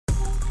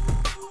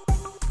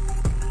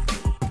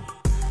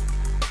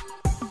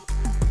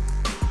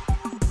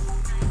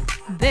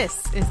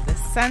This is the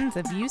Sons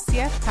of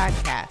UCF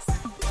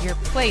podcast, your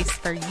place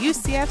for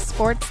UCF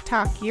sports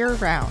talk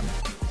year-round.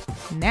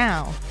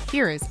 Now,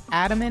 here is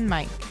Adam and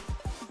Mike.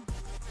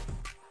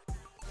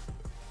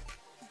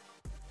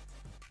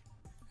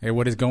 Hey,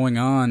 what is going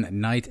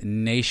on, Night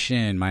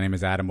Nation? My name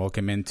is Adam.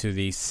 Welcome into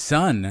the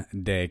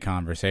SONday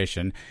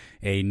conversation,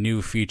 a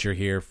new feature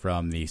here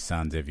from the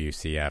Sons of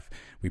UCF.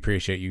 We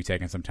appreciate you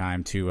taking some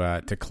time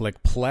to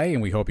click play,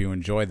 and we hope you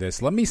enjoy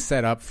this. Let me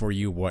set up for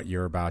you what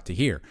you're about to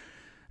hear.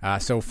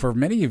 So for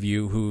many of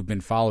you who've been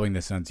following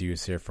the Sons of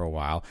UCF for a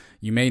while,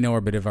 you may know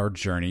a bit of our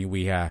journey.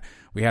 We had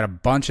a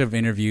bunch of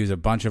interviews, a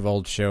bunch of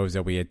old shows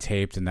that we had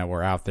taped and that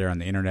were out there on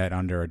the internet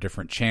under a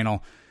different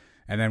channel.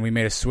 And then we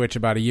made a switch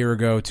about a year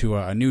ago to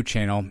a new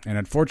channel. And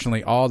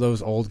unfortunately, all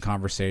those old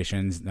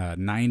conversations,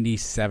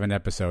 97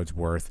 episodes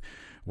worth,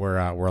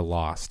 were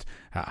lost.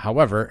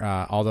 However,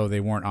 although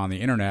they weren't on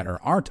the internet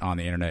or aren't on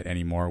the internet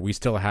anymore, we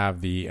still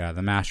have the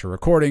master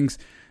recordings.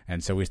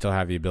 And so we still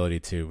have the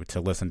ability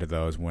to listen to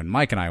those when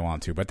Mike and I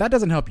want to. But that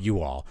doesn't help you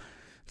all.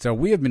 So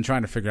we have been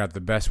trying to figure out the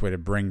best way to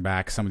bring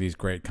back some of these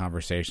great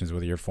conversations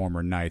with your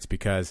former Knights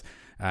because,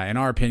 in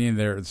our opinion,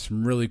 there's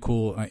some really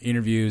cool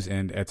interviews,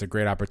 and it's a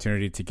great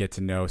opportunity to get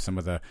to know some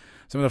of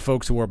the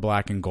folks who wore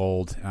black and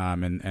gold,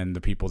 and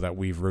the people that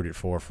we've rooted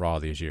for all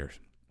these years.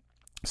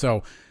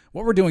 So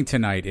what we're doing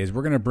tonight is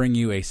we're going to bring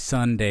you a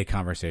SONday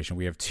conversation.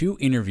 We have two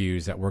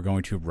interviews that we're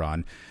going to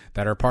run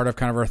that are part of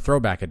kind of our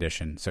throwback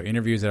edition. So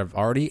interviews that have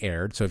already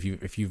aired. So if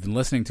you've been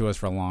listening to us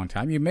for a long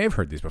time, you may have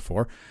heard these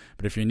before.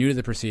 But if you're new to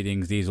the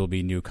proceedings, these will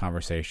be new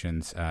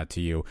conversations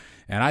to you.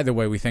 And either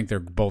way, we think they're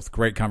both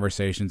great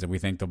conversations, and we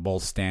think they'll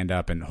both stand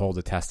up and hold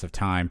the test of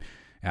time.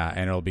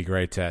 And it'll be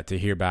great to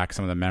hear back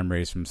some of the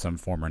memories from some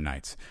former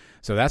Knights.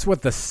 So that's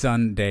what the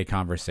SONday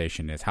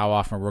conversation is. How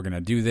often we're going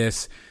to do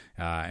this.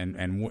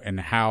 And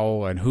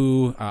how and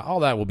who,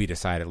 all that will be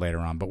decided later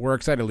on. But we're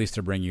excited at least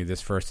to bring you this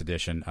first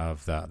edition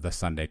of the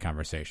SONday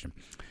conversation.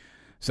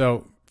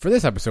 So for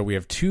this episode, we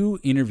have two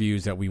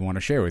interviews that we want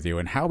to share with you.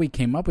 And how we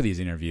came up with these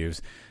interviews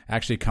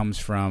actually comes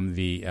from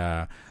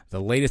the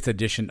latest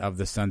edition of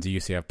the Sons of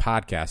UCF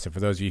podcast. So for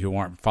those of you who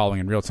aren't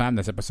following in real time,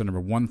 that's episode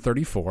number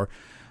 134.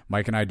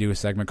 Mike and I do a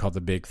segment called The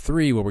Big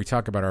Three, where we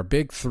talk about our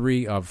big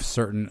three of a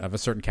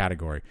certain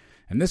category.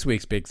 And this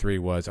week's Big Three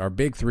was our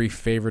Big Three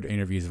favorite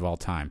interviews of all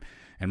time.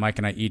 And Mike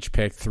and I each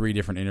picked three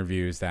different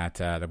interviews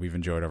that we've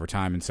enjoyed over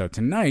time. And so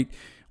tonight,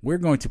 we're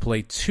going to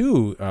play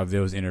two of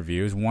those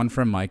interviews, one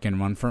from Mike and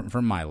one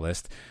from my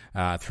list,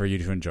 for you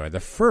to enjoy.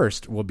 The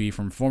first will be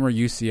from former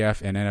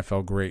UCF and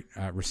NFL great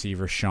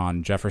receiver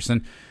Shawn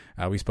Jefferson.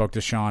 We spoke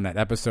to Shawn at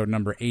episode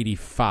number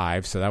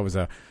 85, so that was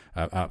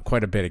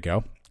quite a bit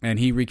ago. And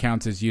he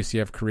recounts his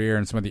UCF career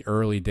and some of the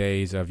early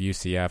days of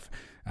UCF.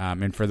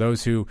 And for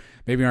those who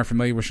maybe aren't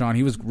familiar with Shawn,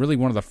 he was really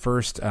one of the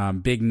first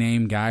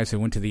big-name guys who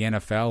went to the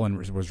NFL and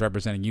was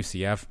representing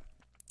UCF.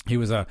 He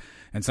was,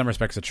 in some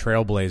respects, a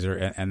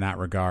trailblazer in that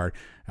regard.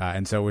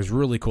 And so it was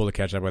really cool to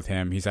catch up with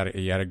him. He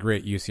had a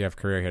great UCF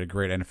career. He had a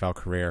great NFL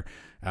career.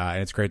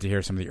 And it's great to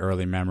hear some of the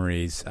early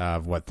memories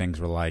of what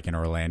things were like in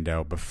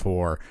Orlando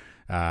before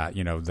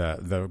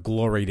the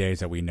glory days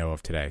that we know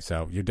of today.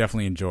 So you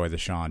definitely enjoy the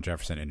Shawn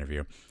Jefferson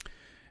interview.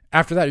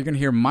 After that, you're going to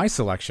hear my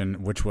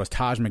selection, which was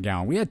Taj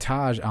McGowan. We had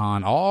Taj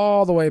on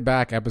all the way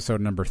back,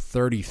 episode number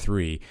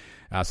 33.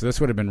 So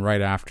this would have been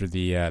right after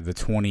the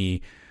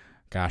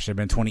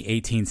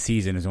 2018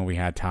 season is when we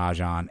had Taj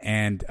on.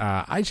 And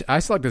I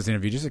selected this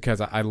interview just because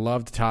I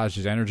loved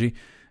Taj's energy.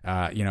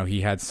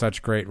 He had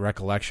such great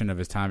recollection of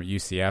his time at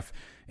UCF.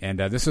 And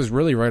this was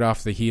really right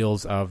off the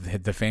heels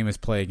of the famous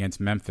play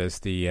against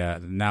Memphis,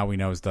 now we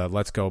know is the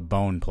Let's Go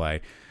Bone play,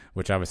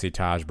 which obviously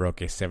Taj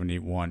broke a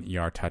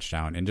 71-yard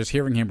touchdown. And just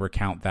hearing him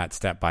recount that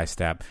step by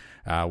step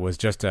was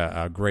just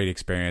a great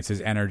experience.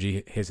 His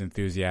energy, his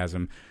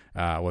enthusiasm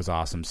was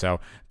awesome. So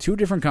two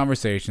different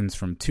conversations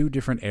from two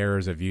different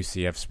eras of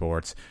UCF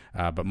sports.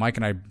 But Mike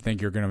and I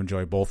think you're going to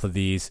enjoy both of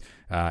these.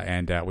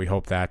 And we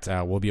hope that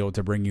we'll be able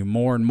to bring you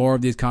more and more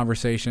of these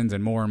conversations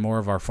and more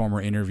of our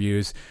former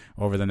interviews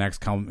over the next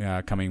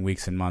coming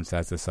weeks and months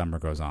as the summer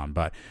goes on.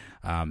 But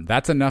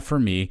that's enough for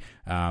me.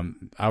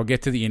 I'll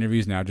get to the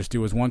interviews now. Just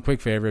do us one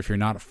quick favor. If you're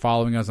not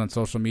following us on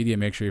social media,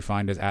 make sure you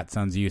find us at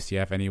Sons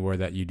UCF anywhere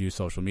that you do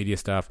social media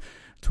stuff,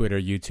 Twitter,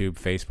 YouTube,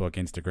 Facebook,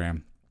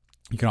 Instagram.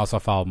 You can also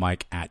follow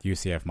Mike at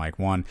UCF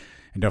Mike1.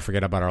 And don't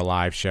forget about our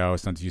live show,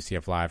 Sons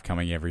UCF Live,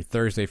 coming every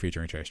Thursday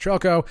featuring Trace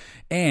Trelko,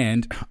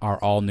 and our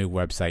all-new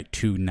website,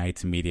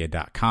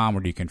 twonightsmedia.com,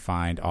 where you can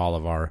find all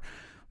of our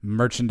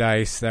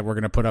merchandise that we're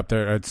going to put up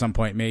there at some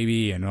point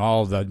maybe, and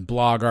all the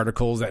blog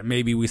articles that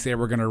maybe we say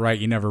we're going to write.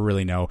 You never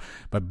really know.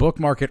 But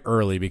bookmark it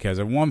early, because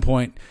at one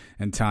point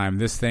in time,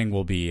 this thing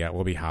will be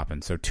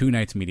hopping. So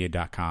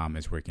twonightsmedia.com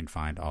is where you can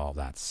find all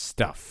that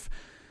stuff.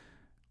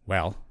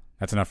 Well,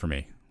 that's enough for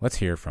me. Let's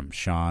hear from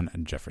Shawn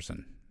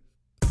Jefferson.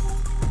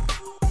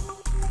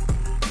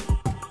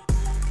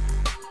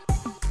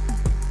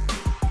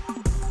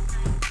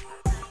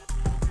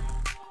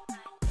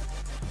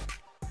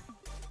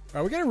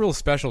 We got a real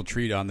special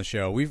treat on the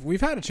show. We've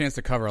had a chance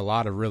to cover a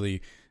lot of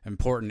really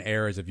important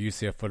eras of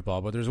UCF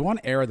football, but there's one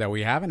era that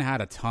we haven't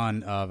had a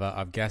ton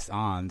of guests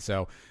on.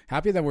 So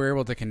happy that we're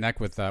able to connect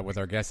with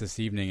our guest this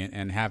evening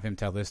and have him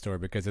tell this story,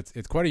 because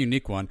it's quite a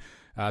unique one.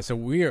 So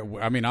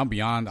I'm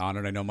beyond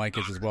honored. I know Mike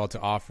is as well, to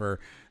offer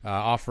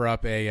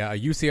up a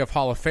UCF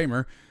Hall of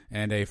Famer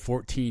and a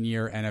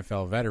 14-year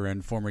NFL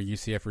veteran. Former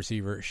UCF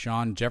receiver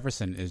Shawn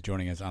Jefferson is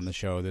joining us on the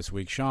show this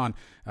week. Shawn,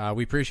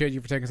 we appreciate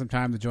you for taking some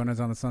time to join us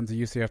on the Sons of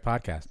UCF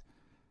podcast.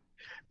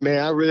 Man,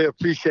 I really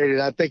appreciate it.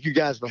 I thank you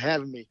guys for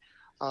having me.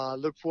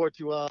 Look forward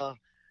to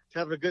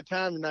having a good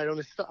time tonight on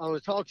the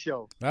talk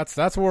show. That's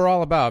what we're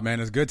all about, man,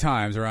 is good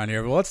times around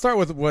here. Well, let's start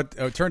with what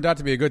turned out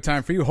to be a good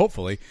time for you,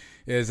 hopefully,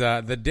 is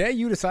the day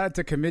you decided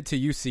to commit to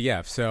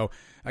UCF. So,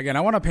 again,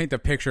 I want to paint the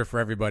picture for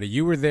everybody.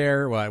 You were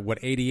there,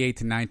 88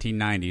 to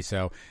 1990,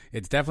 so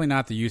it's definitely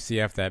not the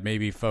UCF that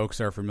maybe folks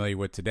are familiar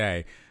with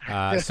today.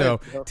 So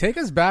take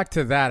us back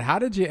to that. How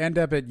did you end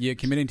up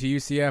committing to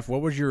UCF?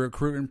 What was your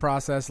recruitment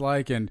process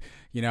like? And,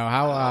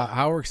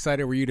 how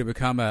excited were you to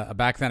become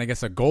back then, I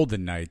guess, a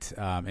Golden Knight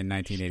in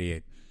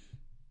 1988?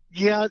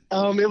 Yeah,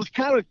 it was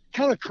kind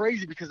of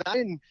crazy, because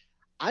I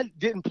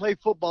didn't play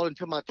football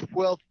until my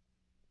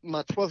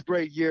 12th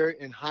grade year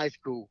in high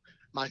school,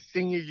 my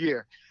senior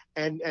year.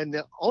 And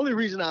the only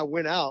reason I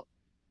went out,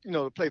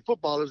 to play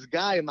football, there was a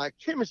guy in my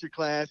chemistry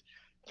class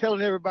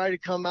telling everybody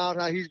to come out,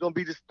 how he's going to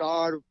be the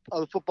star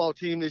of the football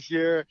team this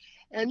year.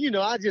 And,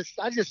 I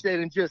just said,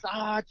 and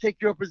take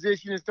your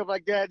position and stuff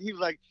like that. And he was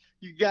like,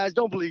 you guys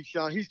don't believe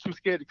Shawn. He's too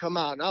scared to come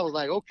out. And I was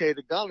like, okay,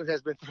 the gauntlet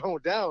has been thrown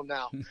down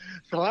now.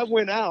 So I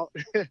went out.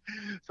 And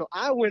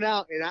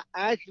I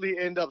actually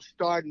ended up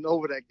starting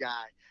over that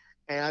guy.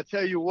 And I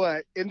tell you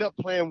what, ended up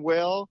playing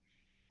well.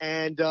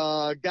 And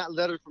got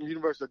letters from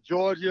University of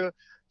Georgia,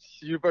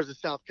 University of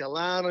South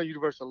Carolina,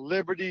 University of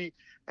Liberty,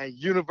 and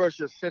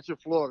University of Central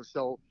Florida.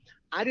 So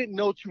I didn't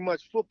know too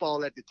much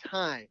football at the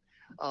time,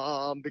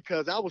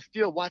 because I was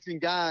still watching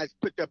guys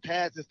put their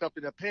pads and stuff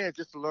in their pants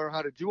just to learn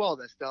how to do all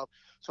that stuff.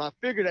 So I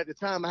figured at the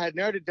time I had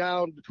narrowed it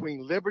down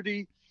between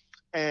Liberty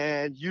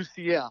and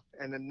UCF.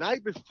 And the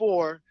night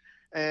before,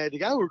 the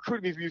guy who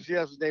recruited me for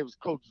UCF, his name was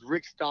Coach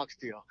Rick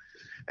Stockstill.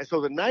 And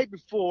so the night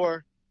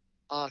before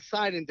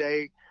signing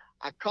day,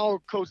 I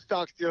called Coach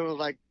Stockstill and was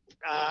like,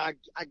 I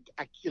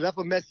left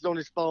a message on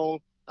his phone.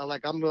 I'm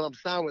like, I'm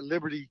signed with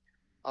Liberty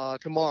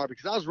tomorrow,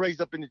 because I was raised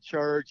up in the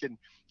church, and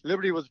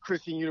Liberty was a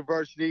Christian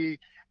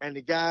university. And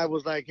the guy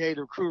was like, hey,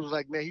 the recruiter was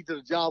like, man, he did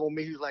a job on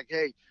me. He was like,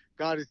 hey,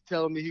 God is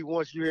telling me he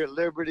wants you here at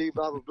Liberty,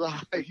 blah, blah,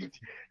 blah.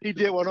 He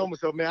did one on me.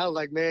 So, man, I was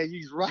like, man,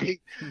 he's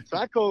right. So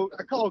I called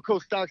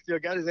Coach Stockstill,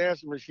 got his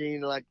answer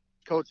machine, like,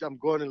 Coach, I'm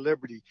going to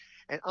Liberty.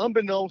 And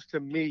unbeknownst to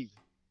me,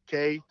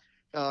 okay,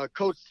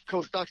 Coach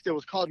Stockstill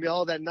was calling me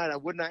all that night. I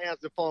would not answer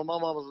the phone. My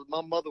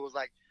mother was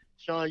like,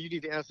 Shawn, you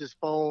need to answer this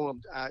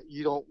phone. I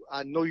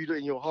know you do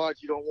in your heart.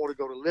 You don't want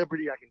to go to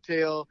Liberty. I can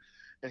tell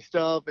and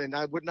stuff. And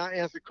I would not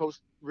answer Coach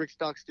Rick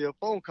Stockstill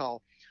phone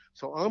call.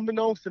 So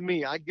unbeknownst to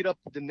me, I get up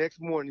the next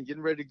morning,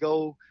 getting ready to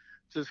go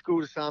to the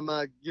school to sign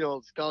my,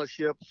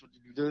 scholarship for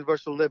the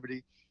University of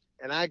Liberty.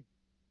 And I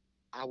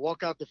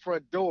walk out the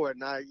front door,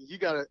 and you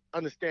got to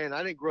understand,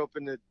 I didn't grow up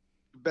in the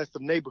best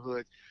of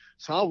neighborhoods.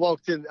 So I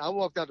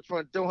walked out the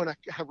front door, and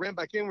I ran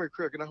back in with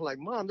Kirk, and I was like,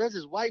 Mom, there's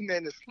this white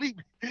man that's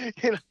sleeping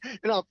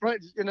in our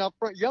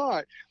front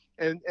yard.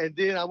 And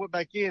then I went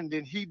back in, and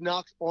then he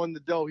knocks on the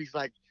door. He's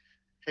like,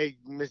 hey,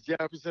 Miss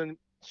Jefferson,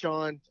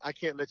 Shawn, I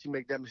can't let you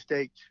make that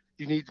mistake.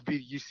 You need to be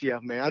at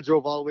UCF, man. I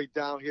drove all the way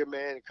down here,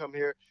 man, and come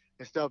here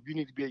and stuff. You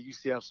need to be at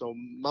UCF. So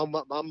my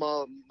mother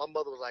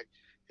was like,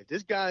 if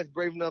this guy's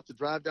brave enough to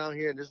drive down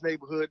here in this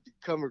neighborhood to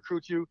come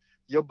recruit you,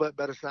 your butt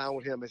better sign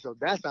with him. And so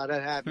that's how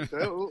that happened. So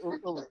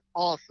it was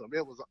awesome.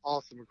 It was an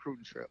awesome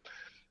recruiting trip.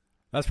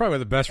 That's probably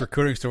the best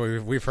recruiting story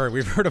we've heard.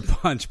 We've heard a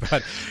bunch,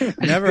 but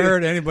never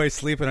heard anybody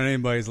sleeping on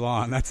anybody's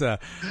lawn. That's a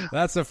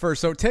first.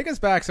 So take us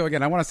back. So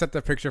again, I want to set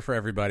the picture for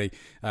everybody.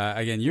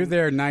 Again, you're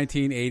there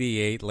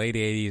 1988, late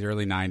 80s,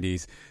 early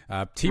 90s.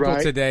 People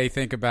today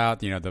think about,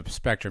 the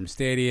Spectrum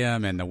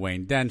Stadium and the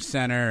Wayne Dench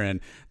Center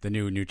and the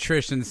new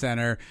Nutrition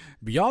Center.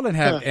 But y'all didn't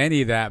have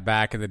any of that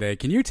back in the day.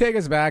 Can you take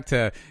us back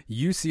to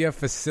UCF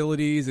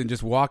facilities and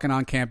just walking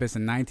on campus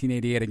in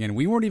 1988? Again,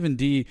 we weren't even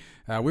we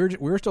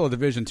were still a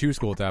Division II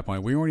school at that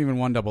point. We weren't even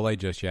 1AA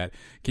just yet.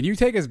 Can you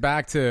take us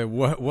back to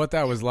what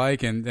that was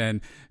like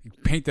and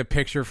paint the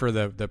picture for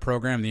the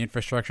program, the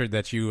infrastructure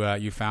that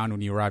you found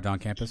when you arrived on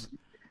campus?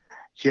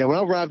 Yeah, when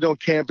I arrived on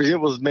campus, it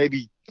was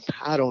maybe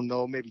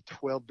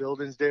 12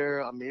 buildings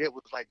there. I mean, it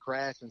was like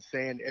grass and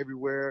sand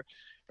everywhere.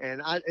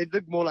 And it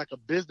looked more like a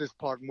business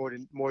park more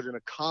than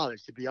a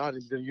college, to be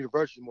honest, than a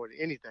university more than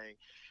anything.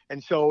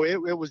 And so it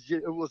was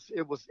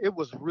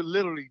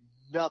literally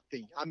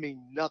nothing. I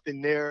mean,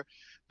 nothing there.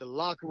 The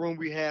locker room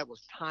we had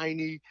was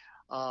tiny.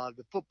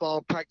 The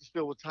football practice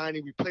field was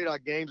tiny. We played our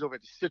games over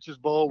at the Citrus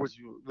Bowl,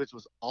 which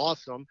was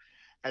awesome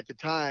at the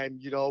time,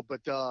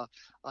 but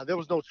there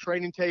was no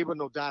training table,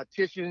 no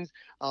dietitians.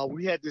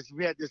 We had this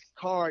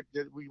card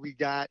that we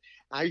got.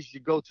 I used to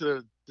go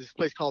to this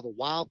place called the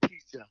Wild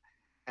Pizza.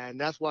 And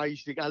that's why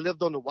I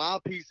lived on the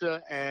wild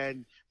pizza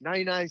and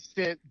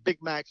 99-cent Big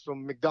Macs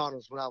from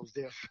McDonald's when I was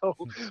there. So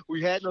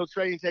we had no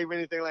training tape or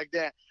anything like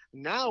that.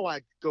 Now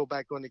I go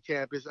back on the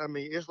campus. I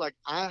mean, it's like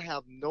I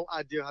have no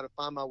idea how to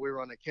find my way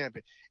around the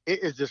campus.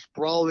 It is a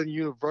sprawling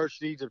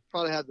university that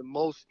probably has the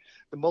most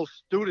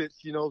students,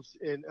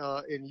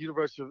 in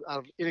university out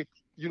of any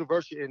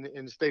university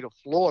in the state of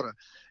Florida.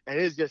 And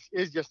it's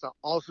just an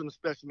awesome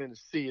specimen to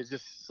see. It's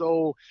just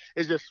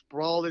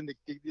sprawling.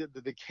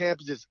 The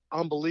campus is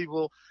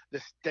unbelievable. The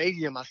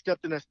stadium, I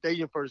stepped in that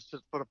stadium for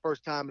the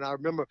first time, and I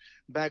remember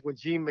back when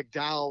Gene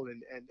McDowell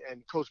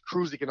and Coach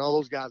Kruzik and all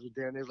those guys were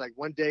there, and it was like,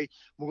 one day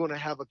we're going to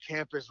have a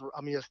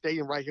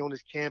stadium right here on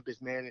this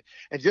campus, man.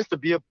 And just to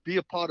be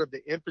a part of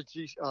the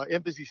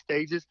infancy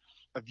stages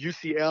of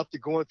UCF, to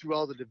going through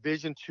all the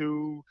Division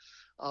II,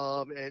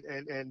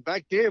 and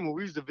back then when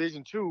we was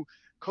Division II,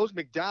 Coach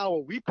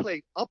McDowell, we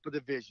played up a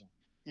division.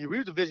 We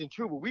were Division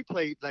II, but we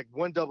played like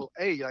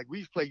 1AA. Like we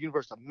used to play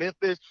University of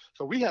Memphis,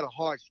 so we had a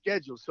hard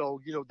schedule.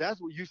 So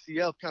that's what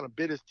UCF kind of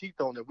bit his teeth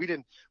on. That we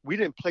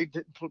didn't play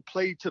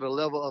to the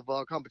level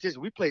of competition.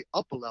 We played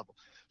up a level.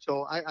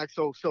 So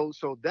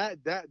so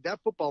that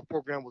football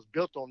program was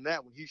built on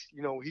that when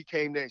he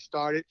came there and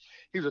started.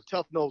 He was a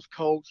tough-nosed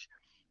coach.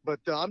 But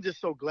I'm just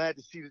so glad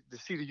to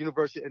see the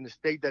university in the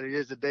state that it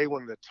is today,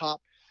 one of the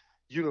top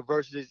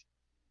universities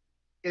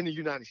in the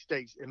United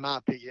States, in my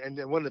opinion, and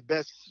then one of the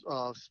best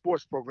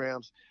sports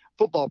programs,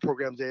 football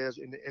programs there is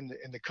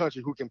in the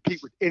country, who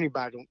compete with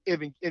anybody on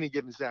any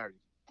given Saturday.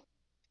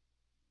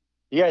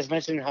 You guys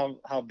mentioned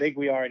how big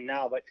we are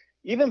now, but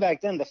even back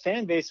then, the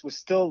fan base was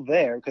still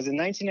there, because in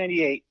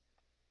 1998,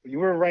 you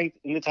were ranked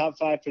in the top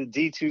 5 for the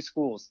D2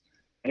 schools.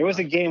 And it was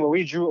a game where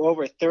we drew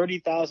over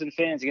 30,000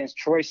 fans against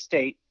Troy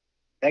State.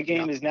 That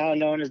game is now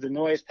known as the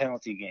noise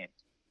penalty game.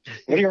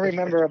 What do you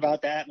remember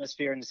about the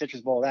atmosphere in the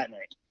Citrus Bowl that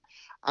night?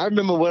 I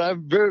remember what I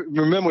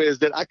remember is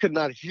that I could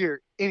not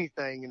hear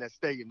anything in that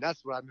stadium.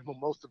 That's what I remember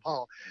most of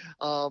all.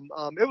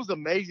 It was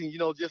amazing,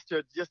 just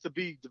to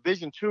be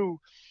Division II,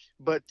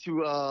 but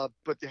to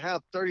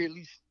have at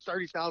least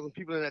 30,000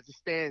 people in that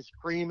stand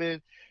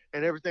screaming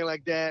and everything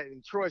like that.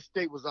 And Troy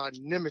State was our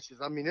nemesis.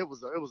 I mean, it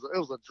was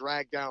a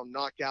drag down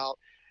knockout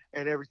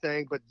and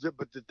everything. But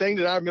the thing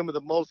that I remember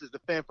the most is the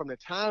fan from the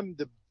time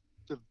the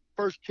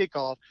first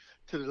kickoff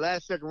to the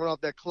last second run off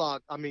that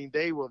clock. I mean,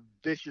 they were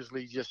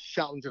viciously just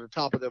shouting to the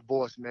top of their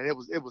voice, man. It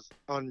was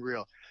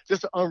unreal,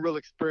 just an unreal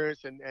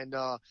experience. And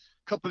a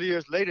couple of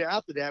years later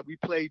after that, we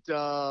played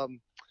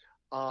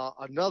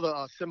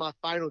another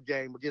semifinal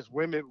game against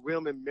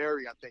William &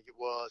 Mary, I think it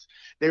was.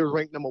 They were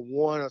ranked number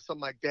 1 or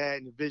something like that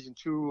in Division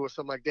II or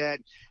something like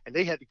that, and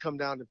they had to come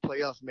down and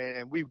play us, man.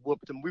 And we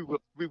whooped them. We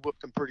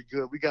whooped them pretty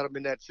good. We got them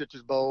in that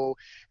Citrus Bowl,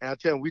 and I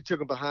tell them, we took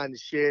them behind the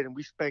shed and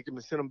we spanked them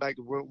and sent them back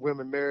to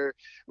William & Mary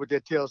with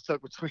their tails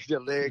tucked between their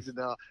legs. And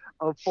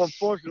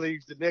unfortunately,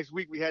 the next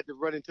week we had to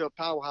run into a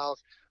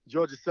powerhouse,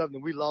 Georgia Southern,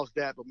 and we lost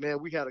that. But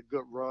man, we had a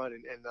good run,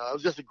 and it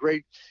was just a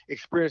great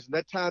experience. And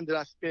that time that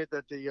I spent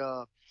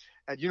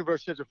at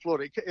University of Central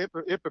Florida,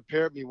 it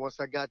prepared me once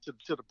I got to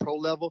the pro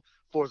level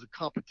for the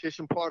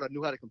competition part. I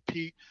knew how to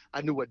compete.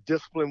 I knew what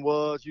discipline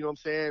was. You know what I'm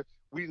saying?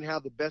 We didn't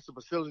have the best of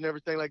facilities and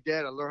everything like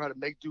that. I learned how to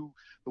make do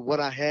with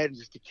what I had and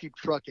just to keep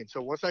trucking.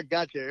 So once I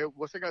got to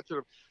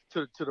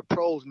the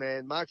pros,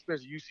 man, my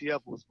experience at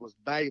UCF was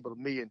valuable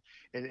to me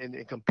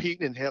and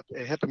competing and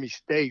helping me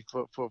stay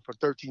for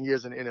 13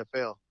 years in the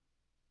NFL.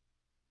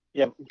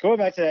 Yeah, going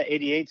back to that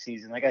 88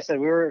 season, like I said,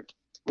 we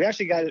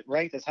actually got it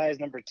ranked as high as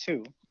number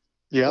 2.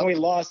 Yeah, we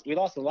lost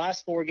the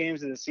last 4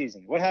 games of the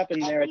season. What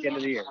happened there at the end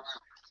of the year?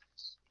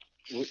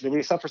 Did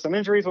we suffer some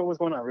injuries? What was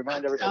going on?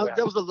 Remind everybody.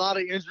 There was a lot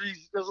of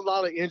injuries. There was a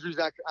lot of injuries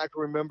I can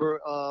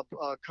remember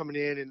coming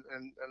in,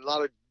 and a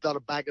lot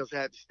of backups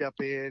had to step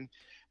in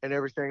and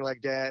everything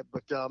like that.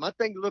 But I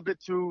think a little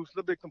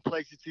bit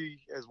complacency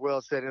as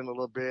well set in a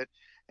little bit.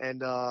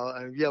 And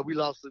yeah, we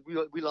lost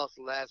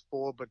the last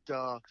 4, but.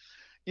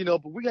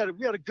 But we had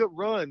a good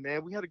run,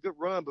 man. We had a good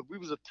run, but we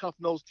was a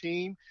tough-nosed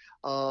team.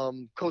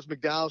 Coach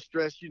McDowell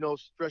stressed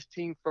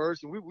team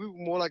first, and we were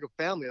more like a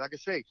family. Like I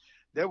say,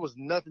 there was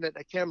nothing at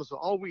that camera, so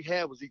all we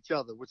had was each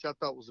other, which I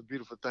thought was a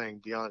beautiful thing,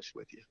 to be honest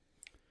with you.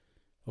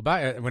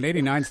 Well, when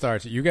 89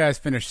 starts, you guys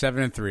finished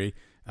 7-3.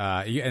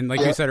 And like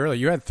you said earlier,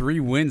 you had 3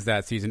 wins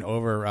that season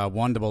over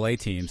 1AA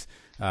teams.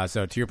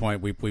 So to your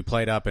point, we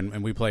played up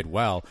and we played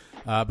well.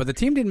 But the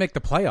team didn't make the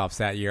playoffs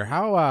that year.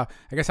 How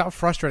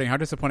frustrating, how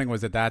disappointing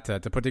was it that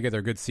to put together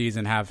a good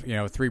season, have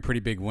 3 pretty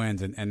big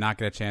wins and not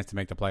get a chance to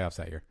make the playoffs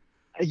that year?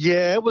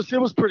 Yeah, it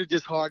was pretty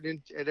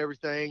disheartening and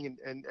everything.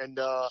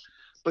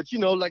 But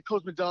like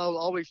Coach McDonald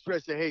always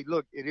stressed that, hey,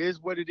 look, it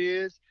is what it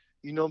is.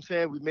 You know what I'm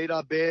saying? We made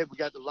our bed, we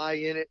got to lie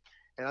in it.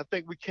 And I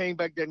think we came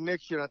back that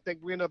next year. And I think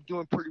we ended up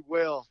doing pretty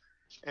well.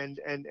 But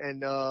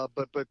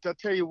I'll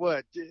tell you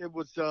what, it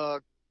was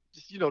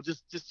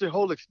just the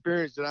whole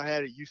experience that I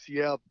had at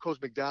UCF. Coach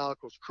McDowell,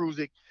 Coach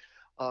Kruzik,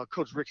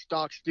 Coach Rick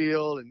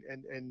Stockstill,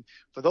 and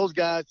for those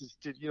guys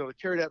to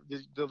carry that,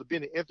 to be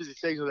in the emphasis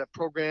stage of that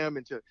program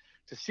and to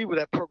see where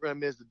that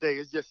program is today,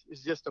 it's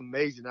just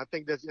amazing. I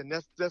think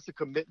that's a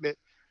commitment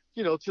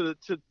to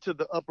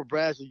the upper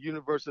brass of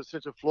University of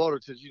Central Florida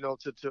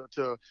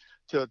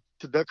to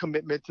their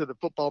commitment to the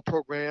football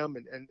program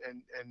and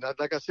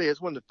like I say,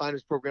 it's one of the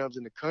finest programs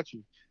in the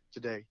country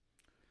today.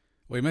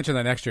 Well, you mentioned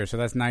that next year, so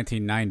that's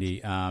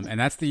 1990, and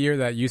that's the year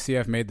that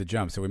UCF made the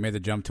jump. So we made the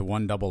jump to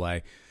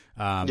 1AA.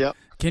 Yep.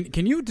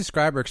 Can you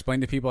describe or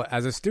explain to people,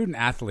 as a student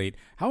athlete,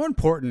 how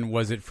important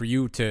was it for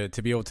you to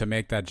be able to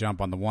make that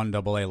jump on the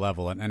 1AA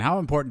level, and how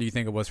important do you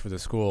think it was for the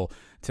school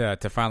to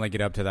finally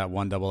get up to that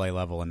 1AA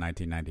level in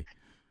 1990?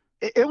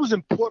 It was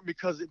important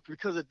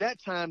because at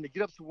that time, to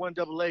get up to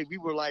 1AA, we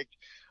were like,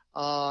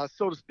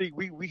 so to speak,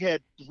 we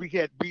had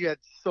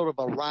sort of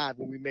arrived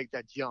when we made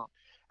that jump.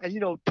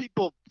 And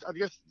people, I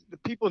guess the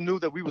people knew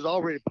that we was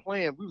already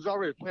playing. We was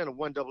already playing a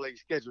 1AA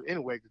schedule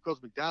anyway, because Coach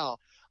McDowell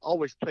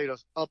always played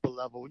us up a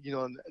level,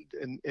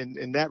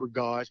 in that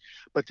regard.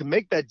 But to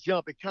make that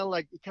jump, it kind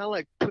of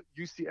like put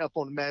UCF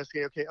on the map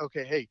and say,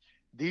 okay, hey,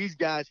 these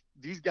guys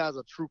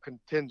are true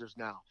contenders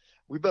now.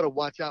 We better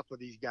watch out for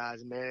these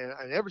guys, man.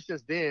 And ever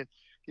since then,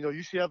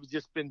 UCF has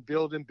just been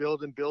building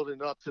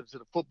up to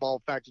the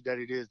football factor that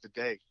it is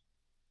today.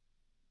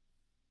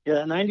 Yeah,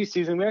 that 90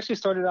 season, we actually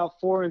started out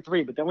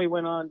 4-3, but then we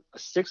went on a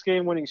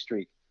 6-game winning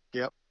streak.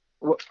 Yep.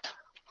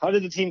 How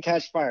did the team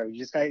catch fire?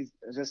 You guys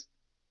just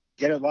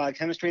get a lot of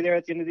chemistry there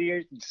at the end of the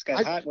year? You just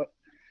got hot?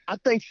 I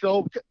think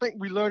so. I think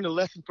we learned a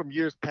lesson from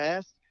years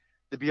past.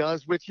 To be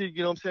honest with you,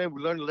 you know what I'm saying?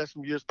 We learned a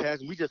lesson from years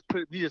past, and we just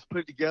put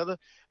it together.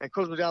 And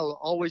Coach McDowell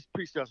always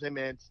preached to us, hey,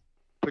 man,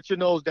 put your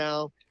nose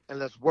down and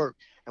let's work.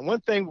 And one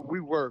thing we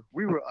were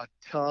a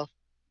tough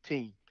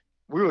team.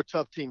 We were a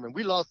tough team, and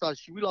we lost our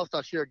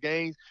share of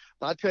games.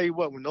 But I tell you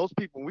what, when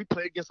we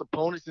played against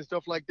opponents and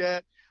stuff like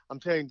that, I'm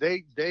telling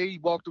you, they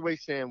walked away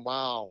saying,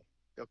 wow,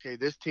 okay,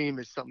 this team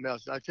is something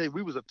else. I tell you,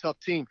 we was a tough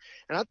team.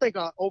 And I think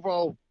our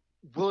overall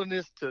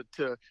willingness to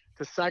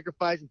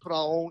sacrifice and put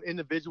our own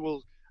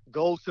individual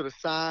goals to the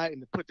side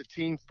and to put the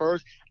team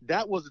first,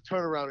 that was a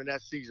turnaround in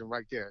that season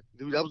right there.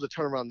 Dude, that was a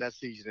turnaround in that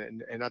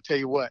season. And I tell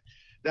you what,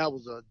 that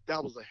was a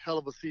hell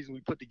of a season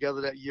we put together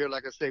that year.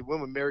 Like I say,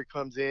 when Mary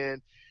comes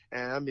in,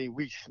 and I mean,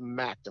 we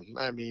smacked them.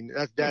 I mean,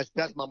 that's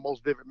my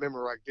most vivid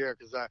memory right there.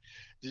 Because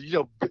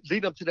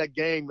leading up to that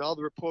game, all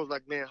the reports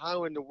like, man,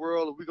 how in the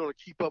world are we going to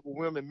keep up with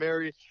William and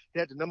Mary? They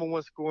had the number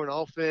one scoring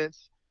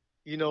offense,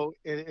 in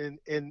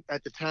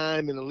at the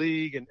time in the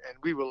league, and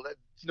we were,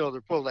 the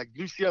reports like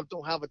UCF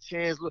don't have a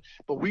chance,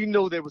 but we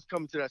know they was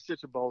coming to that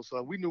Citrus Bowl,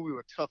 so we knew we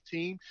were a tough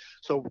team.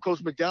 So Coach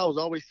McDowell was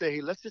always saying,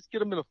 hey, let's just get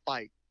them in a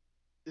fight.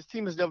 This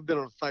team has never been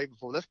in a fight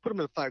before. Let's put them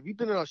in a fight. We've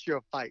been in our share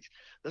of fights.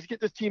 Let's get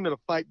this team in a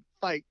fight,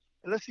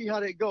 and let's see how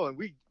they go. And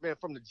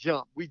from the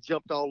jump, we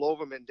jumped all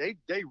over them, and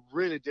they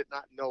really did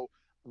not know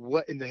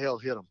what in the hell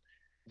hit them.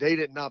 They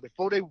did not.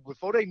 Before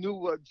they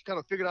knew, kind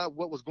of figured out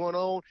what was going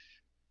on,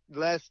 the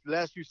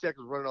last few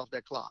seconds running off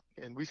that clock.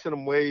 And we sent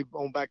them way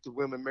on back to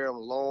William and Mary on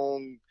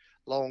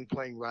a long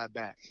plane ride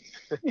back.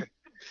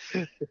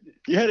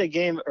 You had a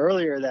game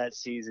earlier that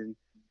season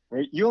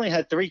where you only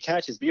had 3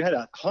 catches, but you had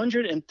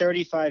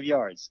 135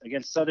 yards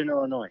against Southern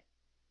Illinois.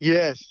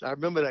 Yes, I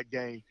remember that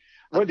game.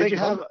 Did you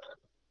have?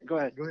 Go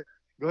ahead.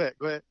 Go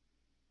ahead.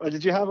 Or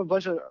did you have a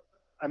bunch of?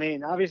 I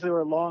mean, obviously,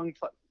 were long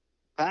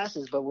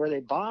passes, but were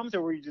they bombs,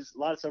 or were you just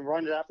lots of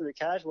runs after the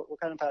catch? What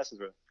kind of passes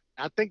were?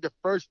 I think the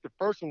first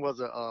one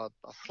was a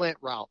slant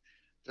route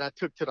that I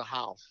took to the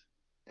house,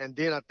 and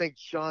then I think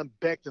Sean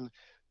Beckton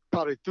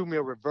probably threw me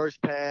a reverse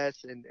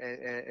pass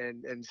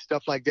and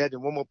stuff like that,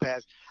 and one more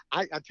pass.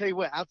 I tell you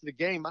what, after the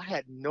game, I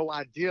had no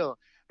idea.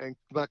 And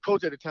my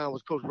coach at the time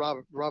was Coach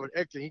Robert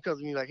Ecton. He comes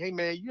to me like, "Hey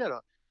man, you had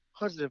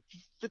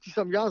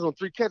 150-something yards on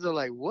 3 catches." I'm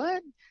like,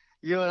 "What?"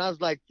 And I was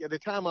like, at the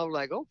time, I was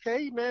like,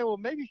 "Okay, man, well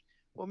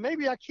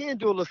maybe I can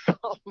do a little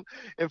something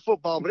in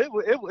football." But it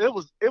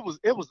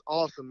was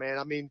awesome, man.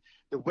 I mean,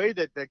 the way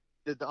that the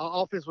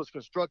offense was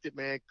constructed,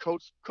 man,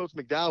 Coach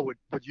McDowell would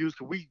use,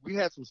 because we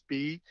had some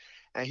speed,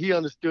 and he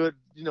understood,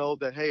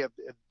 that hey,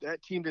 if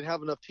that team didn't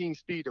have enough team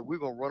speed, that we're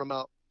gonna run them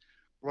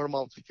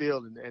off the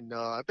field, and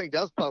I think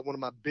that was probably one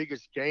of my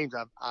biggest games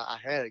I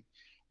had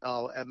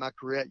at my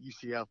career at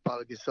UCF,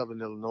 probably against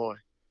Southern Illinois.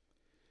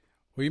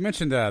 Well, you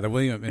mentioned the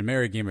William and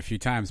Mary game a few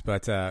times,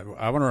 but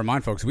I want to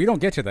remind folks, we don't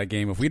get to that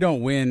game if we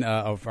don't win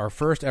of our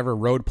first ever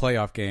road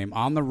playoff game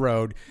on the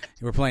road.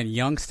 We're playing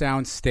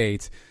Youngstown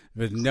State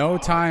with no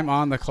time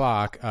on the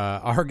clock.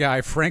 Our guy,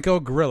 Franco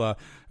Grilla,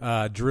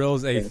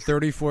 drills a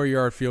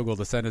 34-yard field goal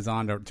to send us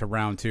on to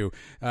round 2.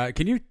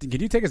 Can you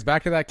take us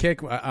back to that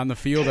kick on the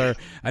field? Or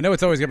I know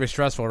it's always going to be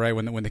stressful, right,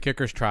 when the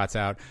kickers trots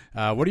out.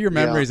 What are your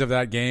memories of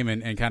that game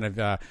and kind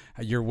of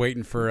you're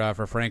waiting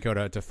for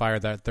Franco to fire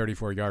that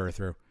 34-yarder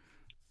through?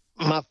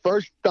 My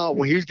first thought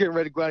when he was getting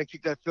ready to go out and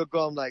kick that field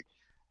goal, I'm like,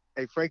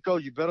 hey, Franco,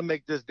 you better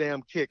make this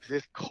damn kick.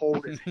 It's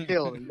cold as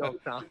hell in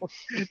Youngstown.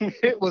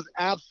 It was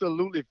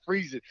absolutely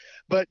freezing.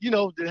 But,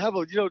 to have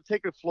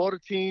take a Florida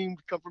team,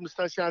 come from the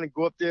sunshine and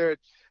go up there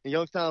in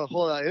Youngstown and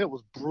hold out, it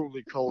was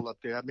brutally cold up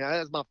there. I mean,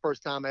 that's my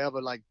first time I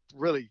ever,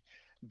 really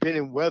been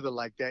in weather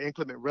like that,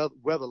 inclement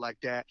weather like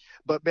that.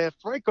 But, man,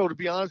 Franco, to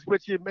be honest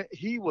with you, man,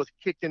 he was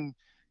kicking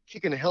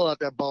the hell out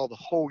that ball the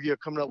whole year,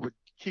 coming up with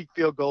key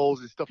field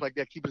goals and stuff like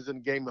that, keep us in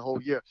the game the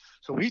whole year.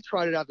 So he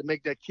tried it out to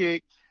make that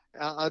kick.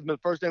 The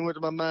first thing went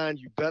to my mind,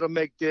 you better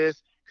make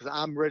this, because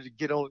I'm ready to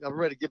get on. I'm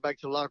ready to get back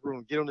to the locker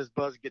room, get on this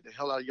bus, and get the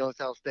hell out of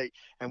Youngstown State.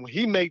 And when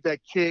he made that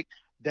kick,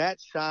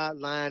 that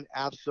sideline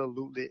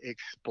absolutely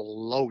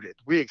exploded.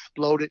 We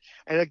exploded,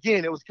 and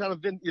again, it was kind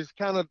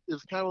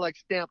of like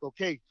stamped.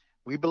 Okay,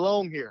 we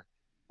belong here.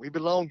 We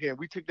belong here.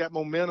 We took that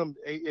momentum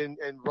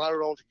and brought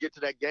it on to get to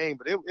that game.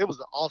 But it was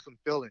an awesome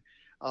feeling.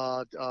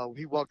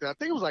 He walked out. I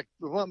think it was like,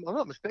 if I'm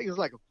not mistaken, it was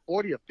like a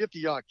 40 or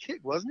 50-yard kick,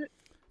 wasn't it?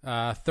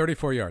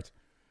 34 yards.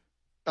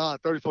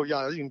 34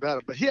 yards, even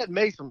better. But he had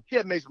made some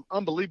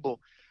unbelievable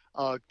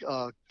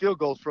field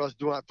goals for us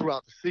throughout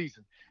the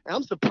season. And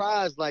I'm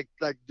surprised, like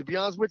to be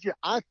honest with you,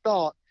 I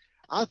thought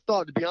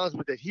to be honest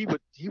with you, that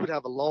he would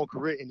have a long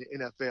career in the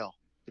NFL.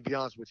 To be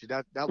honest with you,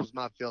 that was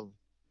my feeling.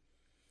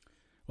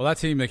 Well, that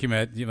team, like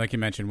you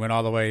mentioned, went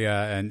all the way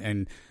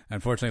and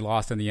unfortunately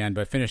lost in the end,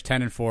 but finished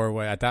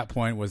 10-4. At that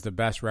point, was the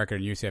best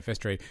record in UCF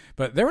history.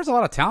 But there was a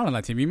lot of talent on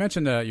that team. You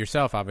mentioned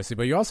yourself, obviously,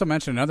 but you also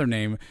mentioned another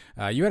name.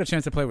 You had a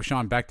chance to play with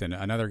Shawn Jefferson,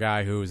 another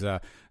guy who's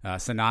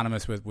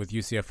synonymous with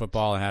UCF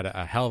football and had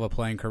a hell of a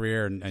playing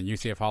career and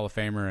UCF Hall of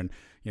Famer, and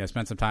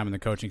spent some time in the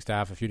coaching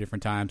staff a few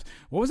different times.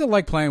 What was it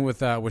like playing with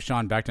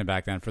Shawn Jefferson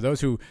back then? For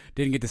those who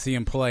didn't get to see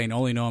him play and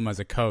only know him as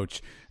a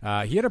coach,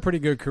 he had a pretty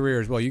good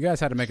career as well. You guys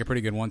had to make a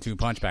pretty good 1-2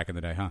 punch back in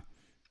the day, huh?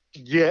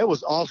 Yeah, it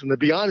was awesome. To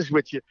be honest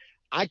with you,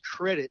 I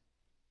credit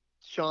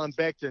Shawn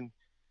Jefferson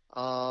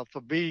for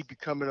me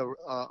becoming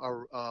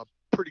a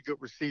pretty good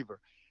receiver.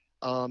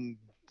 When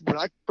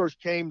I first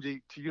came to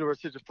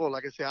University of Florida,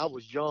 like I said, I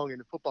was young in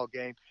the football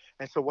game,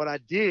 and so what I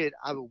did,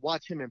 I would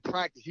watch him in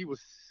practice.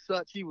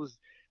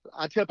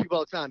 I tell people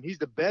all the time, he's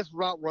the best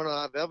route runner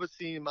I've ever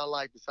seen in my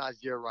life besides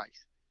Jerry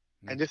Rice.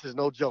 And this is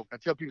no joke. I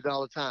tell people that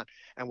all the time.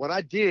 And what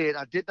I did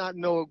not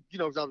know,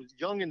 because I was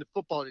young in the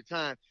football at the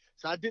time,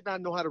 so I did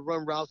not know how to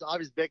run routes.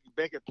 Obviously,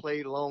 Beckett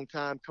played a long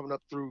time coming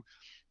up through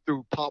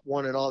Pop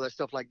One and all that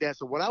stuff like that.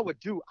 So what I would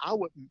do,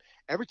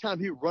 every time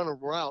he would run a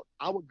route,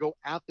 I would go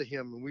after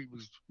him, and we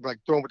was like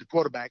throwing with the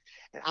quarterback,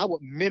 and I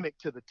would mimic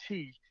to the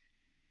T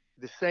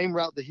the same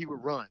route that he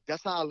would run.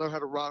 That's how I learned how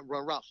to run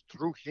routes,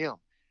 through him.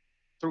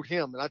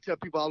 And I tell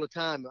people all the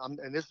time,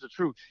 and this is the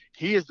truth,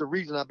 he is the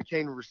reason I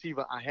became the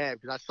receiver I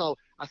had, because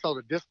I saw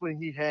the discipline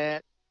he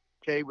had,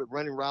 okay, with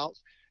running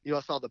routes.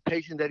 I saw the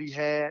patience that he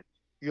had,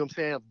 what I'm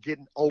saying, of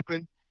getting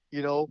open,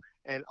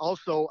 and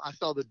also I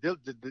saw the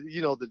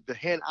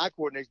hand-eye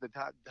coordination,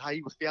 how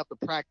he would stay after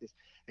practice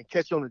and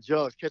catch on the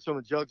jugs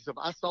and stuff.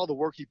 I saw the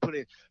work he put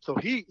in. So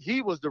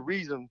he was the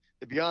reason,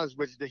 to be honest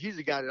with you, that he's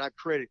the guy that I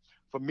credit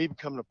for me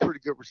becoming a pretty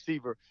good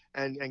receiver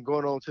and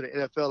going on to the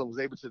NFL, and was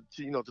able to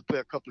play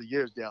a couple of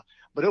years there.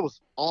 But it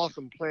was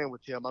awesome playing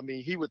with him. I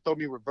mean, he would throw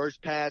me reverse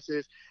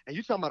passes, and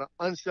you're talking about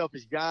an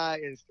unselfish guy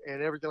and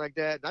everything like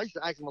that. And I used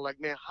to ask him, like,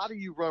 man, how do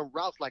you run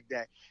routes like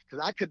that?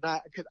 Because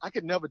I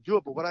could never do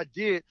it. But what I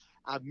did,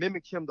 I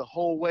mimicked him the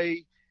whole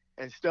way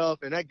and stuff,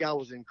 and that guy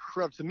was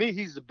incredible. To me,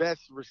 he's the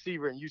best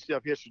receiver in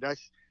UCF history.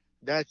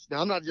 That's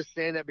now, I'm not just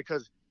saying that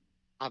because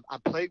I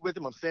played with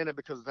him. I'm saying that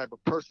because of the type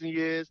of person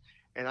he is,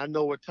 and I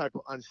know what type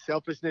of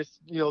unselfishness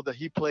that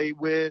he played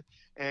with,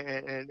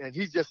 and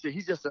he's just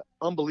an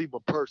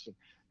unbelievable person,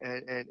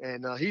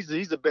 and he's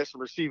the best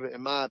receiver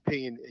in my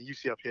opinion in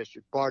UCF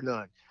history, bar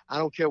none. I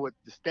don't care what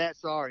the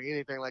stats are or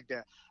anything like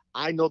that.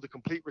 I know the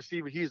complete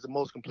receiver. He is the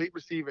most complete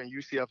receiver in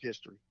UCF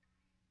history.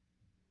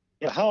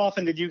 Yeah, how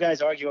often did you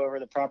guys argue over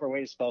the proper way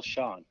to spell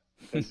Shawn?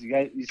 Because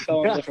you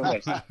spell it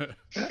different ways.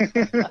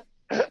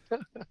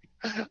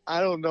 I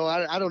don't know.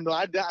 I don't know.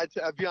 I'll be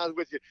honest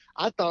with you.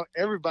 I thought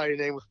everybody's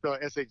name was spelled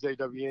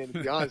S-H-A-W-N,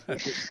 to be honest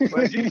with you.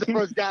 But he's the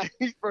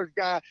first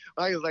guy.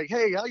 I was like,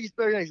 hey, how you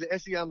spell your name? He said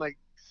S-E. I'm like,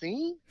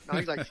 Scene? No,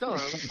 he's like, Shawn.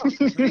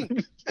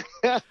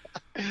 But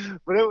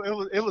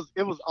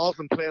it was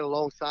awesome playing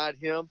alongside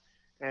him,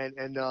 and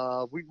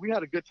we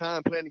had a good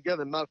time playing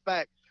together. Matter of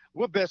fact,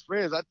 we're best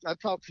friends. I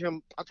talk to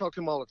him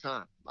all the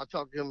time. I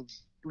talk to him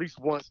at least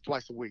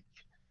twice a week.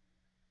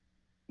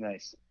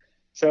 Nice.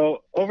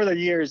 So over the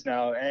years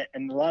now,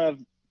 and a lot of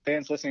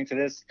fans listening to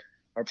this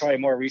are probably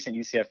more recent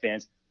UCF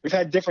fans, we've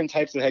had different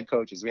types of head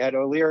coaches. We had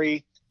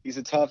O'Leary. He's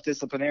a tough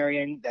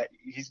disciplinarian.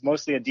 He's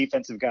mostly a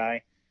defensive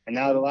guy. And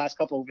now the last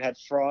couple, we've had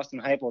Frost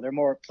and Heupel. They're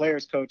more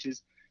players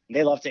coaches, and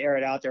they love to air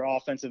it out. They're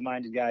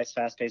offensive-minded guys,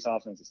 fast-paced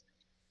offenses.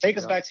 Take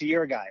us back to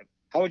your guy.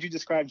 How would you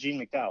describe Gene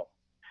McDowell?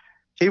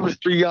 He was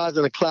 3 yards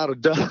in a cloud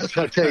of dust.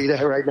 I'll tell you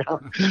that right now.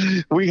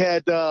 We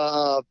had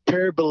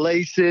Perry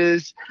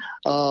Belaces.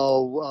 We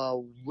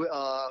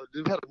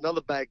had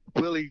another back,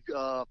 Willie,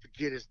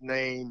 forget his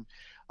name.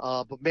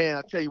 But, man,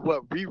 I tell you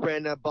what, we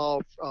ran that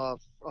ball.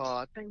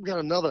 I think we got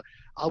another.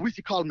 We used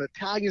to call him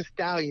Italian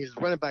Stallion. His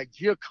running back,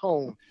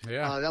 Giacone.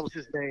 Yeah. That was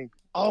his name.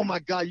 Oh, my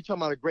God, you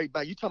talking about a great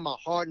back. You talking about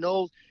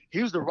hard-nosed.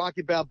 He was the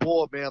Rocky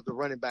Balboa, man, of the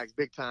running backs,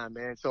 big time,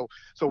 man. So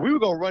we were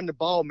gonna run the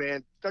ball,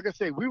 man. Like I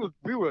say, we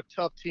were a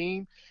tough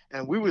team,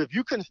 and if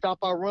you couldn't stop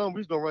our run,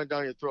 we was gonna run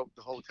down your throat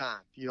the whole time.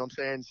 You know what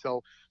I'm saying?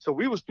 So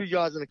we was 3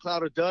 yards in a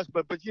cloud of dust,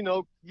 but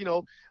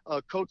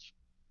Coach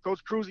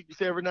Coach Cruz, you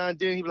say every now and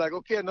then, he'd be like,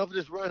 okay, enough of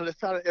this run. Let's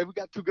try to, we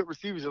got 2 good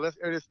receivers, and let's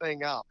air this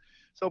thing out.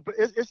 So, but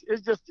it's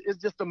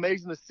just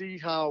amazing to see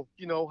how,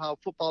 how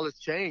football has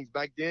changed.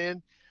 Back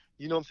then,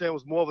 you know what I'm saying, it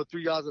was more of a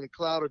 3 yards in a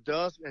cloud of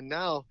dust. And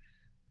now,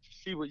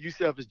 see what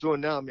UCF is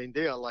doing now. I mean,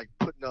 they are like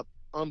putting up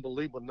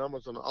unbelievable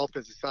numbers on the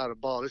offensive side of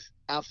the ball. It's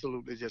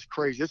absolutely just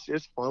crazy.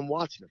 It's fun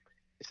watching them.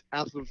 It's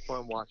absolutely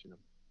fun watching them.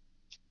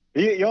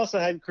 You also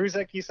had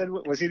Kruzek, you said,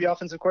 was he the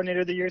offensive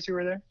coordinator the years you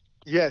were there?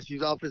 Yes, he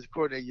was offensive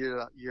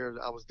coordinator year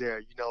I was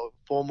there.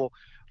 Former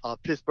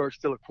Pittsburgh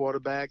Steelers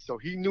quarterback. So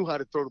he knew how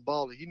to throw the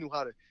ball, and he knew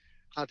how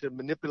to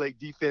manipulate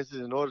defenses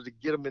in order to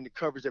get them in the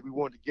coverage that we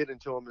wanted to get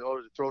into them in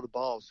order to throw the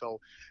ball. So,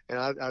 and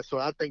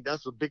I think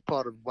that's a big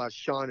part of why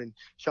Shawn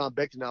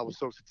Beck and I was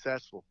so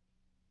successful.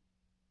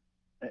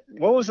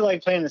 What was it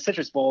like playing the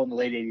Citrus Bowl in the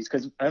late 80s?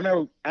 Because I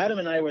remember Adam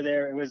and I were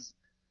there. It was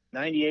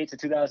 98 to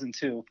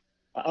 2002.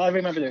 I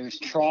remember there was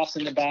troughs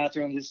in the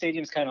bathroom. The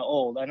stadium's kind of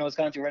old. I know it's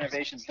gone through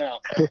renovations now.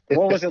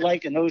 What was it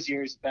like in those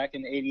years back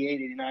in 88,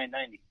 89,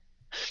 90?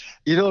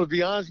 To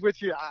be honest with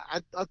you,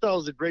 I thought it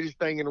was the greatest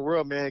thing in the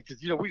world, man,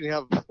 because, we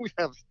didn't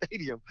have a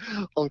stadium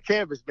on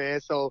campus, man.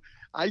 So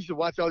I used to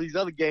watch all these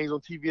other games on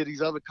TV of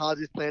these other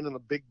colleges playing in a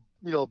big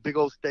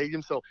old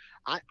stadium. So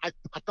I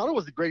thought it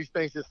was the greatest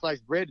thing since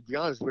sliced bread, to be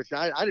honest with you.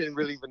 I didn't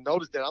really even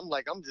notice that. I'm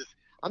like, I'm just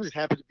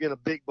happy to be in a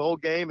big bowl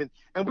game.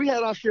 And we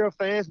had our share of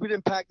fans. We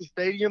didn't pack the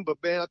stadium,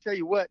 but, man, I'll tell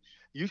you what,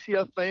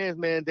 UCF fans,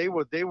 man, they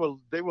were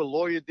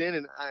loyal then,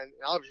 and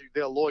obviously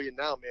they're loyal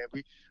now,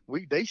 man.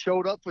 They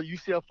showed up for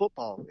UCF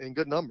football in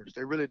good numbers.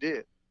 They really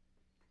did.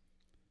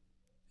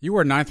 You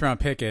were a 9th-round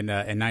pick in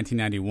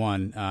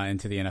 1991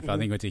 into the NFL. Mm-hmm. I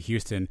think you went to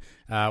Houston.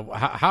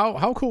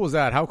 How cool was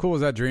that? How cool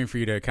was that dream for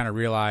you to kind of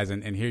realize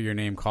and hear your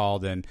name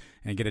called and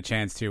get a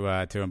chance to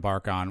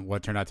embark on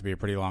what turned out to be a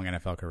pretty long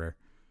NFL career?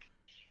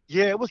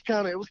 Yeah, it was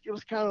kind of like it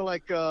was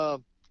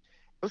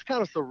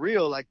kind of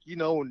surreal. Like,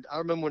 and I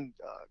remember when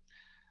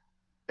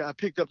I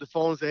picked up the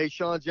phone and said, "Hey,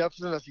 Shawn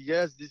Jefferson." I said,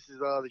 "Yes, this is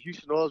the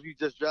Houston Oilers. We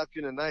just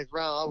drafted you in the 9th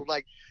round." I was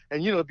like,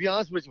 and to be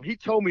honest with you, he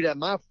told me that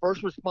my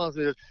first response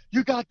is,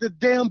 "You got the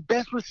damn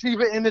best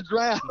receiver in the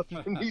draft."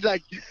 And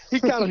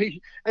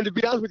and to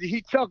be honest with you,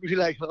 he chuckled. He's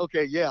like,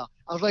 "Okay, yeah."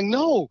 I was like,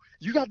 "No,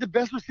 you got the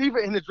best receiver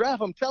in the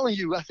draft. I'm telling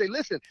you." I say,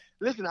 "Listen,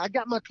 I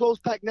got my clothes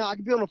packed now. I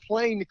can be on a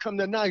plane to come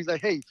there now." He's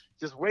like, "Hey,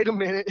 just wait a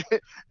minute. The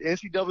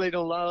NCAA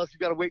don't allow us. You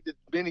got to wait to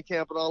Benny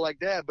camp and all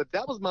like that." But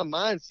that was my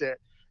mindset.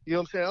 You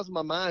know what I'm saying? That was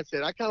my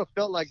mindset. I kind of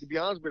felt like, to be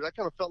honest with you,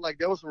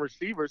 there were some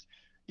receivers,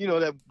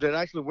 that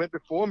actually went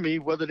before me,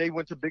 whether they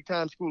went to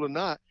big-time school or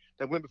not,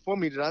 that went before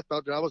me that I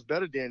thought that I was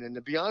better than. And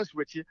to be honest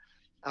with you,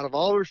 out of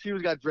all the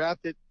receivers got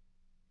drafted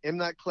in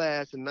that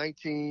class in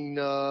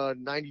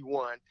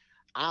 1991,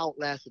 I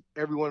outlasted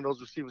every one of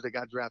those receivers that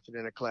got drafted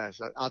in the class.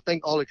 I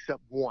think all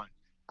except one.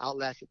 I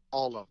outlasted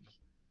all of them.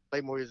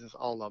 Late more years than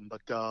all of them.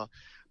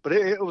 But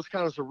it was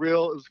kind of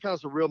surreal. It was kind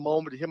of a surreal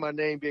moment to hear my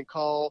name being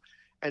called.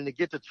 And to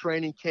get to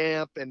training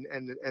camp and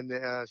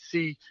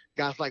see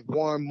guys like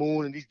Warren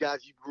Moon and these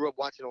guys you grew up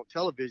watching on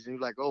television,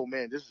 you're like, oh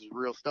man, this is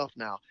real stuff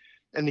now.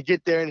 And to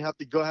get there and have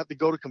to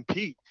go to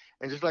compete.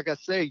 And just like I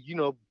say,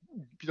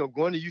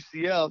 going to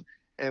UCF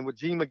and with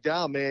Gene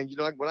McDowell, man,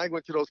 when I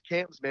went to those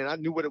camps, man, I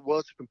knew what it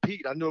was to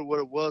compete. I knew what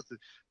it was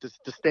to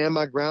stand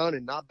my ground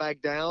and not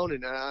back down.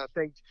 And I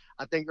think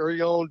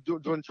early on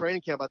during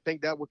training camp, I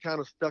think that what kind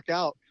of stuck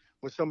out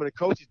with some of the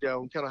coaches there,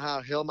 and kind of how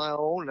I held my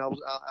own, and I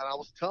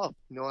was tough.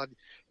 I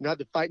had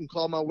to fight and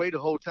claw my way the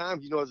whole time.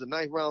 As a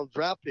 9th round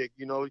draft pick,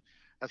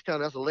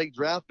 that's a late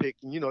draft pick,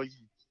 and you're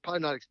probably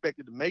not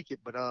expected to make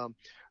it. But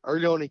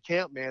early on in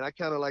camp, man, I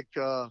kind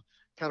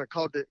of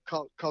caught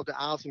the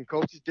eye of some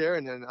coaches there,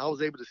 and then I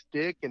was able to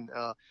stick and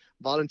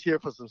volunteer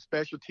for some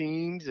special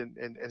teams and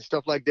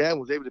stuff like that,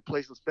 and was able to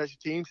play some special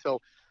teams.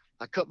 So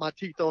I cut my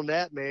teeth on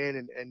that,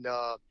 man, and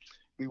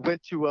we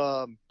went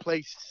to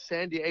play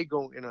San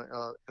Diego in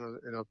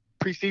a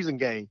preseason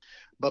game,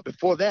 but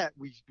before that,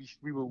 we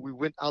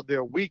went out there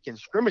a week and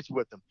scrimmaged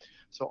with them.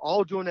 So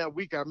all during that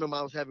week, I remember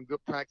I was having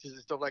good practice and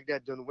stuff like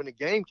that. When the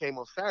game came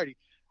on Saturday,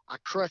 I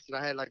crushed it.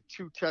 I had like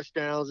 2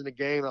 touchdowns in the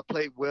game. I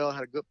played well,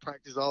 had a good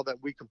practice all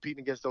that week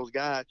competing against those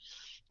guys,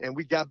 and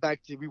we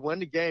won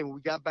the game. We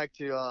got back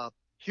to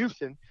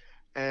Houston,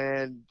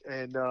 and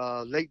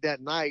late that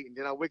night, and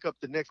then I wake up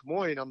the next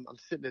morning. I'm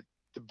sitting at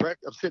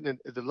I'm sitting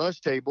at the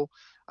lunch table,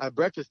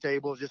 breakfast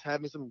table, just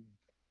having some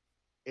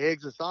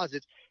eggs and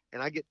sausage,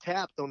 and I get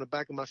tapped on the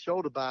back of my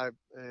shoulder by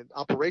an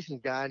operations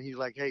guy, and he's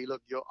like, "Hey,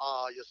 look, your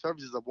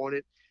services are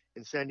wanted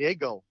in San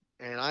Diego."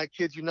 And I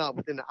kid you not,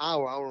 within an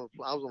hour, I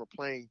was on a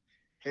plane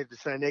headed to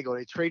San Diego.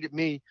 They traded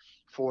me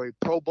for a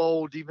Pro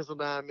Bowl defensive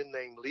lineman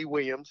named Lee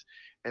Williams,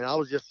 and I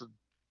was just a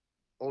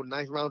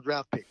 9th round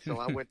draft pick. So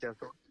I went there.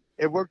 So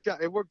it worked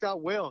out. It worked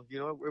out well.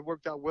 It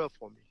worked out well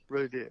for me. It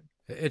really did.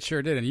 It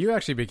sure did. And you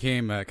actually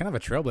became kind of a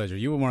trailblazer.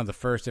 You were one of the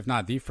first, if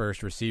not the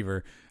first,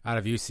 receiver out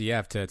of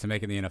UCF to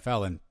make it in the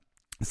NFL. And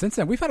Since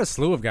then, we've had a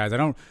slew of guys. I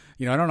don't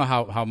know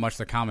how much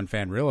the common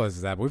fan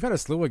realizes that, but we've had a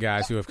slew of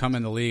guys who have come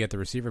in the league at the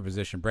receiver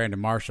position. Brandon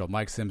Marshall,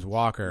 Mike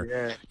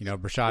Sims-Walker,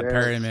 Brashad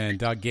Perryman,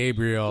 Doug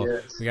Gabriel.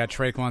 Yes. We got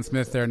Traquan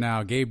Smith there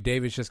now. Gabe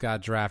Davis just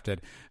got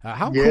drafted.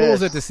 How cool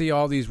is it to see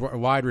all these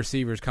wide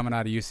receivers coming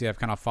out of UCF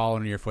kind of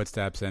following in your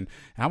footsteps? And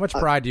how much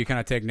pride do you kind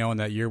of take knowing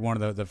that you're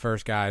one of the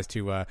first guys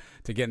to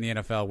get in the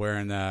NFL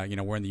wearing the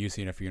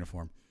UCF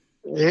uniform?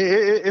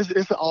 It's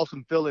an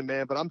awesome feeling,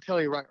 man. But I'm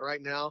telling you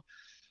right now,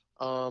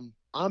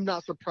 I'm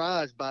not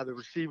surprised by the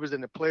receivers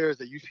and the players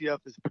that UCF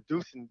is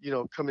producing,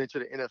 coming into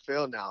the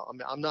NFL now. I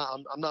mean,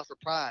 I'm not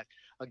surprised.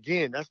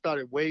 Again, that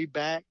started way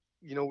back,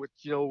 with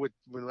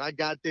when I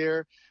got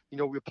there,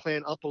 we were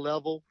playing upper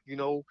level, we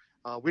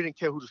didn't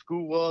care who the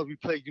school was. We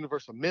played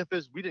University of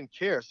Memphis. We didn't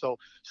care. So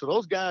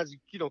those guys,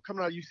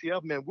 coming out of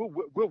UCF, man,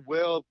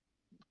 we're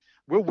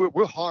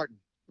hardened.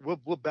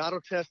 We're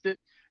battle tested.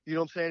 You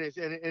know what I'm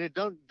saying? And it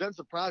doesn't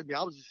surprise me.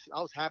 I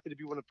was happy to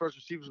be one of the first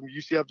receivers from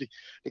UCF to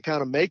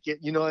kind of make it,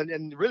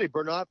 and really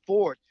Bernard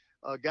Ford,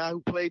 a guy who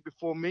played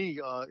before me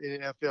in the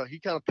NFL, he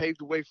kind of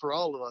paved the way for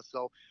all of us.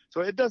 So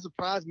it doesn't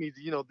surprise me,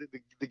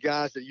 the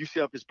guys that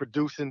UCF is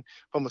producing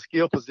from a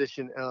skill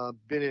position,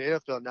 been in the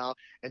NFL now.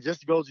 And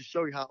just goes to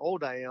show you how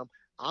old I am,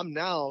 I'm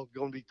now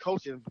going to be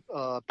coaching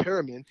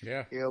Perriman.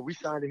 Yeah. We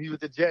signed him. He was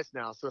the Jets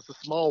now. So it's a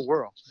small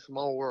world.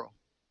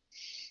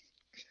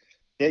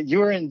 Yeah, you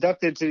were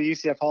inducted to the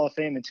UCF Hall of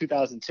Fame in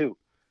 2002.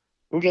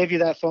 Who gave you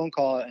that phone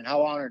call, and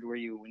how honored were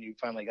you when you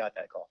finally got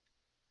that call?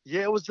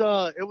 Yeah, it was.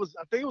 I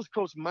think it was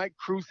Coach Mike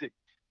Krusick.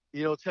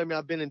 Tell me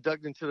I've been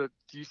inducted into the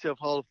UCF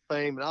Hall of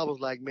Fame, and I was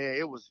like, man,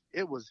 it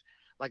was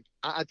like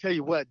I tell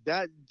you what,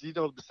 that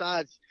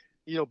besides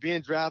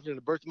being drafted and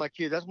the birth of my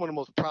kids, that's one of the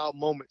most proud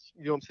moments.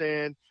 You know what I'm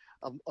saying?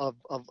 Of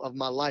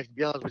my life, to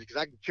be honest with you,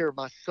 because I can carry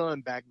my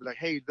son back, be like,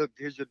 hey, look,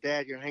 here's your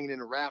dad here hanging in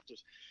the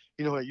rafters.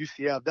 At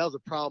UCF, that was a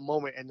proud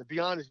moment. And to be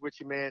honest with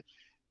you, man,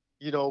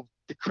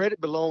 the credit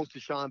belongs to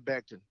Sean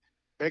Beckton.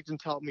 Beckton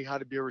taught me how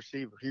to be a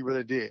receiver. He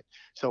really did.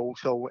 So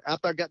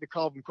after I got the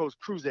call from Coach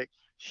Krusick,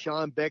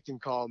 Sean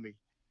Beckton called me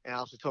and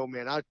also told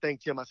me, and I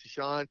thanked him. I said,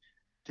 Sean,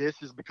 this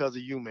is because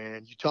of you,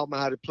 man. You taught me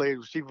how to play the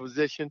receiver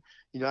position.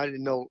 I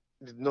didn't know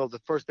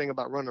the first thing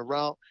about running a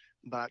route,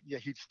 but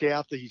he'd stay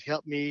after, he'd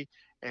help me.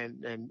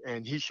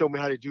 And he showed me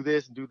how to do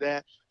this and do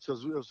that. So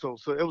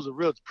it was a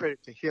real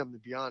credit to him, to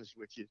be honest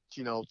with you,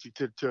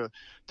 to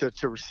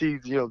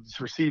receive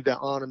that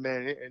honor,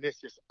 man. And it's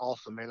just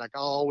awesome, man. Like I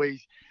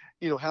always,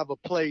 have a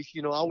place,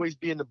 always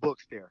be in the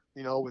books there,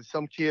 with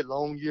some kid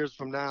long years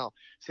from now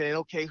saying,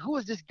 okay, who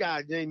is this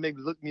guy? Then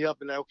maybe look me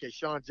up and like, okay,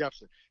 Shawn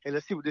Jefferson. Hey,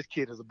 let's see what this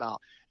kid is about.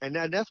 And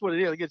that's what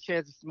it is. I get a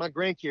chance, my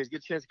grandkids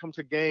get a chance to come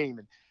to a game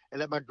and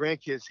let my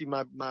grandkids see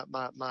my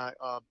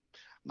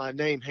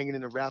name hanging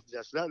in the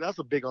rafters. So that's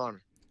a big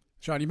honor.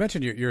 Shawn, you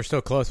mentioned you're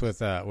still close with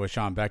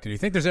Sean Beckton. Do you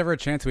think there's ever a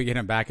chance we get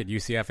him back at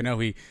UCF? I know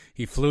he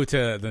flew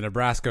to the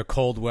Nebraska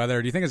cold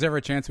weather. Do you think there's ever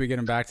a chance we get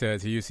him back to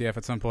UCF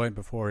at some point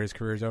before his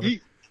career's over?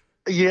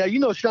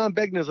 Sean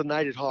Beckton is a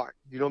knight at heart.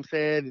 You know what I'm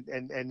saying?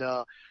 And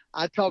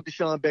I talk to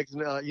Sean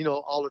Beckton,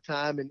 all the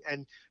time.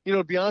 And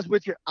to be honest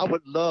with you, I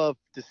would love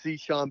to see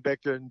Sean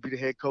Beckton be the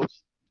head coach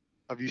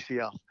of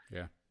UCF.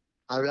 Yeah.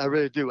 I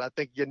really do. I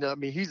think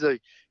he's a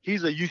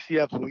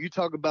UCF. When you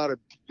talk about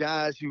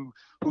guys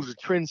who's a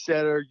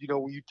trendsetter,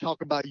 when you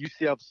talk about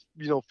UCF's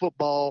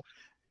football,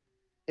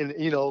 and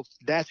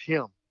that's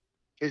him.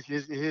 His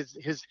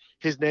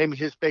name and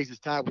his face is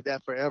tied with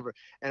that forever.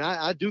 And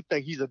I do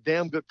think he's a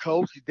damn good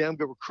coach. He's a damn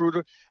good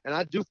recruiter. And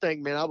I do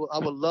think, man, I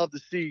would love to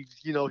see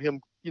him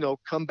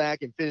come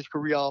back and finish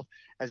career off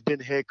as being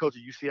the head coach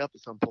of UCF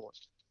at some point.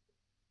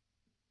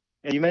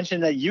 And you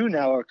mentioned that you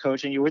now are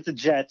coaching. You're with the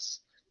Jets.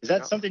 Is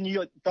that something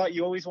you thought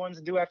you always wanted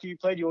to do after you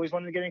played? You always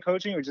wanted to get in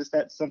coaching, or just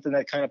that something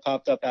that kind of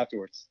popped up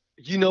afterwards?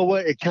 You know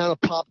what? It kind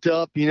of popped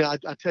up. I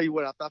tell you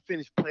what, after I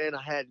finished playing,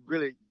 I had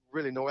really,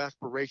 really no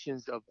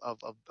aspirations of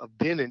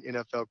being an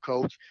NFL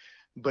coach.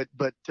 But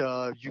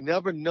you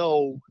never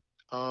know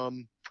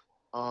when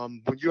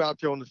you're out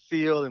there on the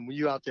field and when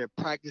you're out there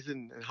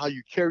practicing and how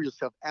you carry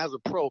yourself as a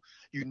pro,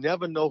 you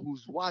never know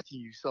who's watching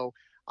you. So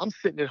I'm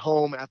sitting at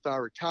home after I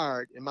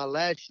retired. In my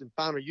last and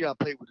final year, I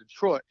played with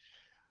Detroit.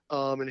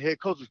 And the head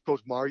coach was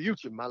Coach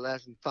Mariucci, my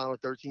last and final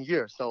 13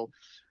 years. So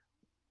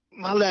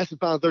my last and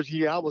final 13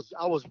 years, I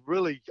was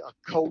really a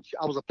coach.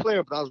 I was a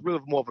player, but I was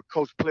really more of a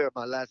coach player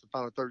my last and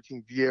final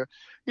 13th year.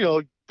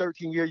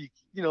 13 year,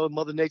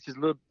 Mother Nature's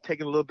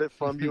taking a little bit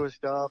from you and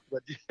stuff.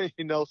 But,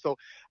 so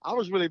I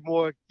was really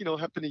more,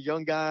 helping the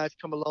young guys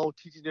come along,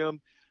 teaching them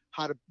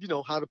how to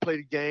play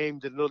the game,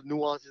 the little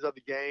nuances of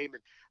the game.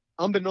 And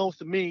unbeknownst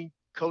to me,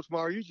 Coach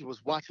Mariucci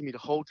was watching me the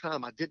whole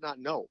time. I did not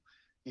know.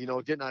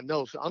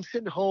 So I'm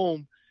sitting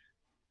home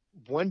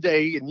one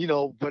day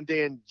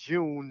in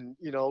June,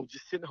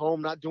 just sitting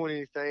home, not doing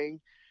anything.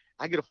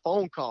 I get a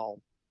phone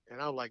call and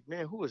I was like,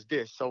 man, who is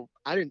this? So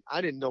I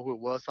didn't know who it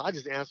was. So I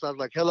just answered. I was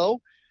like, hello.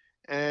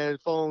 And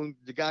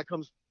the guy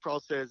comes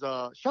across, says,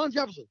 Shawn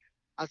Jefferson.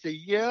 I said,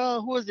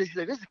 yeah, who is this? He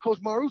said, this is Coach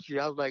Mariucci.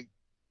 I was like,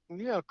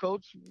 yeah,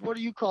 Coach, what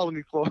are you calling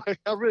me for?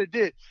 I really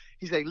did.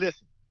 He said,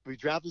 listen, We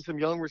drafted some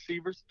young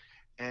receivers,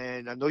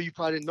 and I know you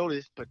probably didn't know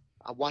this, but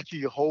I watched you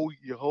your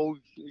whole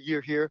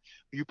year here.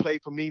 You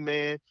played for me,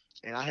 man,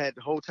 and I had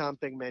the whole time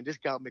thinking, man, this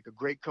guy will make a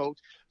great coach.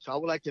 So I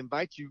would like to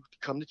invite you to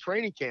come to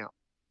training camp.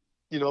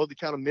 To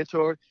kind of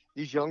mentor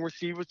these young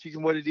receivers, teach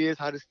them what it is,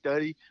 how to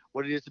study,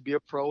 what it is to be a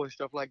pro and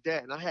stuff like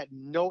that. And I had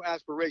no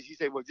aspirations. He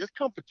said, well, just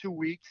come for 2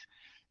 weeks,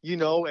 and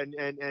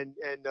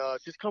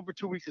just come for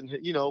 2 weeks and,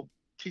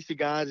 teach the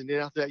guys. And then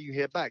after that, you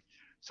head back.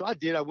 So I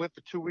did. I went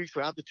for 2 weeks.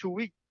 So after 2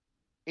 weeks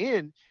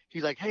in,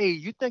 he's like, hey,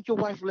 you think your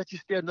wife will let you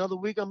stay another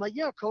week? I'm like,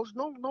 yeah, coach,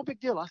 no big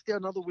deal. I'll stay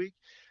another week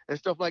and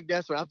stuff like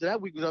that. So after that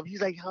week was up,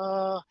 he's like,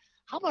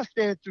 how about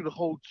staying through the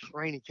whole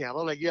training camp?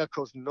 I'm like, yeah,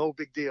 coach, no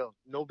big deal.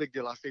 No big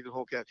deal. I'll stay through the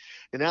whole camp.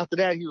 And after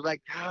that, he was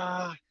like,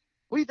 what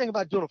do you think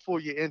about doing a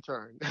 4-year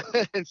intern?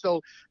 And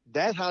so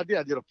that's how I did.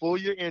 I did a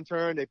 4-year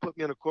intern. They put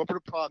me in a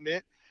corporate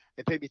apartment.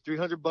 They paid me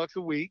 $300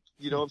 a week.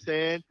 You know what I'm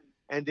saying?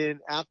 And then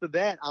after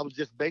that, I was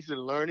just basically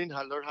learning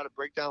how to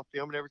break down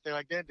film and everything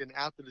like that. Then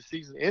after the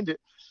season ended,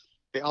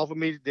 they offered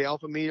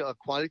me a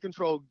quality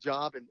control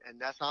job, and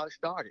that's how it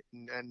started.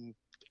 And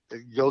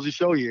it goes to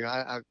show you,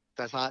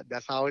 that's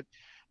how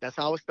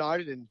it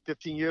started. And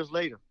 15 years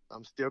later,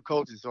 I'm still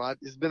coaching. So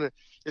it's been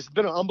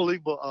an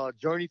unbelievable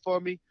journey for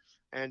me.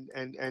 And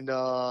and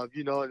I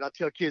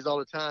tell kids all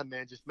the time,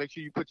 man, just make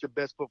sure you put your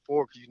best foot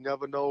forward, because you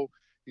never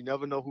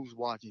know who's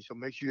watching. So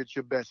make sure you're at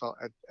your best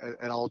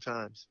at all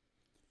times.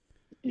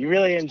 You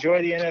really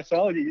enjoy the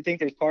NFL? Do you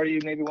think there's part of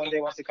you maybe one day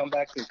wants to come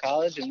back to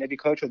college and maybe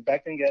coach with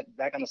Becton, get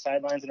back on the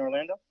sidelines in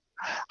Orlando?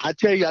 I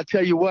tell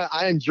you what,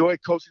 I enjoy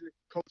coaching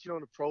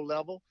on the pro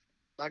level.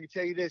 I can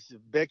tell you this: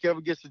 if Beck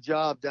ever gets a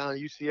job down at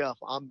UCF,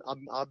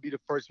 I'll be the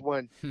first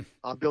one.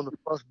 I'll be on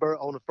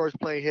the first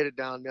plane headed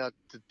down there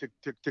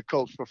to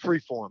coach for free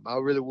for him. I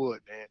really would,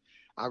 man.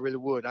 I really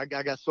would. I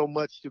got so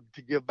much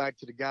to give back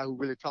to the guy who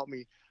really taught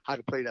me how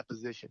to play that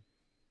position.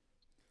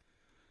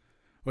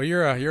 Well,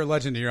 you're a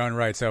legend in your own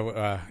right, so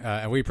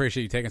and we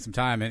appreciate you taking some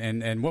time.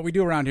 And what we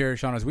do around here,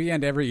 Shawn, is we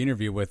end every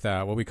interview with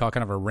what we call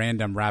kind of a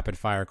random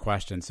rapid-fire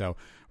question. So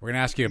we're going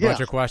to ask you a bunch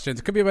of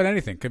questions. It could be about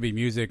anything. It could be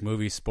music,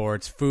 movies,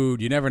 sports,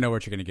 food. You never know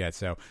what you're going to get.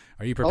 So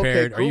are you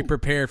prepared? Okay, cool. Are you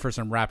prepared for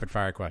some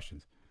rapid-fire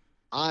questions?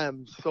 I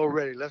am so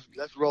ready. Let's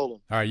roll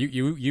them. All right.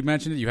 You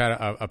mentioned that you had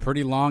a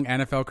pretty long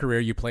NFL career.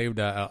 You played with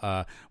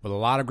a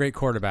lot of great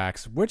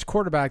quarterbacks. Which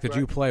quarterback did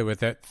you play with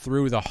that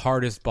threw the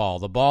hardest ball?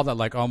 The ball that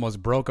like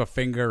almost broke a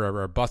finger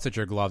or busted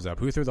your gloves up?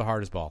 Who threw the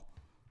hardest ball?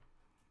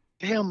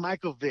 Damn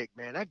Michael Vick,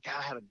 man. That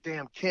guy had a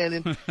damn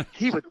cannon.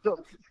 He would throw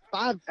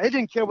I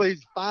didn't care whether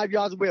he's 5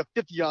 yards away or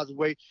 50 yards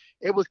away.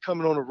 It was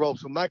coming on the rope.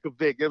 So Michael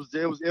Vick, he was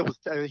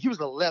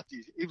a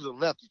lefty. He was a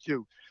lefty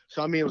too.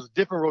 So, I mean, it was a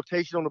different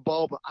rotation on the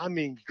ball, but, I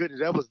mean,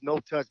 goodness, that was no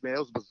touch, man. It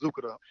was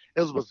bazooka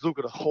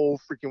the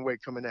whole freaking way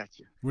coming at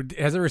you.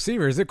 As a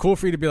receiver, is it cool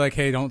for you to be like,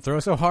 hey, don't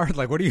throw so hard?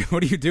 Like, what do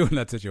you do in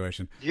that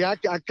situation? Yeah,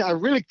 I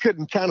really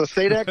couldn't kind of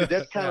say that, because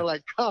that's kind of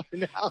like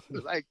coming out.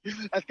 Like,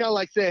 that's kind of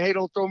like saying, hey,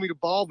 don't throw me the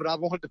ball, but I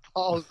want the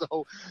ball.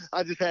 So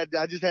I just had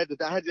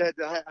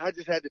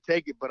to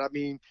take it. But, I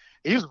mean,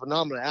 he was a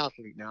phenomenal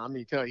athlete now. I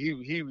mean,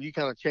 he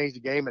kind of changed the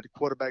game at the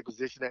quarterback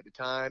position at the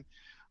time.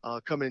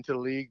 Coming into the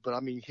league, but I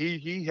mean,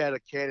 he had a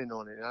cannon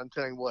on it, and I'm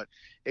telling you what,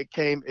 it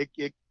came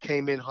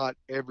in hot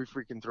every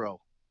freaking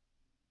throw.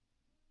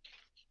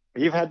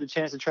 You've had the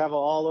chance to travel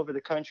all over the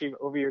country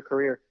over your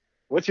career.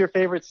 What's your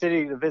favorite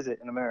city to visit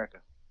in America?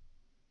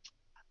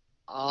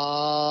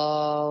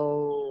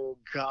 Oh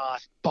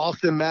gosh,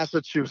 Boston,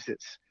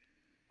 Massachusetts,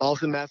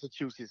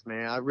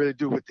 man. I really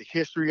do, with the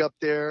history up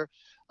there,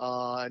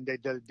 and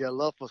their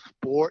love for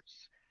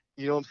sports.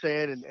 You know what I'm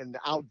saying? And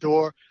the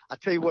outdoor. I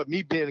tell you what,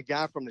 me being a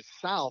guy from the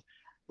South,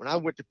 when I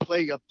went to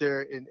play up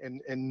there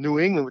in New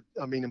England,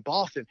 in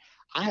Boston,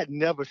 I had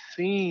never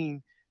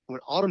seen when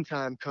autumn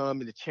time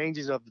come and the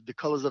changes of the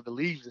colors of the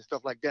leaves and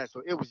stuff like that.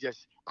 So it was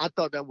just, I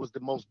thought that was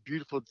the most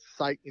beautiful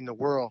sight in the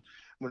world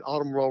when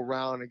autumn rolled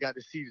around and got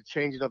to see the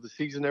changing of the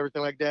season and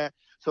everything like that.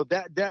 So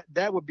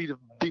that would be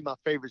my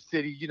favorite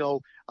city. You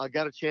know, I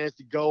got a chance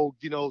to go,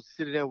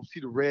 sit there and see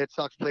the Red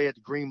Sox play at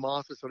the Green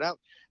Monster. So that,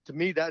 to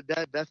me,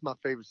 that's my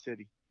favorite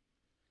city.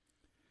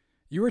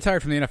 You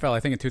retired from the NFL, I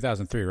think, in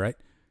 2003, right?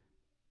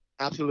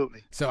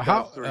 Absolutely. So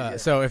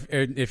so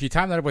if you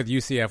time that up with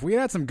UCF, we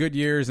had some good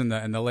years in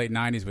the late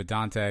 90s with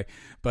Dante,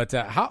 but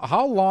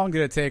how long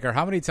did it take, or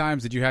how many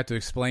times did you have to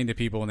explain to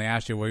people when they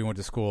asked you where you went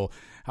to school?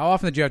 How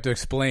often did you have to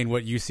explain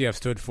what UCF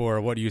stood for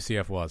or what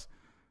UCF was?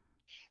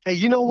 Hey,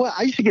 you know what?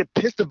 I used to get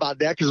pissed about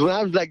that, because when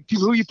I was like,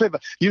 who you play for?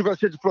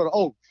 University of Florida.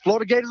 Oh,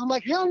 Florida Gators? I'm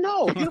like, hell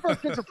no.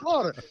 University of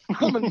Florida.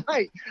 I'm a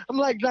Knight. I'm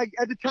like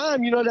at the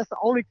time, that's the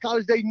only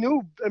college they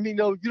knew. I mean,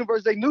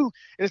 university they knew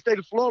in the state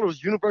of Florida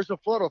was University of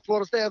Florida,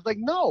 Florida State. I was like,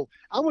 no,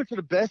 I went to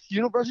the best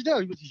university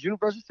there, which is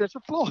University of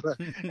Central Florida.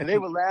 And they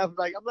would laugh.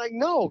 I'm like,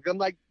 no. I'm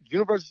like,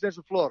 University of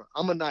Central Florida.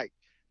 I'm a Knight.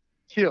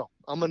 Chill.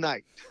 I'm a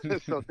Knight.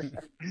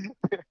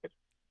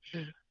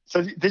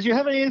 So did you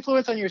have any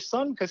influence on your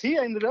son? Because he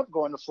ended up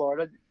going to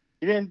Florida.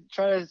 You didn't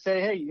try to say,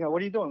 hey,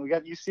 what are you doing? We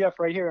got UCF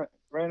right here,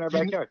 right in our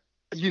backyard.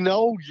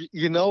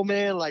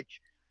 Man, like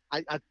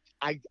I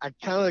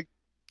kind of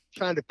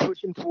trying to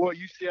push him toward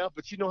UCF.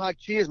 But you know how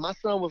kids, my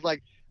son was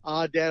like,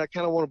 Dad, I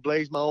kind of want to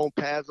blaze my own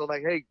path. So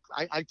like, hey,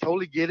 I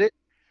totally get it.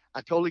 I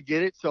totally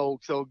get it. So,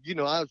 you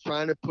know, I was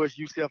trying to push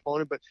UCF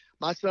on it, but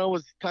my son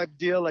was the type of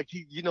deal. Like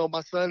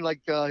my son,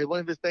 like, one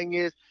of his thing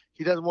is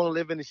he doesn't want to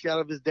live in the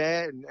shadow of his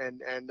dad.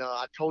 And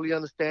I totally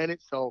understand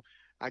it. So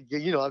I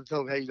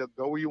told him, hey,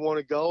 go where you want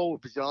to go.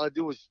 But all I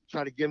do is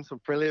try to give him some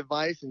friendly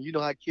advice. And you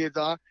know how kids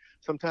are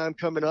sometimes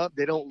coming up,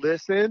 they don't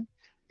listen.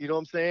 You know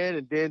what I'm saying?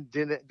 And then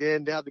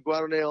they have to go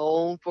out on their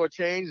own for a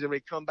change. And they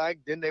come back,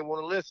 then they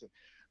want to listen.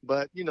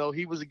 But, you know,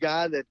 he was a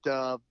guy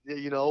that,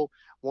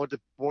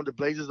 wanted to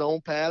blaze his own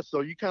path.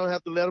 So you kind of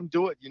have to let him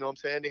do it. You know what I'm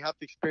saying? They have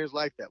to experience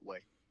life that way.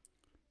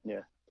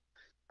 Yeah.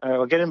 All right.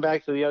 Well, getting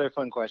back to the other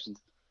fun questions.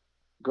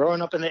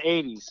 Growing up in the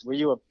 80s, were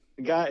you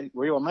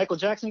a Michael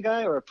Jackson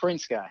guy or a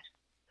Prince guy?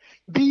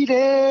 Beat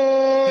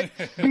it.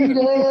 Beat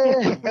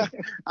it.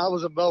 I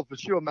was for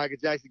sure a Michael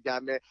Jackson guy,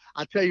 man.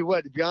 I tell you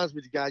what, to be honest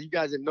with you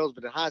guys, didn't know,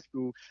 but in high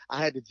school,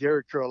 I had the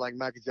Jerry curl like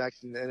Michael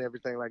Jackson and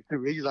everything like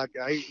too. He's like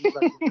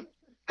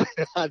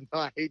I know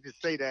I hate to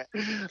say that,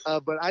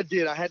 but I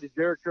did. I had the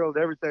Jerry curl and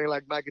everything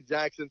like Michael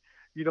Jackson.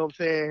 You know what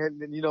I'm saying?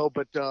 And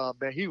but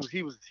man, he was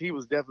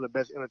definitely the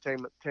best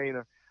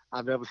entertainer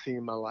I've ever seen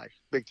in my life.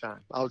 Big time.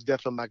 I was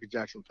definitely a Michael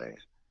Jackson fan.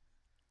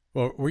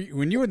 Well,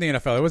 when you were in the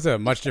NFL, it was a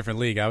much different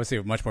league. Obviously,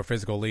 a much more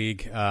physical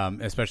league,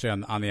 especially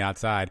on the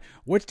outside.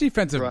 Which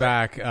defensive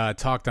back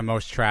talked the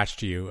most trash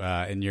to you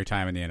in your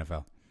time in the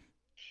NFL?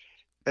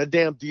 That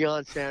damn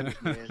Deion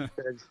Sanders, man.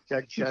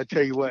 I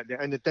tell you what.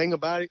 And the thing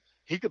about it,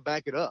 he could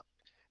back it up.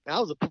 Now, I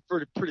was a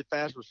pretty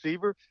fast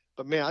receiver,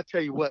 but, man, I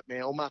tell you what,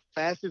 man, on my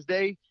fastest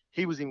day,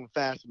 he was even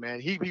faster, man.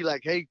 He'd be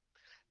like, hey,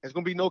 there's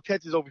going to be no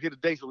catches over here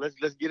today, so let's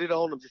get it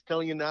on. I'm just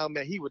telling you now,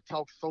 man, he would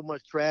talk so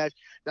much trash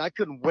that I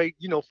couldn't wait,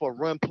 for a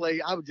run play.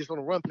 I was just on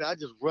a run play. I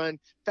just run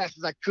fast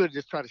as I could,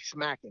 just try to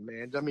smack him,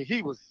 man. I mean,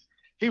 he was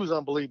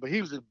unbelievable.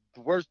 He was the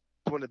worst,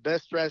 one of the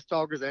best trash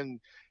talkers,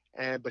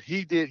 but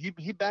he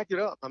backed it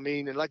up. I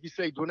mean, and like you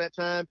say, during that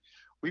time,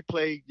 we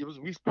played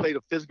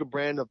a physical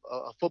brand of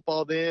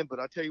football then, but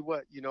I tell you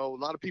what, a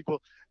lot of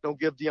people don't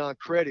give Deion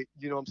credit,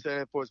 you know what I'm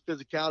saying, for his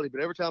physicality.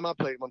 But every time I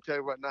played him, I'm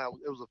telling you right now,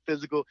 it was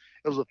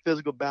a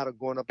physical battle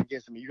going up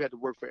against him. You had to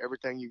work for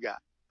everything you got.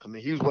 I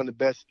mean, he was one of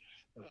the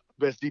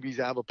best DBs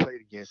I ever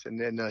played against,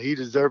 and then he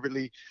deserved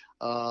that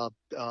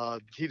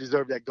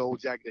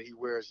gold jacket that he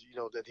wears,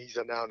 that he's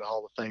now in the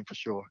Hall of Fame for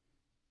sure.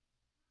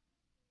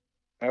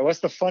 All right, what's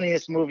the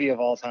funniest movie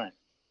of all time?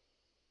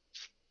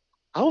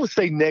 I would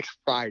say next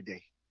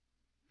Friday.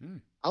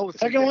 I would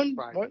say second one?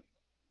 Friday. What?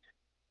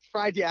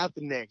 Friday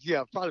after next.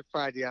 Yeah, probably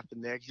Friday after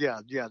next. Yeah,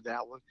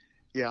 that one.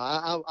 Yeah,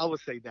 I would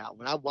say that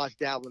one. I watched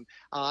that one.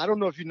 I don't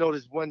know if you know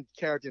this one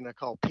character in there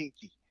called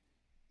Pinky.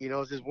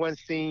 It's this one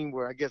scene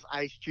where I guess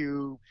Ice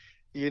Cube,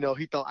 he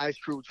thought Ice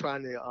Cube was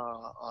trying to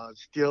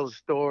steal the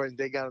store, and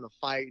they got in a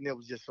fight, and it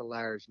was just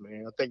hilarious,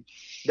 man. I think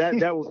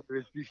that was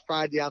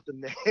Friday after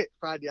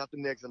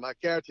next, and my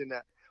character in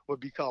that would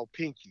be called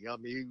Pinky. I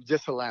mean, he was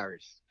just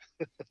hilarious.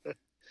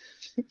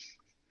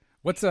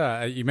 What's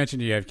you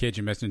mentioned you have kids.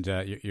 You mentioned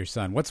your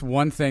son. What's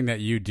one thing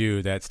that you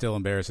do that still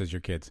embarrasses your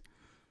kids?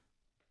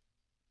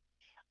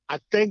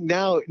 I think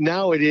now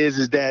it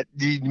is that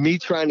me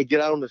trying to get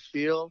out on the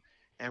field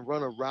and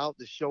run a route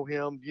to show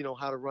him,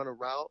 how to run a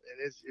route, and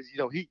it's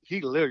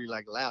he literally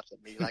like laughs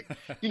at me, like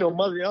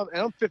mother.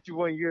 And I'm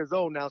 51 years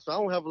old now, so I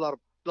don't have a lot of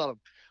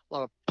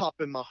pop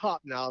in my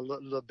hop now a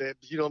little bit.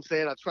 You know what I'm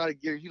saying? I try to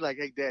get he like,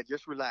 hey, Dad,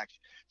 just relax.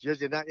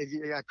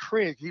 I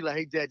cringe. He like,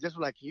 hey, Dad, just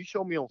relax. Can you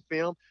show me on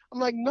film? I'm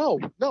like, no.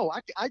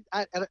 I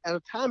at a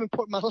time and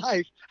point in my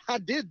life, I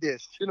did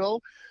this. So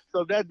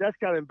that's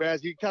kind of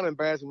embarrassing. Kind of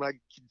embarrassing when I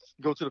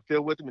go to the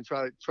field with him and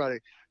try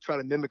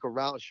to mimic a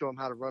route and show him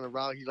how to run a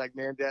route. He's like,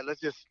 man, Dad, let's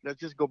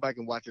just go back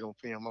and watch it on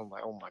film. I'm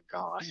like, oh my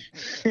gosh.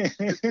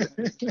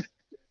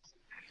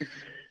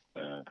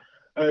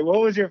 All right,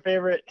 what was your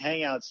favorite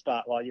hangout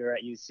spot while you were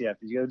at UCF?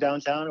 Did you go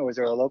downtown, or was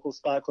there a local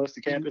spot close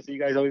to campus that you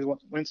guys always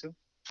went to?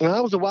 Well,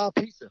 it was a Wild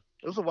Pizza.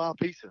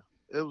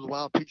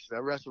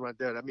 That restaurant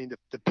there. I mean,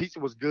 the pizza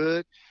was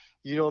good.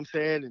 You know what I'm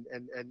saying?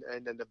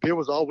 And the beer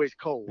was always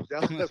cold.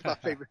 That's my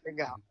favorite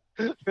hangout.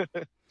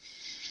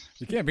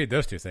 You can't beat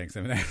those two things.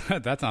 I mean,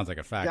 that sounds like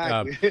a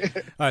fact.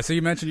 Exactly. So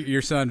you mentioned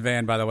your son,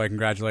 Van, by the way.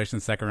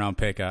 Congratulations, second-round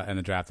pick in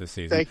the draft this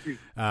season. Thank you.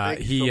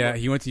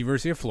 He went to the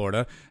University of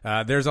Florida.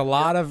 There's a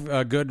lot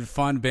of good,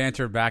 fun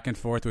banter back and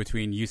forth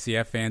between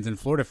UCF fans and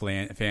Florida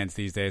fans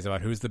these days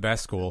about who's the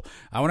best school.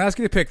 I want to ask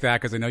you to pick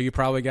that because I know you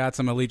probably got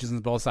some allegiance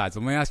on both sides.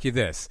 So let me ask you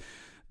this.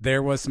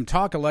 There was some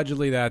talk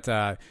allegedly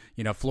that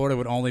Florida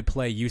would only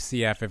play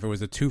UCF if it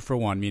was a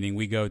 2-for-1, meaning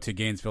we go to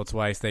Gainesville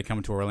twice, they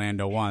come to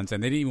Orlando once,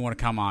 and they didn't even want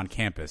to come on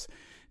campus.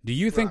 Do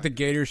you think the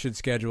Gators should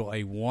schedule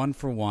a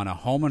 1-for-1, a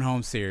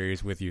home-and-home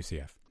series with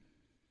UCF?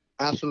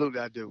 Absolutely,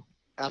 I do.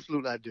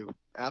 Absolutely.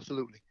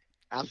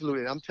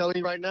 And I'm telling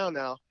you right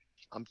now.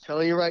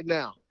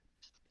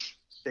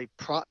 The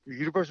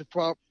University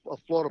of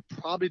Florida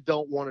probably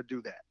don't want to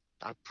do that.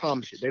 I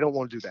promise you, they don't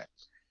want to do that.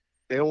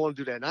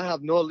 And I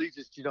have no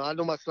allegiance. I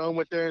know my son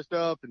went there and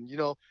stuff, and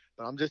but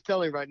But I'm just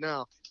telling you right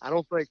now, I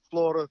don't think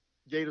Florida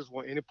Gators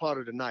want any part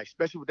of the night,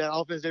 especially with that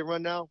offense they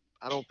run now.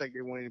 I don't think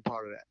they want any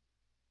part of that.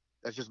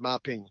 That's just my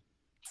opinion.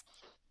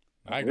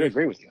 I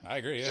agree with you. I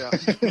agree. Yeah.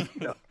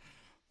 Yeah.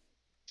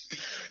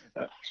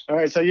 All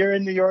right, so you're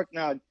in New York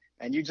now,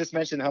 and you just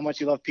mentioned how much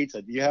you love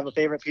pizza. Do you have a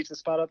favorite pizza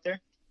spot up there?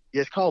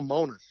 Yeah, it's called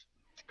Mona's.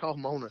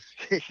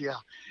 Yeah,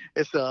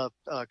 it's a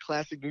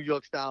classic New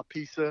York style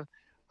pizza,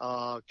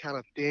 kind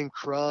of thin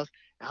crust.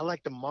 I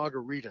like the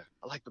margarita.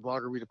 I like the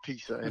margarita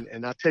pizza,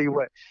 and I tell you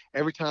what,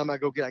 every time I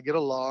go I get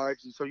a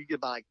large, and so you get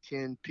about like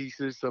 10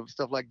 pieces of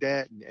stuff like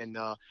that, and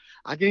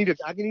I can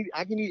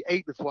eat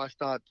 8 before I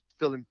start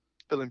feeling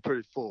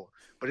pretty full.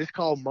 But it's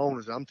called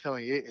Mona's. I'm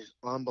telling you, it is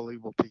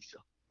unbelievable pizza.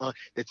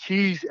 The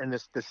cheese and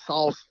the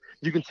sauce,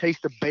 you can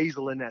taste the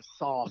basil in that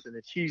sauce, and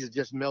the cheese is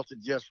just melted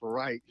just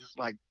right. It's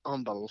like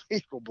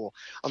unbelievable.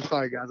 I'm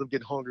sorry, guys. I'm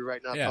getting hungry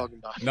right now talking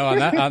about it. No,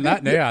 on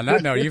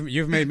that note,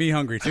 you've made me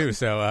hungry too.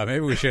 So maybe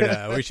we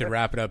should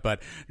wrap it up.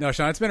 But no,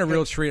 Shawn, it's been a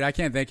real treat. I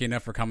can't thank you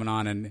enough for coming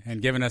on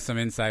and giving us some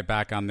insight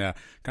back on the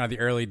kind of the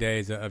early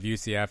days of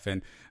UCF.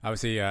 And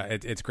obviously,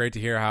 it's great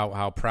to hear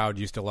how proud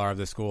you still are of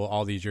the school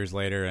all these years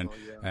later,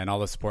 and all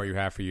the support you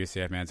have for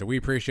UCF, man. So we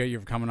appreciate you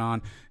for coming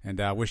on,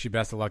 and wish you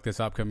best of luck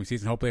this upcoming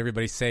season. Hopefully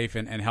everybody's safe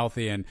and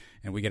healthy, and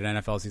we get an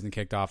NFL season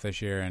kicked off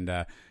this year.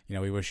 And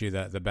we wish you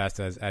the best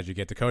as you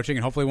get to coaching,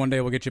 and hopefully one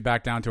day we'll get you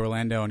back down to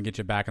Orlando and get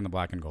you back in the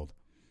black and gold.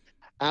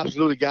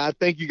 Absolutely, guys.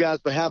 Thank you guys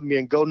for having me,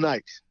 and go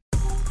Knights.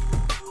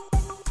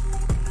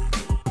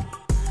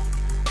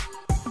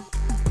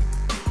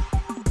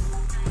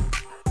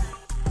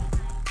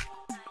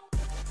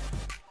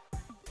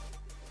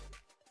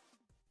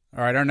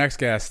 All right, our next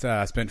guest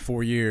spent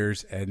 4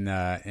 years in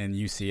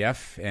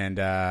UCF and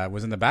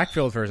was in the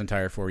backfield for his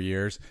entire 4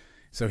 years.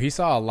 So he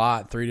saw a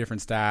lot, 3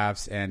 different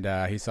staffs, and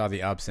he saw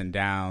the ups and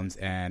downs.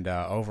 And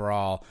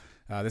overall,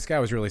 this guy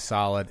was really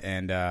solid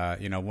and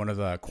one of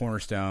the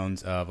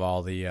cornerstones of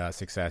all the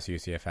success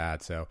UCF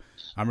had. So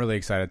I'm really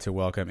excited to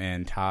welcome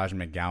in Taj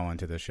McGowan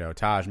to the show.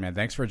 Taj, man,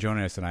 thanks for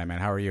joining us tonight, man.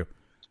 How are you?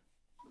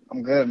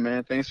 I'm good,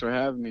 man. Thanks for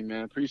having me,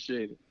 man.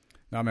 Appreciate it.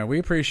 No, man, we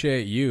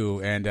appreciate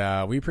you,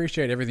 and we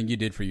appreciate everything you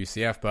did for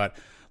UCF. But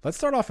let's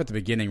start off at the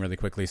beginning really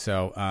quickly.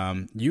 So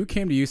you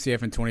came to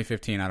UCF in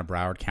 2015 out of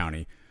Broward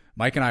County.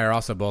 Mike and I are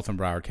also both from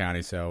Broward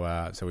County,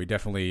 so we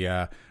definitely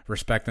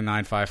respect the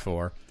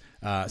 954.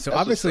 So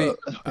obviously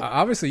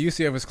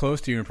UCF was close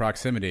to you in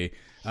proximity.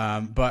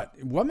 But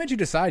what made you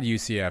decide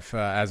UCF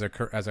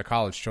as a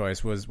college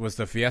choice? Was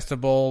the Fiesta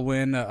Bowl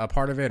win a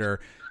part of it, or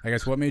I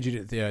guess what made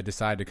you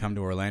decide to come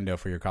to Orlando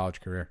for your college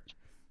career?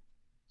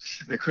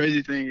 The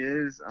crazy thing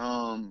is,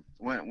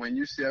 when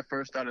UCF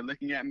first started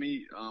looking at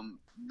me,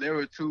 there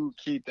were 2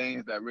 key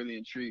things that really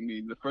intrigued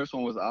me. The first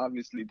one was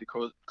obviously the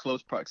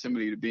close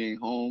proximity to being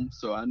home,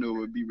 so I knew it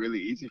would be really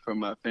easy for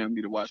my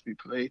family to watch me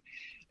play.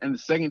 And the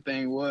second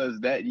thing was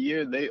that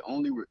year they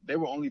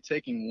were only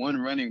taking 1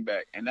 running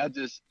back, and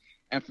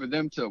for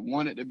them to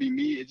want it to be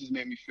me, it just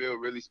made me feel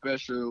really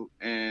special,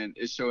 and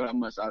it showed how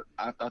much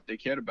I thought they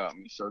cared about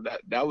me. So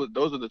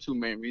those are the 2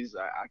 main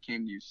reasons I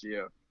came to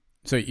UCF.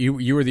 So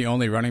you were the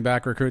only running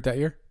back recruit that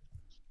year?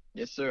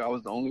 Yes, sir. I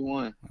was the only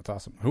one. That's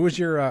awesome. Who was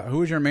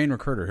your main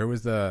recruiter? Who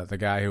was the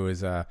guy who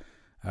was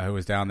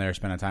down there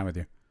spending time with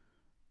you?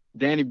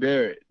 Danny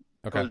Barrett.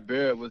 Okay. Coach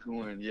Barrett was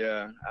one.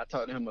 Yeah, I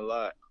talked to him a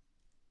lot.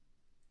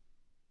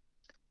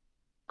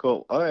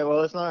 Cool. All right.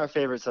 Well, it's not our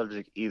favorite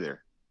subject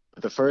either.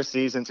 The first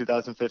season,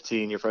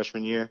 2015, your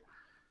freshman year,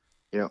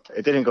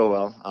 it didn't go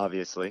well,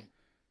 obviously. Right.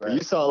 But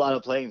you saw a lot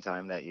of playing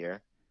time that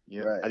year.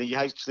 Right. I think you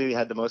actually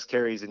had the most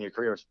carries in your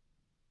career,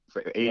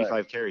 for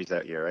 85 carries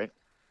that year, right?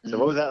 So Mm-hmm.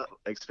 what was that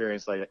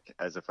experience like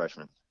as a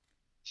freshman?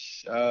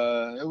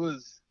 It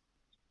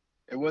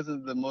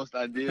wasn't the most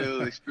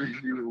ideal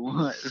experience you would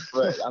want,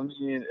 but I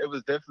mean, it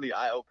was definitely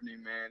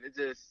eye-opening, man. It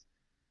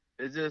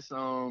just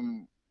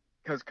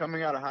because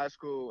coming out of high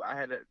school,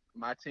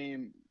 my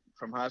team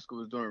from high school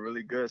was doing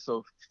really good.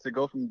 So to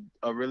go from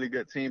a really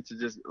good team to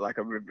just like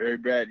a very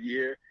bad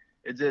year,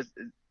 it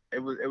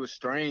was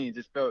strange.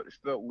 It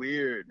felt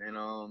weird, and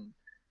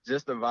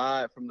just the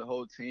vibe from the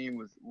whole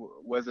team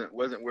wasn't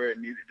where it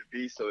needed to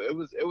be. So it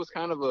was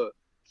kind of a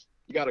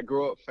you got to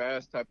grow up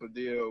fast type of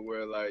deal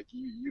where like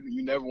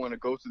you never want to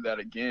go through that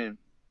again.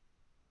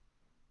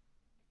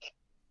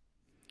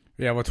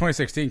 Yeah, well,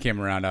 2016 came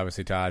around,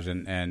 obviously, Taj,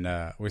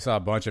 and we saw a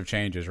bunch of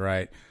changes,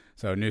 right?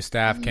 So new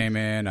staff came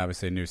in,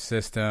 obviously a new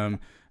system.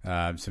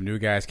 Some new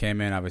guys came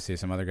in, obviously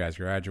some other guys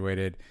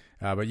graduated.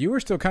 But you were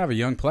still kind of a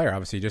young player,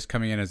 obviously, just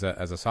coming in as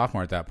a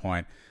sophomore at that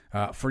point.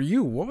 For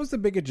you, what was the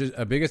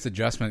biggest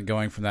adjustment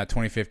going from that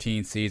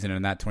 2015 season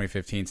and that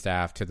 2015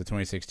 staff to the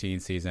 2016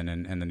 season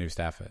and the new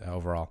staff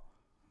overall?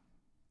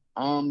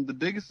 The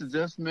biggest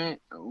adjustment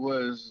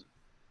was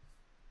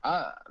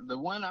the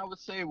one I would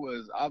say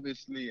was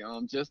obviously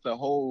just the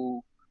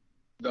whole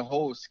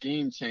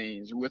scheme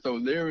change. With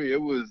O'Leary,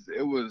 it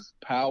was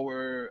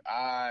power,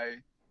 eye,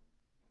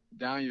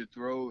 down your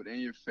throat, in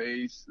your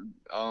face.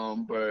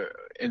 And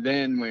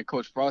then when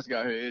Coach Frost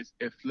got here,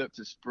 it flipped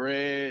to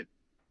spread.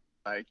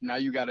 Like now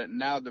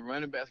the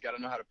running backs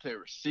gotta know how to play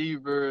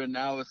receiver.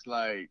 Now it's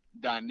like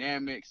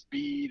dynamic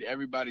speed.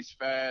 Everybody's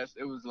fast.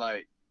 It was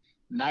like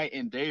night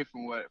and day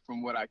from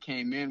what I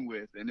came in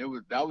with, and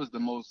that was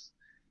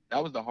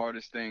the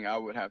hardest thing I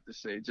would have to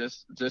say.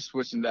 Just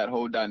switching that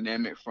whole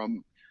dynamic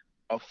from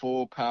a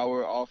full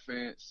power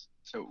offense,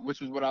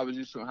 which was what I was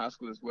used to in high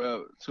school as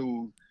well,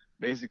 to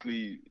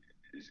basically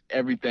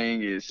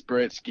everything is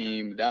spread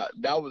scheme. That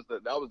was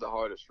the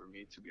hardest for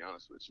me, to be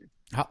honest with you.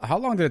 How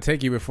long did it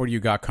take you before you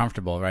got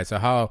comfortable, right? So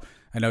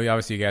I know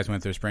obviously you guys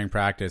went through spring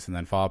practice and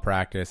then fall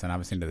practice and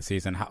obviously into the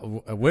season.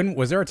 When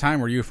was there a time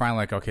where you finally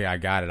like, okay, I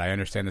got it, I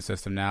understand the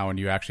system now, and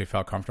you actually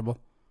felt comfortable?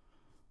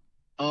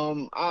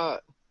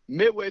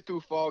 Midway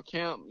through fall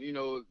camp,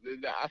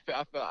 I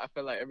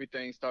felt like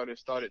everything started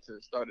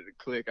to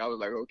click. I was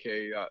like,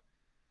 okay,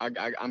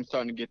 I'm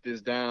starting to get this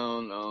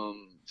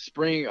down.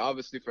 Spring,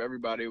 obviously, for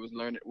everybody, was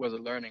a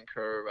learning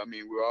curve. I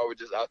mean, we were always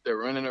just out there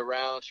running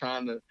around,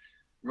 trying to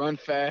run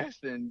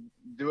fast and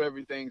do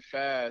everything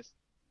fast.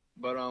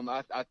 But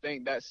I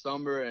think that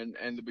summer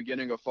and the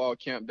beginning of fall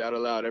camp, that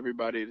allowed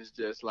everybody to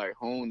just like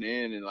hone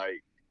in and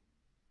like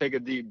take a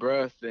deep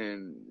breath.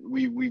 And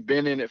we've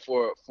been in it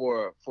for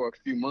a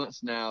few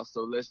months now.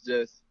 So let's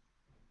just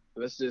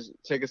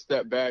take a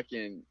step back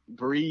and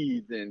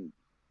breathe and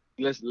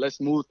let's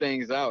move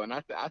things out. And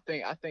I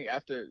think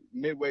after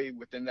midway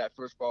within that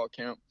first fall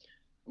camp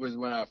was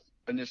when I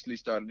initially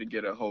started to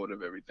get a hold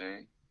of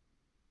everything.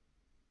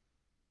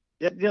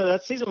 Yeah,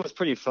 that season was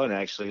pretty fun,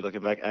 actually,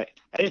 looking back.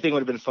 Anything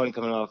would have been fun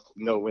coming off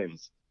no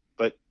wins.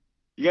 But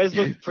you guys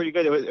looked pretty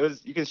good. It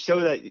was you can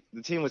show that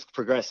the team was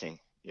progressing,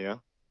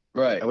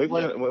 Right. And we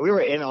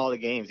were in all the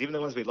games. Even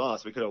the ones we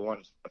lost, we could have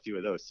won a few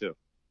of those, too.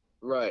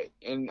 Right.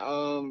 And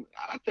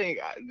I think,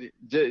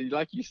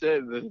 like you said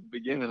at the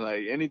beginning,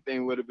 like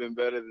anything would have been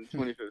better than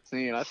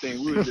 2015. I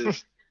think we were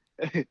just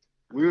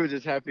we were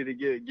just happy to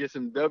get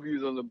some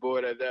W's on the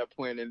board at that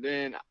point. And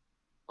then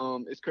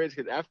it's crazy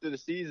because after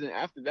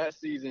that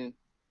season,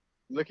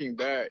 looking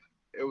back,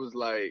 it was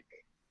like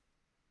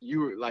you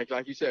were like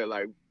you said,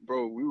 like,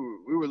 bro, we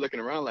were looking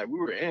around like we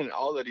were in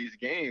all of these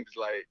games,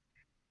 like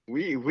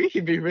we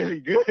can be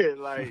really good,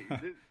 like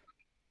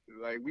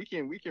like we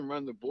can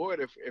run the board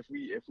if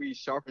we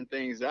sharpen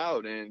things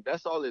out. And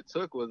that's all it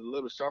took was a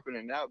little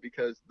sharpening out,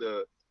 because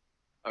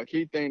a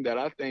key thing that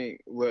I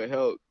think would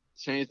help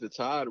change the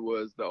tide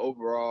was the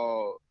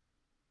overall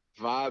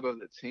vibe of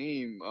the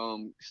team,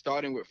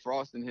 starting with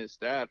Frost and his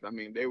staff. I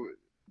mean,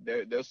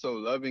 they're so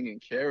loving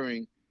and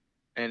caring,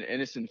 and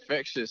it's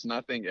infectious. And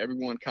I think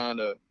everyone kind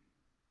of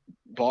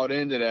bought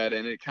into that,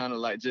 and it kind of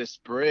like just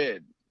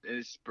spread.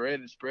 It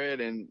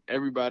spread, and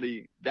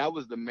everybody, that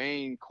was the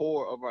main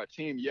core of our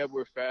team. Yeah,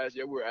 we're fast.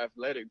 Yeah, we're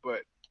athletic.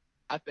 But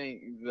I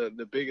think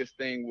the biggest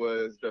thing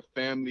was the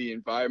family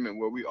environment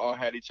where we all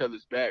had each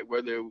other's back,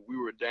 whether we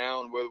were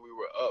down, whether we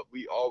were up,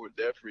 we all were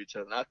there for each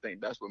other. And I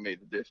think that's what made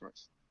the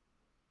difference.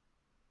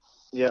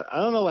 Yeah, I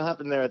don't know what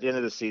happened there at the end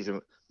of the season.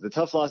 The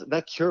tough loss,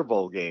 that Cure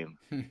Bowl game,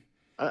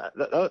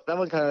 that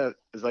one kind of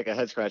is like a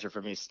head scratcher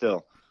for me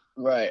still.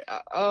 Right.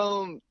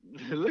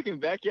 Looking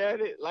back at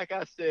it, like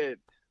I said,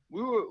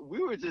 we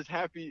were just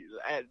happy.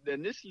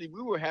 Initially,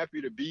 we were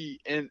happy to be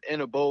in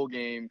a bowl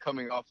game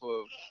coming off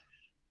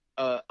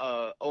of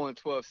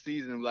 0-12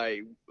 season.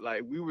 Like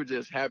we were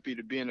just happy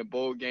to be in a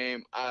bowl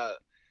game.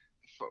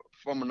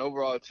 From an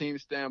overall team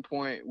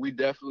standpoint, we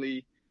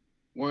definitely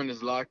weren't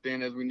as locked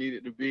in as we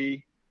needed to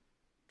be,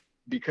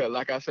 because,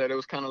 like I said, it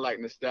was kind of like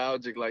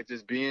nostalgic, like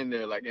just being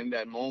there, like in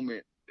that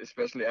moment,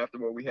 especially after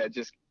what we had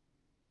just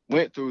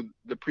went through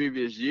the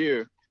previous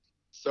year.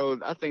 So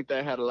I think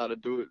that had a lot to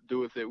do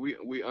with it.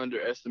 We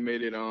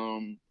underestimated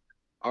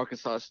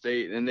Arkansas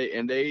State, and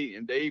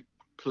they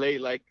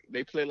played like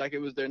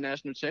it was their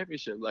national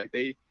championship. Like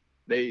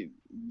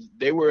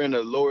they were in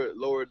a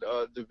lower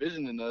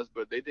division than us,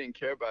 but they didn't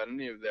care about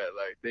any of that.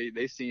 Like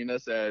they seen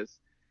us as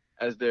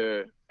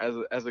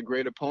a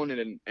great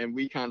opponent, and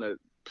we kind of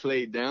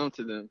played down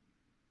to them.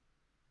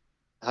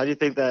 How do you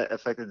think that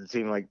affected the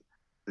team? Like,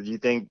 did you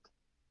think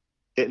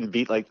getting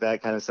beat like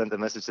that kind of sent the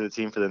message to the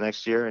team for the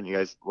next year, and you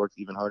guys worked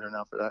even harder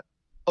now for that?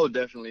 Oh,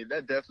 definitely.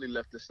 That definitely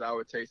left a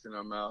sour taste in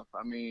our mouth.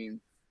 I mean,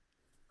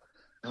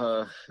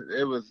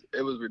 it was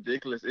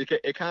ridiculous.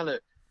 It kind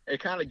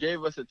of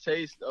gave us a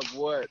taste of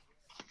what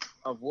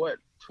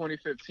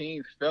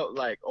 2015 felt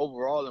like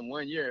overall in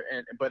 1 year,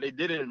 but they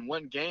did it in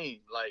one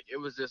game. Like, it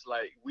was just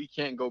like, we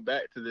can't go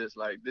back to this.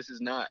 Like, this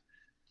is not.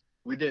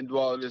 We didn't do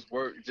all of this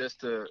work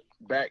just to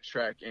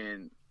backtrack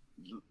and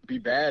be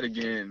bad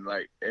again.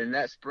 Like, in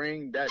that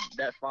spring,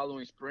 that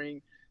following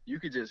spring, you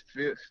could just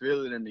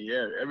feel it in the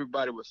air.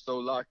 Everybody was so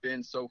locked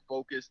in, so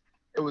focused.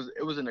 It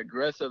was an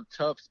aggressive,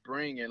 tough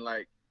spring, and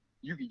like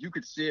you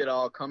could see it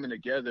all coming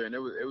together, and it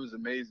was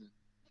amazing.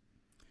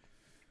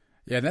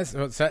 Yeah, and that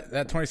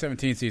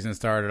 2017 season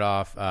started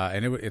off,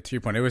 and to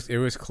your point, it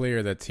was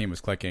clear that the team was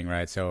clicking,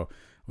 right? So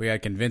We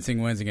had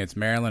convincing wins against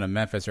Maryland and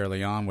Memphis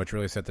early on, which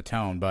really set the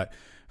tone. But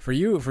for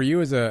you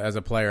as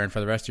a player and for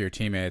the rest of your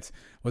teammates,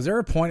 was there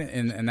a point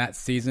in that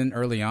season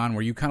early on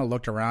where you kind of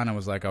looked around and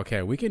was like,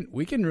 okay, we can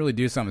really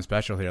do something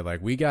special here?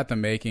 Like, we got the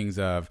makings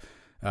of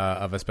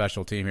a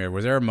special team here.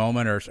 Was there a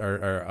moment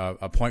or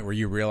a point where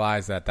you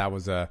realized that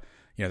was that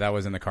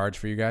was in the cards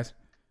for you guys?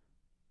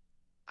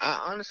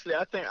 Honestly,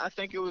 I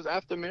think it was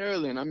after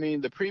Maryland. I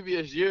mean, the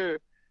previous year,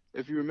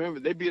 if you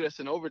remember, they beat us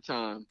in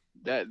overtime.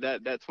 That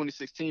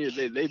 2016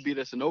 year, they beat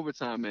us in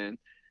overtime, man.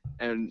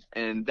 And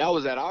that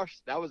was at our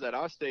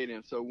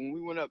stadium. So when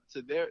we went up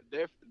to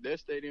their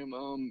stadium,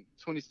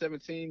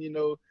 2017, you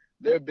know,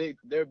 their Big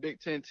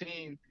Ten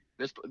team,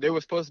 they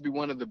were supposed to be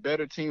one of the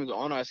better teams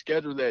on our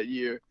schedule that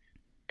year.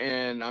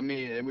 And I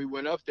mean, and we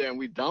went up there and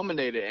we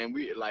dominated, and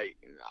we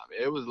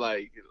it was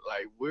like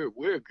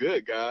we're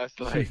good, guys.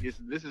 Like,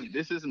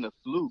 this isn't a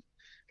fluke.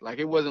 Like,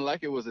 it wasn't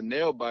like it was a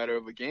nail biter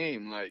of a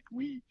game. Like,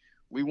 we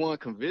won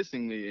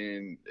convincingly,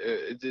 and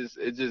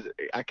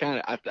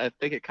I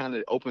think it kind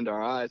of opened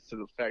our eyes to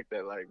the fact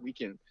that, like, we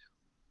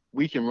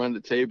can run the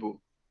table.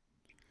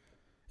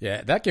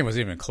 Yeah, that game was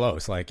even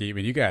close. Like, I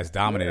mean, you guys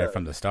dominated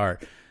from the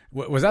start.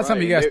 Was that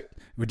something you guys?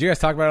 Would you guys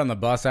talk about it on the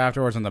bus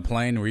afterwards, on the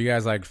plane? Were you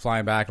guys like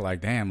flying back, like,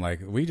 damn,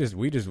 like we just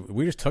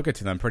took it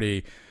to them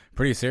pretty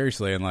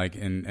seriously, and like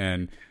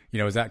and you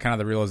know, was that kind of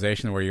the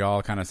realization where you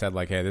all kind of said,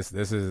 like, hey, this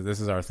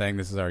is our thing,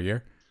 this is our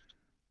year?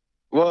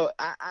 Well,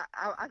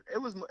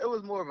 it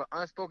was more of an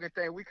unspoken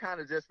thing. We kind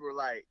of just were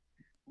like,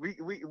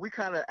 we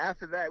kind of,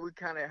 after that, we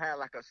kind of had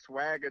like a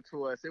swagger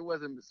to us. It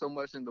wasn't so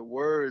much in the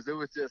words. It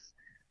was just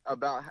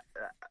about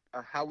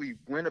how we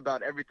went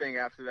about everything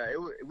after that.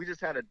 We just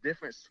had a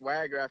different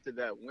swagger after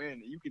that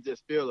win. You could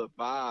just feel the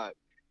vibe.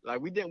 Like,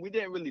 we didn't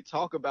really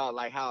talk about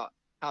like how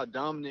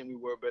dominant we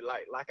were, but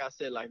like I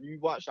said, like, you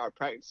watched our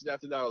practices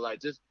after that, or like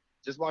just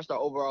watched our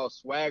overall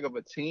swag of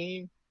a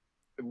team.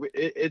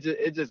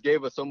 It just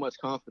gave us so much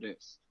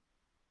confidence.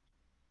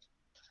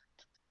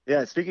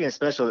 Yeah, speaking of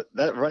special,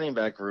 that running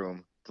back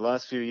room, the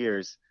last few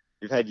years,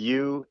 you've had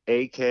you,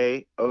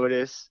 AK,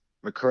 Otis,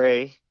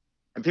 McCray,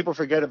 and people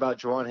forget about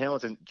Juwan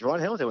Hamilton.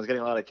 Juwan Hamilton was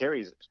getting a lot of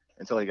carries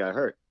until he got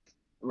hurt.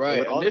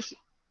 Right.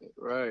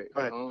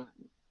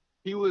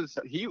 He was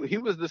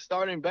the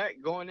starting back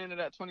going into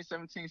that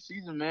 2017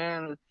 season,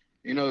 man.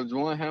 You know,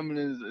 Juwan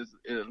Hamilton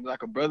is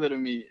like a brother to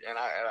me, and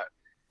I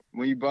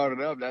when you brought it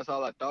up, that's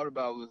all I thought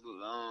about was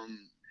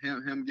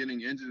him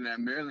getting injured in that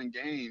Maryland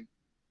game.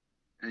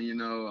 And, you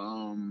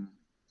know,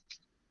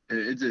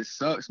 it just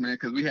sucks, man,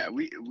 because we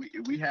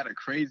had a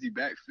crazy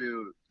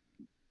backfield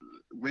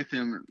with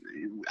him.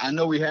 I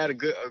know we had a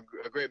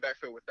great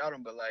backfield without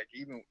him, but like,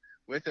 even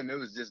with him, it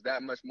was just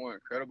that much more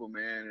incredible,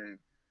 man.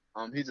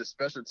 And he's a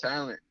special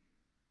talent.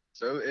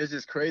 So it's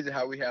just crazy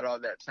how we had all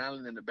that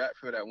talent in the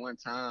backfield at one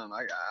time.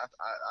 I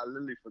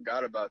literally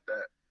forgot about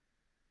that.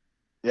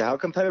 Yeah, how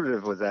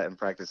competitive was that in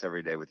practice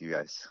every day with you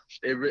guys?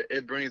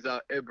 It brings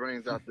out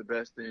the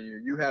best in you.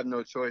 You have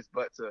no choice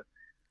but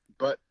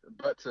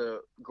to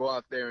go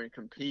out there and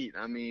compete.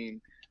 I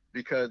mean,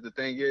 because the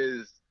thing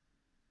is,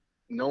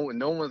 no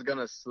one's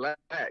gonna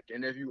slack,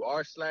 and if you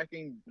are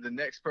slacking, the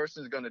next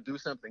person is gonna do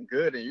something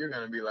good, and you're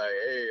gonna be like,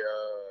 hey,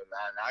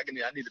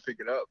 I need to pick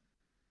it up,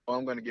 or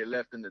I'm gonna get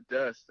left in the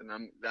dust. And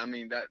I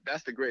mean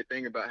that's the great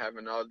thing about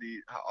having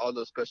all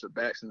those special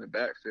backs in the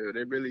backfield.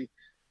 It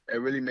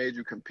really made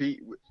you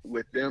compete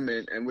with them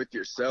and with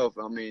yourself.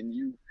 I mean,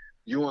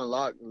 you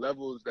unlock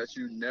levels that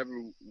you never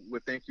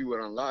would think you would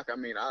unlock. I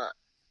mean,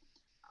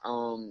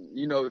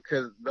 you know,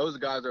 because those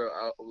guys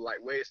are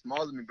like way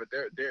smaller than me, but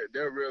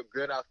they're real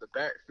good out the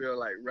backfield,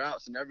 like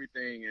routes and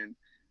everything,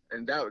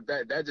 and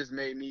that just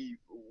made me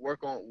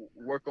work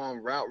on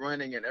route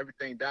running and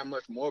everything that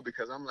much more,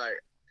 because I'm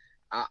like,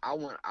 I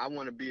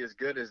want to be as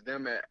good as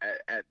them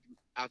at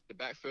out the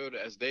backfield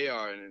as they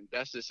are, and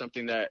that's just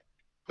something that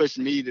pushed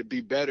me to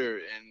be better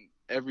and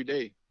every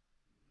day.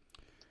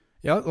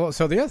 Yeah, well,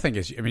 so the other thing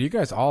is, I mean, you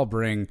guys all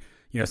bring,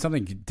 you know,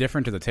 something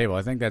different to the table.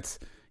 I think that's,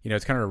 you know,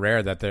 it's kind of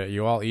rare that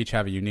you all each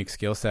have a unique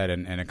skill set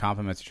and it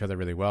complements each other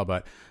really well.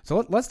 But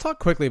so let's talk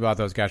quickly about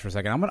those guys for a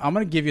second. I'm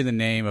gonna give you the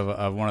name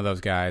of one of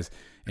those guys,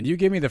 and you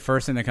give me the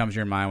first thing that comes to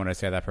your mind when I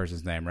say that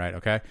person's name, right?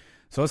 Okay.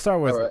 So let's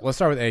start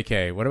with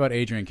AK. What about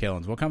Adrian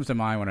Killens? What comes to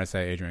mind when I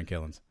say Adrian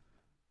Killens?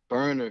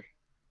 Burner.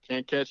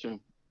 Can't catch him.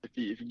 If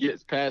he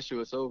gets past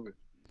you, it's over.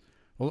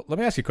 Well, let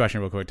me ask you a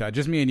question real quick, Taj.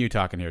 Just me and you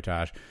talking here,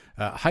 Taj.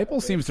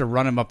 Heupel seems to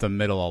run him up the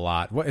middle a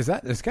lot. What is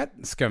that? Is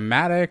that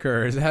schematic,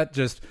 or is that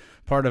just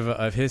part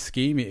of his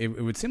scheme?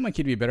 It would seem like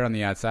he'd be better on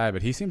the outside,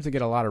 but he seems to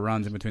get a lot of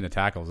runs in between the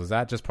tackles. Is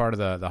that just part of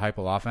the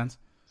Heupel offense?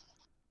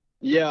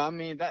 Yeah, I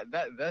mean that's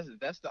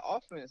the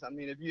offense. I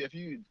mean, if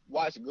you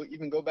watch,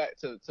 even go back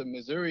to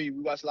Missouri,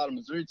 we watch a lot of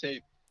Missouri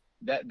tape.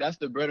 That's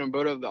the bread and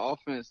butter of the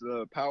offense,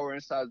 the power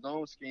inside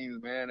zone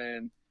schemes, man.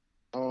 And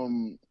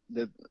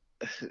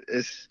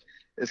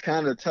it's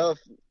kind of tough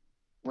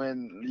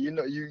when you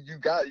know you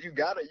gotta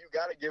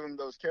give him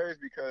those carries,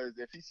 because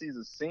if he sees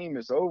a seam,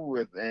 it's over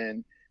with,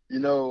 and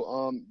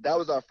that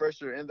was our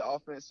first year in the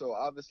offense, so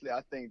obviously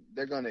I think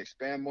they're going to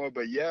expand more.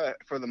 But yeah,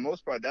 for the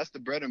most part, that's the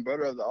bread and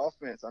butter of the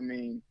offense. I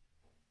mean,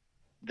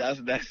 that's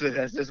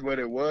just what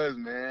it was,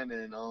 man.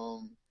 And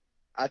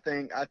I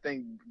think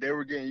they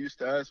were getting used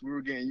to us, we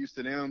were getting used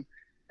to them,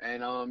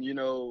 and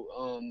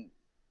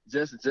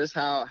just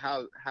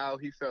how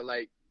he felt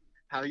like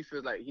he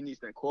feels like he needs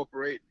to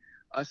incorporate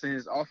us in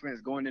his offense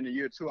going into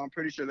year 2. I'm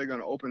pretty sure they're going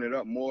to open it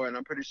up more, and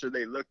I'm pretty sure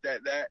they looked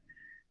at that.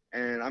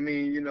 And I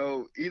mean,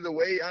 either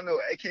way, I know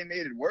AK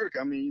made it work.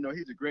 I mean,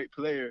 he's a great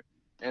player,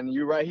 and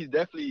you're right. He's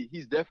definitely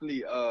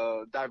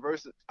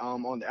diverse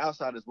on the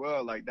outside as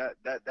well. Like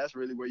that's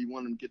really where you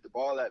want him to get the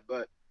ball at.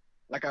 But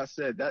like I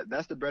said,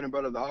 that's the bread and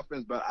butter of the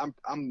offense. But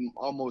I'm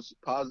almost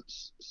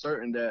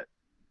certain that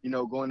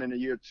going into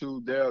year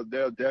 2,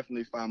 they'll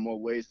definitely find more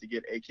ways to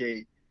get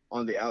AK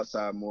on the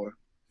outside more.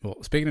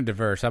 Well, speaking of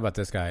diverse, how about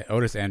this guy,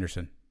 Otis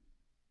Anderson?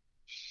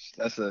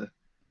 That's a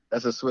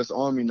Swiss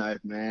Army knife,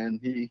 man.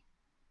 He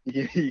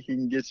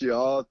can get you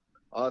all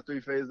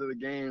 3 phases of the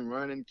game,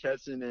 running,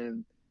 catching,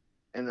 and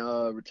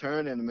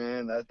returning,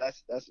 man.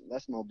 That's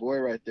my boy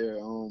right there.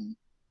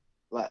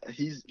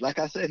 Like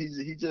I said,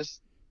 he's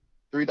just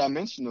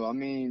 3-dimensional. I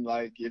mean,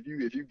 like if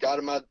you got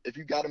him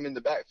in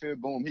the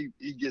backfield, boom,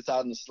 he gets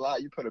out in the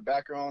slot. You put a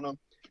backer on him,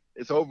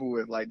 it's over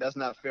with. Like that's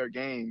not fair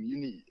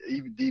game.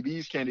 Even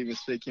DBs can't even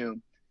stick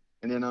him.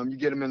 And then you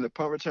get him in the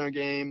punt return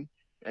game,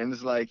 and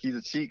it's like he's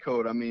a cheat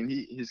code. I mean,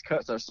 his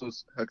cuts are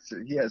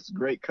he has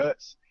great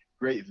cuts,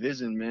 great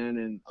vision, man,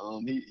 and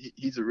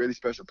he's a really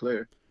special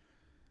player.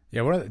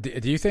 Yeah,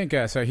 do you think?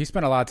 So he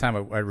spent a lot of time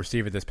at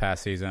receiver this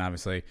past season,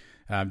 obviously.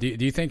 Do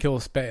you think he'll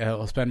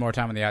spend more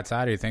time on the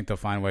outside, or do you think they'll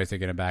find ways to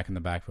get him back in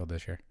the backfield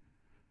this year?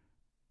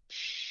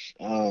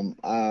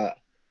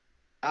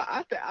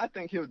 I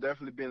think he'll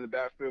definitely be in the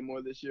backfield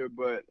more this year,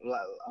 but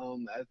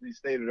as we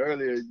stated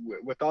earlier,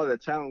 with all the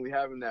talent we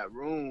have in that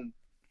room,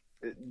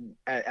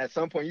 at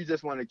some point you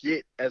just want to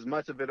get as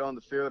much of it on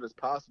the field as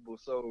possible.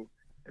 So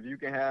if you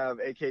can have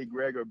AK,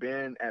 Greg, or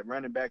Ben at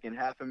running back and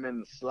have him in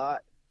the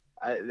slot,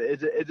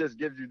 it just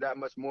gives you that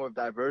much more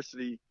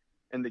diversity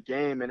in the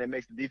game, and it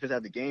makes the defense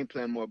have the game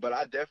plan more. But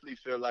I definitely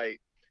feel like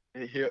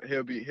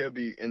he'll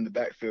be in the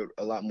backfield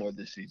a lot more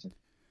this season.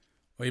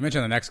 Well, you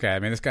mentioned the next guy. I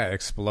mean, this guy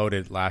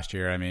exploded last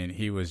year. I mean,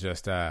 he was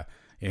just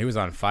he was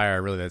on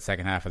fire really the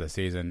second half of the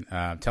season.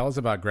 Tell us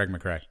about Greg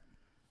McCray.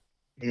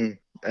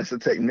 That's a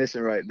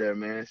technician right there,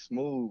 man.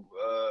 Smooth.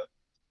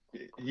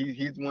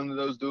 He's one of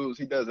those dudes.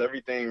 He does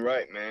everything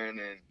right, man,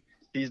 and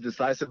he's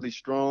decisively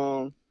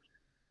strong.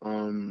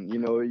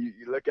 You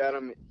look at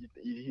him,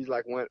 he's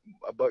like $170,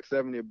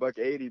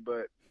 $180,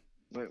 but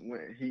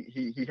when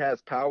he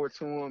has power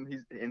to him,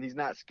 he's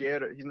not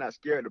scared. He's not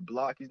scared to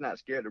block. He's not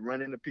scared to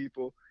run into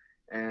people,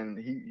 and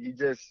he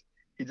just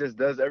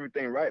does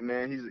everything right,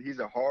 man. He's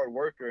a hard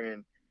worker,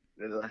 and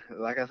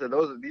like I said,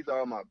 these are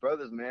all my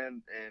brothers,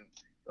 man. And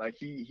like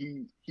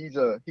he's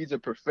a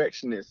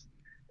perfectionist.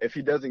 If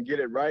he doesn't get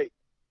it right,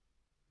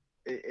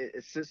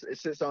 it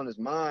sits on his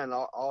mind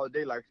all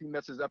day. Like if he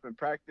messes up in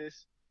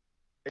practice,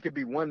 it could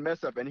be one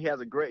mess up, and he has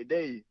a great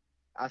day.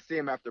 I see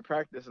him after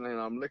practice, and then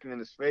I'm looking in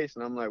his face,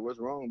 and I'm like, "What's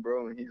wrong,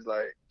 bro?" And he's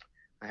like,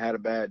 "I had a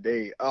bad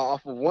day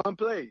off of one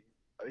play."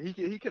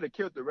 He could have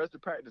killed the rest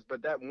of practice,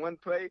 but that one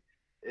play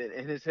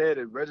in his head,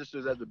 it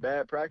registers as a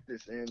bad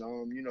practice. And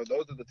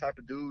those are the type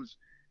of dudes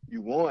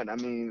you want. I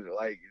mean,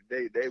 like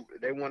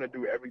they want to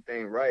do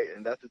everything right,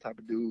 and that's the type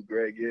of dude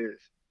Greg is.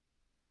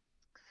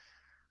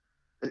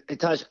 Hey,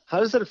 Taj, how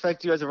does it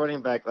affect you as a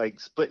running back, like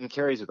splitting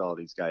carries with all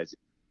these guys?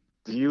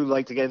 Do you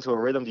like to get into a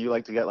rhythm? Do you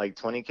like to get like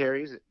 20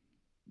 carries?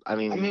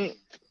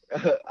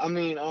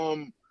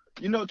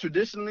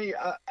 Traditionally,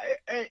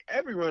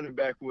 every running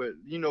back would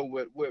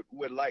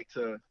like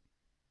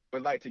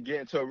to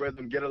get into a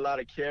rhythm, get a lot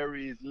of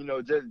carries.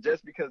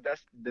 Just because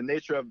that's the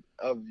nature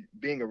of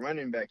being a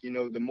running back.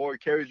 The more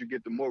carries you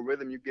get, the more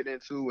rhythm you get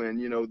into,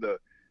 and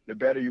the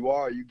better you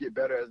are, you get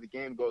better as the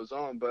game goes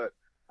on. But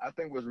I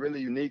think what's really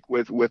unique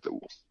with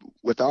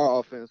our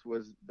offense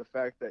was the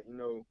fact that in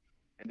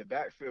the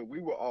backfield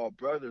we were all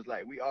brothers.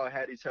 Like we all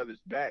had each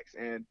other's backs,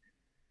 and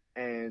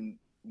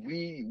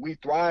we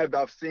thrived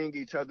off seeing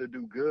each other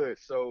do good.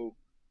 So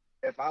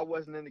if I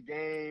wasn't in the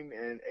game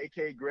and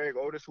AK, Greg,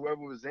 Otis,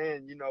 whoever was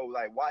in,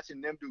 like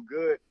watching them do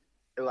good,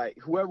 like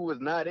whoever was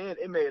not in,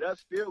 it made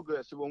us feel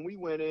good. So when we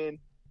went in,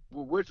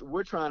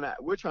 we're trying to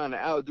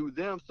outdo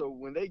them. So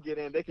when they get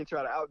in, they can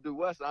try to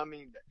outdo us. I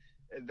mean,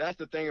 that's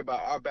the thing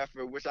about our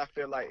backfield, which I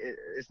feel like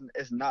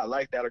it's not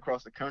like that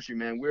across the country,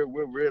 man. We're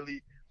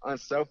really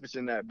unselfish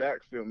in that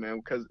backfield,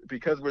 man,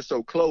 because we're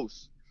so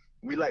close.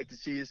 We like to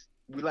see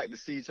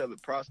each other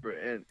prosper,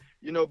 and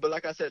but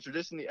like I said,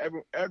 traditionally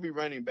every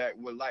running back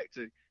would like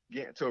to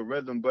get into a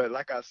rhythm. But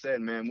like I said,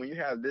 man, when you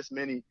have this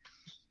many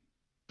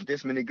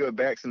good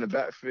backs in the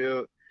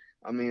backfield,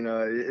 I mean,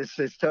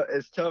 it's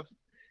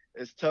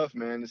tough,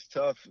 man. It's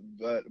tough.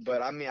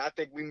 But I mean, I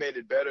think we made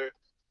it better.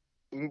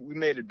 We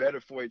made it better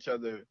for each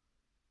other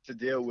to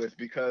deal with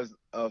because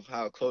of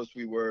how close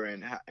we were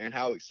and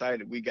how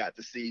excited we got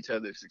to see each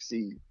other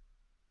succeed.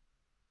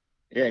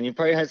 Yeah, and you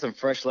probably had some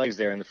fresh legs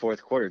there in the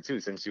fourth quarter too,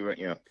 since you were,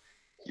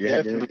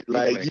 Definitely.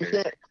 Like you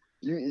can't.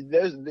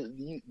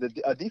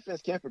 A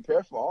defense can't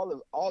prepare for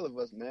all of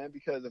us, man.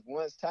 Because if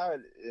one's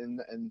tired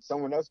and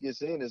someone else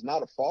gets in, it's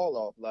not a fall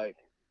off. Like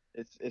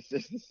it's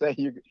just the same.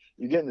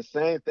 You're getting the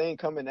same thing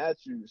coming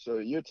at you. So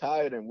you're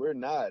tired and we're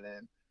not,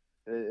 and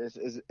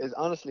it's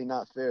honestly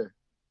not fair.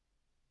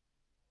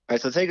 All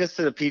right, so take us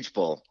to the Peach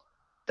Bowl.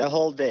 That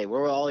whole day,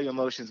 where were all your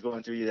emotions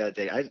going through you that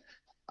day?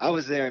 I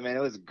was there, man.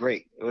 It was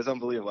great. It was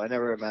unbelievable. I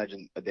never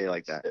imagined a day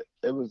like that.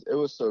 It was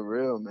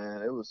surreal,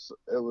 man. It was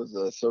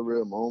a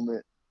surreal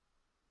moment.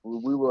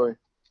 We were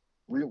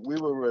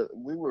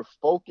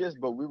focused,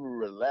 but we were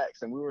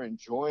relaxed and we were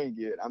enjoying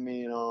it. I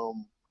mean,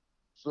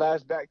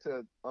 flashback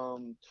to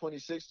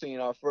 2016,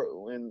 our first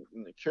in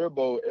the Cure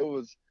Bowl. It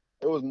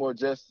was more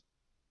just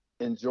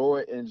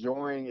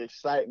enjoying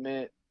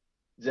excitement,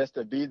 just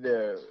to be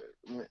there.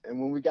 And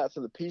when we got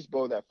to the Peach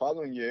Bowl that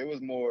following year, it was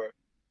more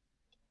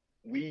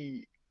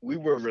we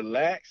were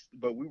relaxed,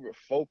 but we were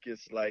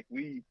focused. Like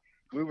we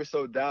were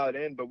so dialed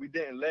in, but we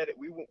didn't let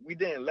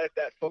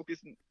that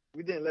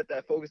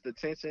focused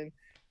attention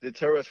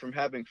deter us from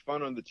having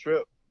fun on the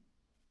trip.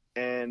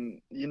 And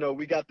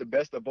we got the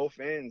best of both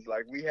ends.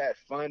 Like we had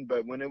fun,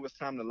 but when it was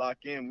time to lock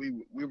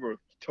in, we were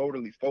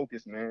totally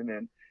focused, man.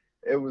 And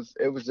it was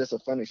just a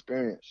fun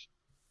experience.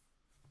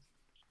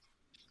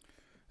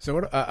 So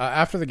what,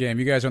 after the game,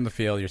 you guys are on the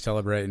field, you're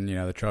celebrating,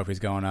 the trophy's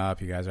going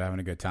up, you guys are having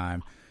a good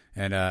time.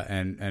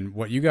 And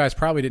what you guys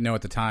probably didn't know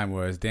at the time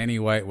was Danny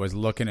White was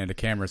looking at a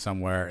camera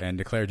somewhere and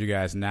declared you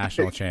guys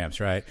national champs,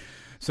 right?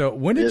 So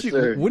when did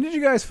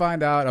you guys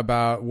find out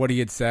about what he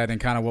had said and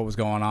kind of what was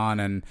going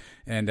on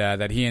and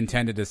that he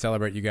intended to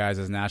celebrate you guys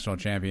as national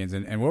champions?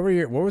 And what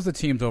was the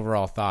team's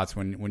overall thoughts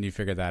when you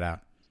figured that out?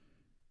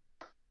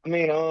 I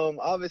mean,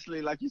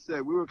 obviously, like you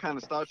said, we were kind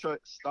of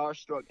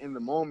starstruck in the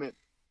moment.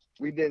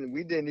 We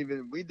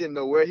didn't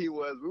know where he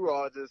was. We were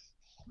all just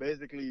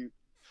basically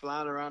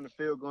flying around the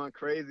field going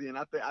crazy. And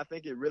I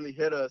think it really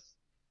hit us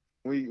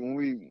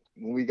when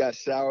we got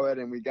showered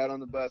and we got on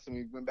the bus and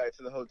we went back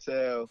to the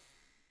hotel.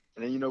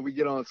 And then, we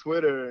get on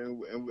Twitter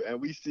and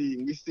we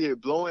see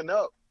it blowing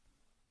up.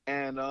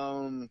 And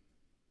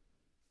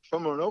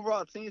from an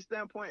overall team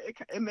standpoint,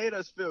 it made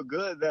us feel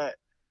good that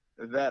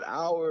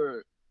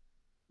our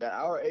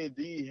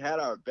AD had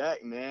our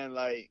back, man.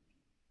 Like,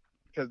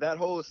 because that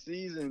whole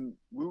season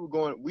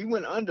we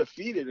went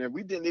undefeated and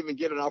we didn't even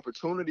get an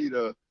opportunity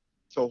to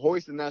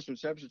hoist the national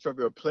championship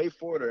trophy or play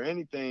for it or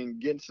anything,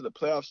 get into the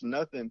playoffs or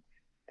nothing.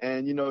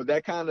 And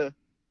that kind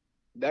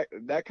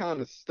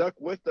of stuck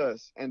with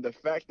us. And the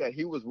fact that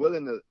he was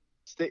willing to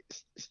stick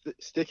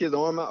his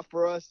arm out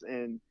for us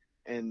and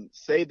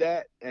say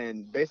that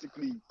and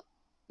basically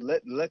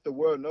let the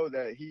world know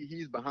that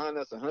he's behind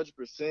us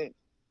 100%.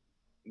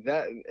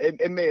 That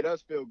it made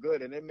us feel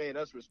good and it made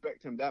us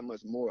respect him that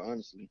much more,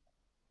 honestly.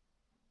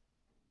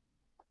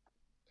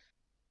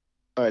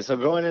 All right, so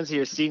going into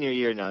your senior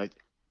year now,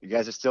 you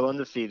guys are still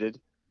undefeated,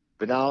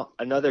 but now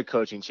another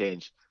coaching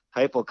change.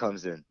 Heupel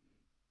comes in.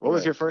 What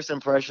was your first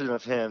impression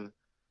of him,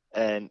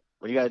 and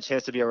when you got a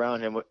chance to be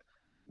around him,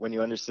 when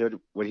you understood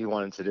what he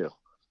wanted to do?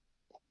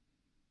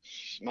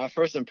 My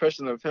first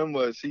impression of him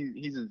was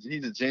he's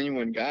a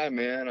genuine guy,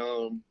 man.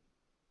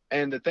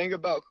 And the thing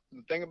about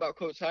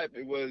Coach Hype,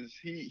 it was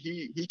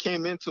he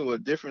came into a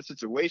different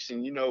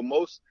situation.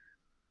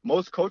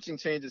 Most coaching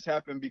changes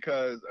happen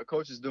because a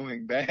coach is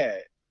doing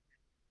bad.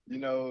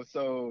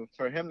 So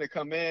for him to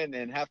come in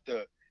and have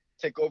to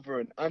take over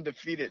an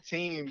undefeated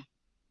team,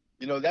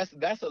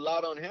 that's a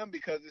lot on him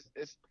because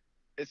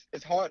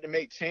it's hard to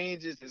make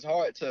changes. It's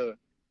hard to,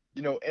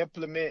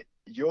 implement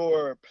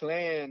your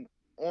plan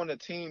on a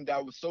team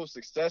that was so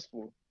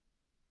successful.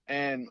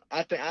 And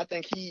I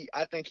think he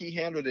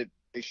handled it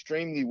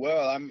extremely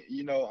well.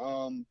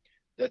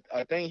 The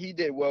thing he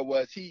did well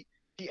was he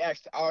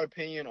asked our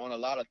opinion on a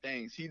lot of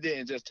things. He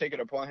didn't just take it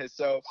upon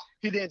himself.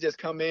 He didn't just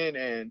come in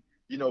and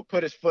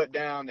put his foot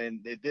down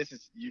and this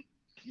is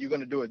you're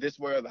gonna do it this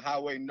way or the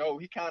highway. No,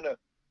 he kind of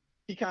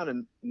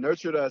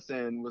nurtured us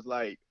and was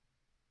like,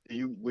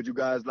 would you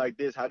guys like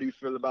this? How do you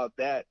feel about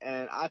that?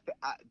 And I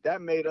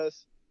that made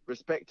us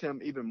respect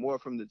him even more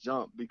from the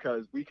jump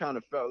because we kind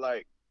of felt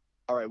like,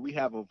 all right, we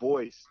have a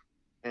voice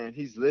and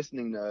he's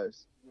listening to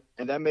us,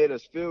 and that made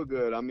us feel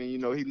good. I mean,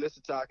 he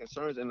listened to our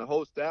concerns, and the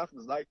whole staff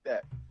was like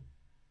that.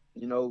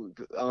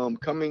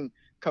 Coming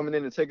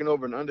in and taking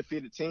over an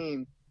undefeated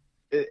team.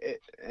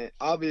 And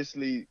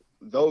obviously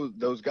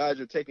those guys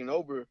you're taking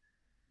over,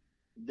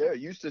 they're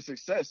used to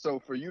success. So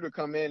for you to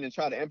come in and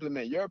try to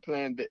implement your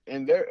plan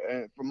in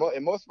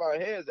most of our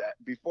heads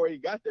before he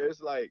got there, it's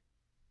like,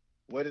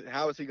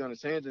 how is he going to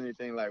change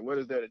anything? Like, what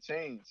is there to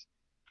change?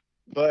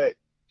 But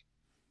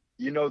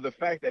the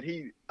fact that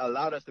he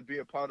allowed us to be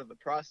a part of the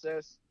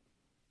process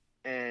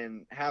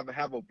and have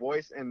a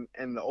voice in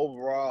the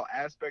overall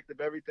aspect of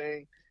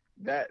everything,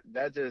 that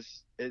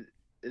just it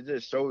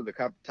just shows the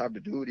type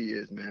of dude he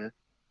is, man.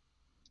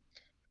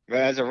 But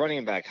as a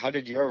running back, how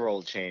did your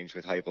role change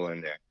with Heupel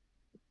in there?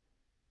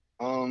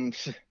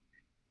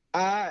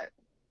 I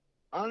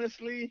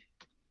honestly,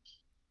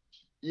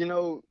 you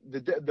know,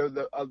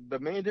 the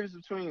main difference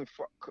between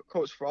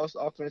Coach Frost's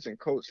offense and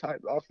Coach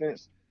Hype's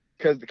offense,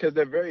 because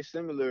they're very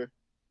similar.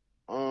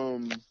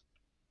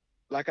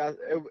 Like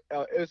it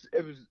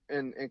was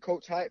in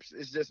Coach Hype's,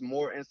 it's just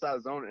more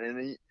inside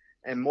zone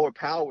and more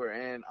power.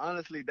 And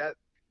honestly,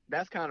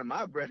 that's kind of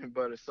my bread and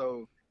butter.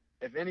 So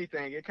if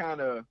anything, it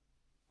kind of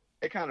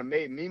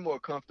made me more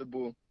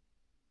comfortable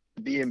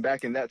being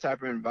back in that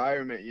type of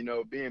environment. You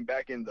know, being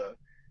back in the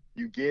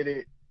you get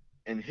it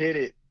and hit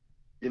it.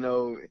 You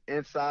know,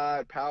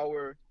 inside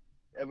power.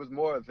 It was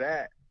more of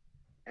that.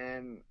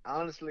 And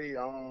honestly,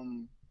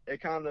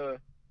 it kind of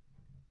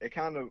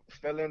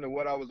fell into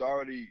what I was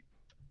already,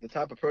 the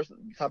type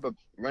of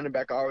running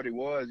back I already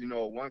was, you know,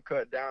 a one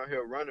cut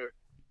downhill runner.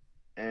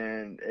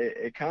 And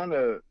it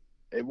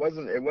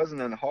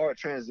wasn't a hard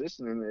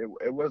transition, and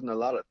it wasn't a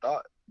lot of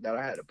thought that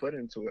I had to put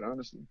into it,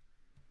 honestly.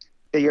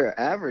 Your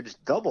average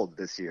doubled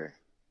this year.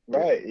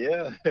 Right,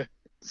 yeah.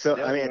 So,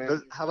 Yeah, I mean,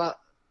 man. how about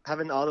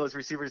having all those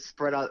receivers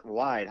spread out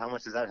wide? How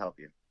much does that help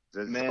you?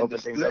 Does it Man, open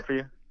things up for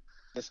you?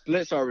 The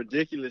splits are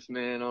ridiculous,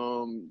 man.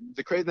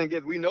 The crazy thing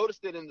is we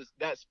noticed it in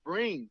that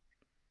spring.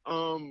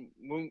 When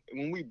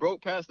we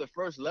broke past the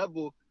first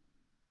level,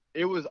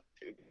 it was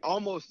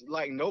almost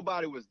like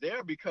nobody was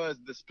there because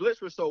the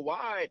splits were so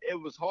wide. It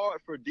was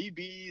hard for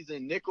DBs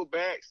and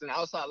nickelbacks and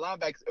outside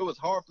linebackers. It was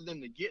hard for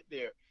them to get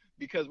there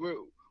because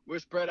we're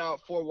spread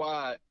out 4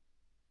 wide,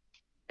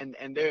 and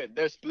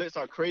their splits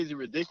are crazy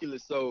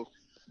ridiculous. So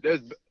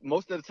there's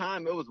most of the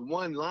time it was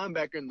one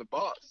linebacker in the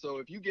box. So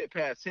if you get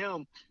past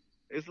him,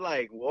 it's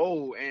like,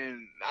 whoa.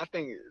 And I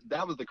think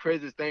that was the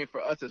craziest thing for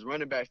us as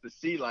running backs to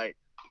see, like,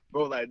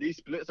 bro, like these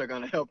splits are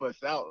going to help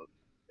us out.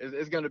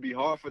 It's going to be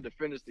hard for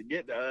defenders to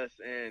get to us.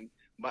 And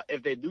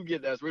if they do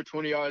get to us, we're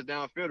 20 yards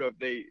downfield,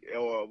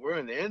 or we're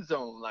in the end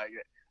zone. Like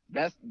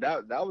that's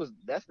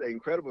the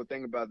incredible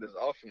thing about this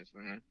offense,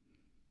 man.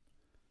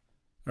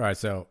 All right,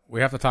 so we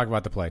have to talk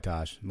about the play,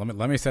 Taj.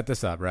 Let me set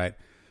this up, right?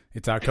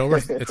 It's October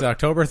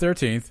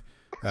 13th.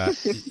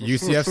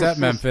 UCF's at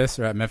Memphis,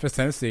 or at Memphis,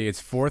 Tennessee.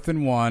 It's 4th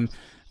and 1.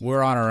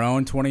 We're on our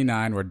own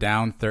 29. We're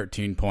down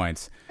 13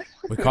 points.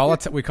 We call a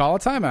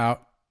timeout.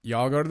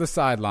 Y'all go to the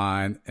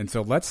sideline. And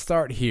so let's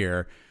start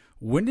here.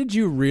 When did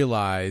you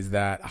realize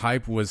that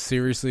Hype was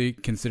seriously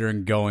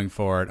considering going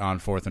for it on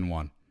 4th and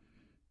 1?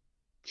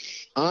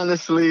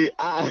 Honestly,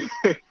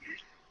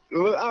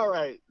 well, all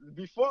right.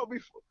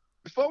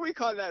 Before we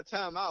called that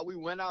timeout, we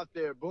went out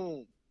there,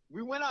 boom.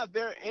 We went out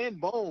there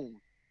and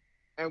boom.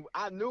 And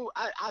I knew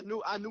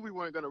we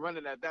weren't going to run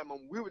it at that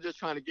moment. We were just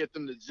trying to get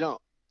them to jump.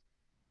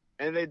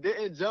 And they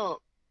didn't jump.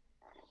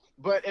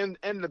 But in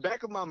the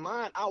back of my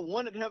mind, I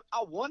wanted him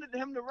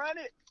to run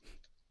it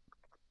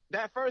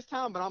that first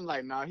time, but I'm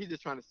like, nah, he's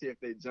just trying to see if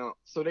they jump.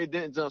 So they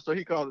didn't jump. So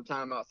he called the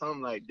timeout. So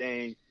I'm like,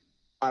 dang,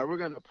 all right, we're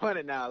going to punt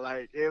it now.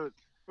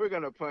 We're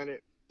going to punt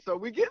it. So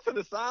we get to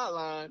the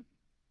sideline,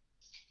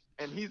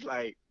 and he's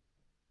like,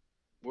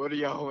 what do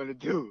y'all want to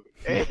do?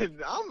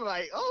 And I'm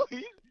like,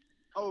 we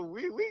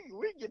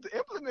get to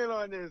implement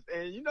on this.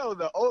 And, you know,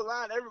 the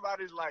O-line,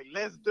 everybody's like,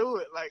 let's do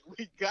it. Like,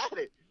 we got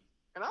it.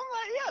 And I'm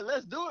like, yeah,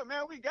 let's do it,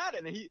 man. We got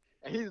it. And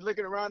he's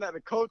looking around at the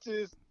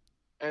coaches,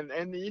 and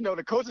you know,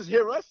 the coaches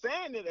hear us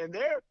saying it, and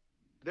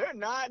they're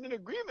nodding in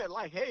agreement,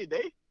 like, hey,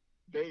 they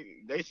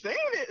saying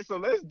it, so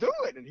let's do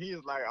it. And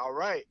he's like, all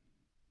right,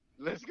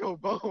 let's go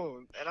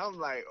Bone. And I'm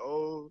like,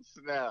 oh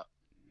snap.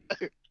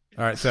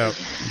 All right, so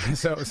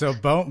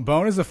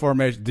Bone is the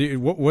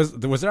formation. Was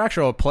there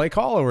actual a play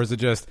call, or was it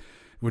just?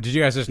 Did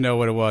you guys just know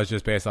what it was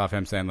just based off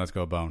him saying let's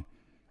go Bone?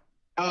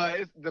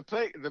 It's the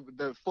play.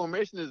 The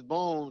formation is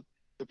Bone.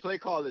 The play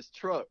call is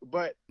Truck.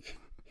 But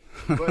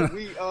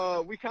we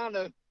kind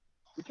of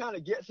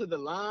get to the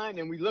line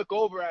and we look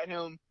over at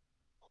him,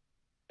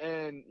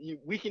 and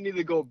we can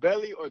either go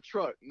belly or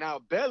truck. Now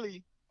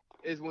belly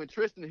is when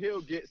Tristan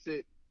Hill gets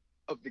it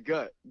up the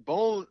gut.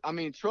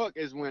 Truck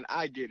is when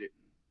I get it.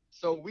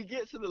 So we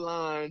get to the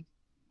line,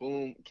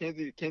 boom,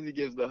 Kenzie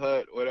gives the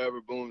hut, whatever,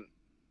 boom.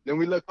 Then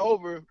we look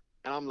over,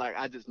 and I'm like,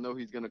 I just know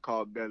he's going to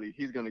call belly.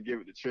 He's going to give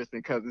it to Tristan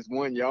because it's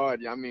 1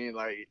 yard. I mean,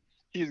 like,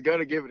 he's going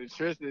to give it to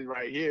Tristan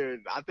right here.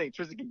 I think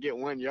Tristan can get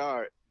 1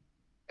 yard.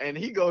 And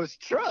he goes,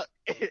 truck.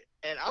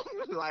 And I'm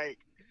like,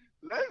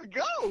 let's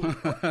go.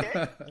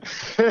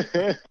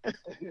 Okay.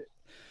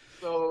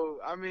 So,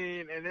 I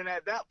mean, and then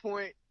at that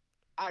point,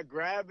 I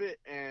grab it,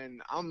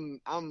 and I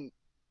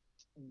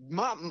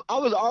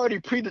was already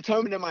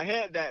predetermined in my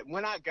head that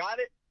when I got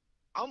it,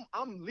 I'm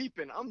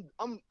leaping.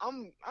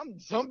 I'm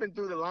jumping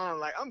through the line.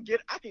 Like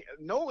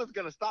no one's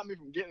gonna stop me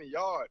from getting a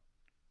yard.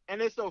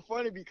 And it's so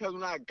funny because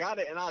when I got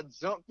it and I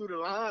jumped through the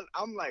line,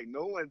 I'm like,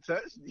 no one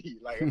touched me.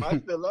 Like, am I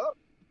still up?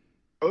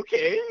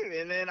 Okay.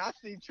 And then I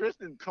see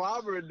Tristan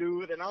clobber a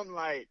dude, and I'm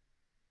like,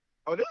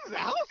 oh, this is a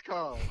house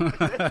call.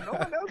 There's no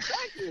one else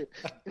back here.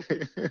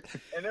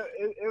 And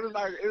it was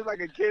like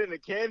a kid in a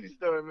candy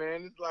store,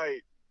 man. It's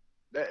like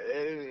that.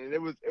 And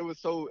it was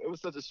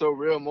such a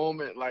surreal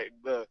moment. Like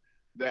the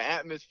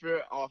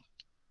atmosphere off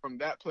from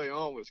that play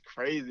on was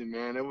crazy,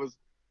 man. It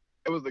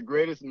it was the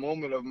greatest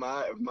moment of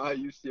my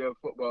UCF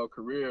football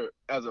career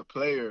as a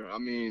player. I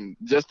mean,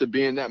 just to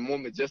be in that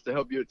moment, just to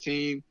help your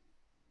team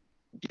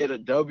get a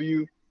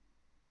W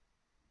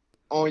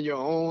on your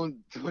own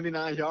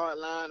 29-yard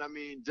line. I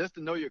mean, just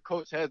to know your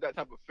coach has that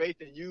type of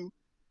faith in you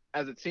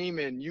as a team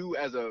and you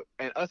as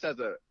us as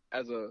a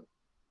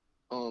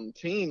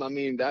team. I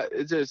mean, that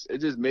it just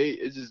made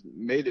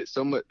it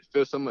so much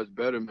feel so much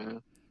better,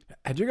 man.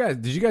 Did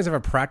you guys ever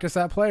practice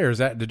that play, or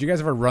did you guys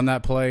ever run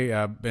that play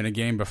in a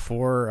game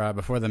before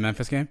the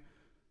Memphis game?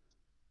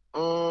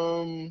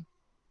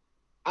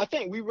 I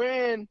think we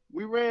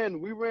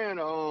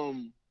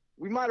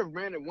might have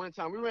ran it one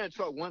time. We ran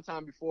truck one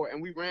time before,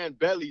 and we ran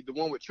belly, the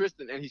one with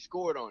Tristan, and he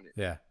scored on it.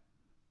 Yeah.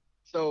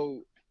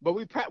 So, but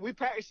we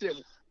practiced it.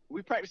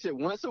 We practiced it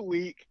once a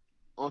week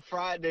on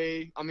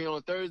Thursday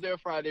or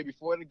Friday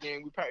before the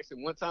game. We practiced it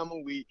one time a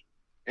week,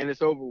 and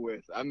it's over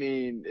with. I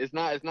mean, it's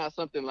not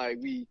something like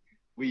we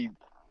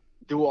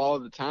do all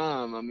the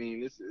time. I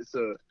mean, it's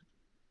a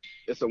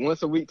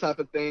once a week type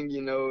of thing,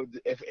 you know.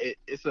 If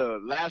it's a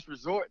last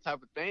resort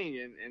type of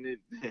thing, and it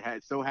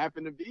had so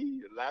happened to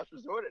be a last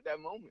resort at that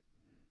moment.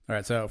 All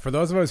right, so for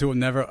those of us who will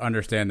never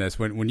understand this,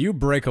 when you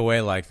break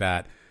away like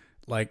that,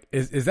 like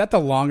is that the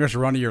longest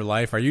run of your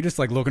life? Are you just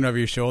like looking over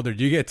your shoulder?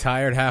 Do you get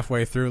tired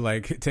halfway through?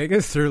 Like, take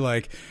us through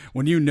like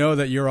when you know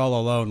that you're all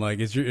alone. Like,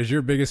 is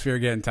your biggest fear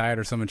getting tired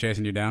or someone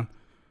chasing you down?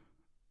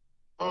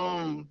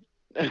 As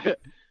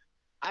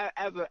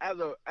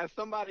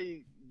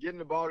somebody getting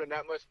the ball in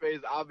that much space,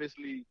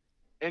 obviously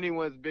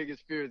anyone's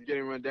biggest fear is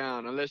getting run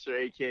down, unless you're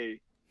AK.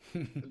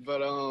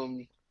 But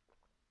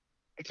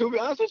to be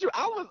honest with you,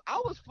 I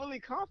was fully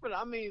confident.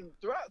 I mean,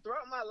 throughout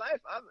my life,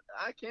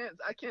 I can't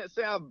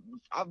say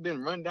I've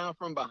been run down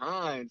from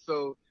behind.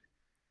 So,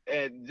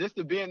 and just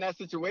to be in that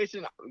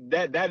situation,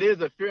 that is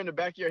a fear in the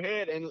back of your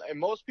head. And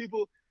most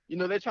people, you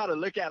know, they try to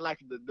look at like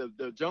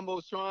the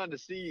jumbotron to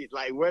see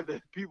like where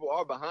the people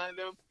are behind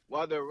them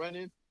while they're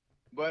running.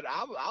 But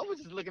I was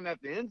just looking at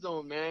the end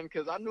zone, man,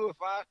 because I knew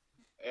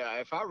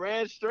if I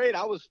ran straight,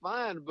 I was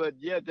fine. But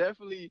yeah,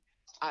 definitely.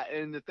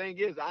 And the thing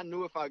is, I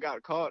knew if I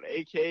got caught,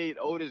 AK,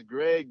 Otis,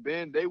 Greg,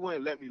 Ben, they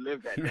wouldn't let me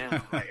live that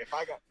down. Like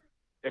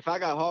if I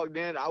got hogged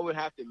in, I would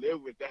have to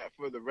live with that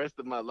for the rest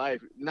of my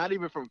life. Not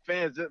even from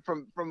fans, just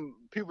from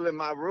people in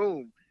my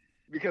room,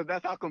 because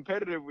that's how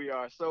competitive we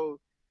are. So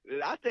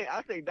I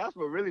think that's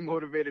what really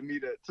motivated me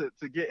to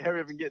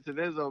hurry up and get to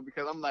the end zone,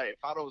 because I'm like,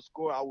 if I don't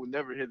score, I will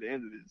never hit the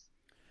end of this.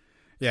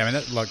 Yeah, I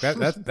mean,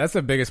 that's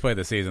the biggest play of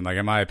the season. Like,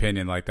 in my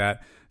opinion, like that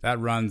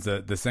runs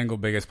the single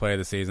biggest play of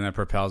the season. That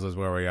propels us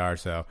where we are.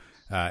 So,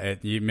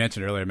 you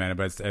mentioned earlier, man,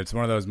 but it's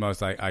one of those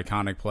most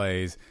iconic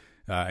plays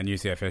in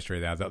UCF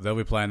history. Now they'll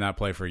be playing that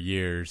play for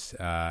years,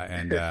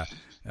 and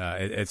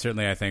it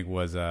certainly, I think,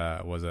 was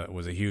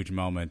a huge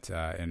moment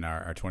in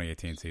our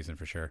 2018 season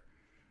for sure.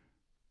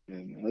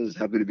 Man, I was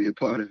happy to be a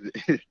part of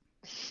it.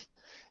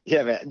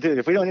 Yeah, man, dude.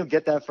 If we don't even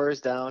get that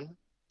first down.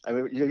 I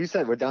mean, you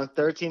said we're down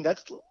 13.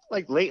 That's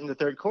like late in the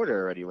third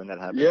quarter already when that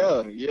happened.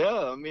 Yeah.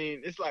 I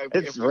mean, it's like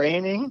it's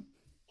raining.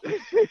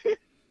 If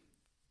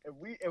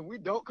we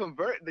don't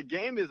convert, the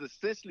game is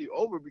essentially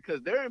over,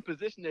 because they're in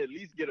position to at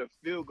least get a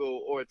field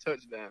goal or a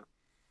touchdown.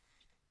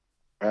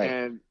 Right.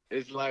 And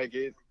it's like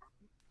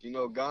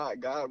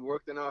God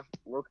worked in our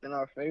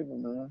favor,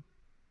 man.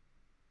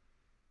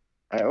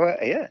 All right, well,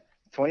 yeah,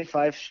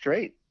 25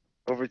 straight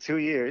over 2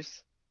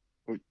 years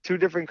with 2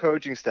 different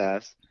coaching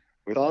staffs,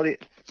 with all the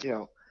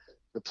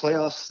the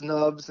playoff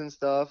snubs and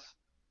stuff,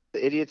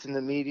 the idiots in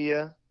the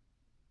media.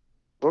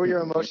 What were your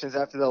emotions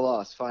after the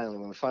loss,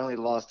 when we finally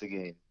lost the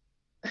game?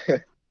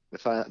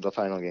 the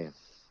final game.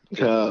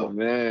 Oh,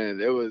 man,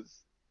 it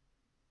was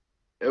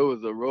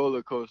a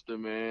roller coaster,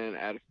 man.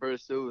 At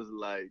first, it was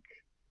like,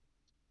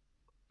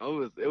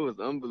 it was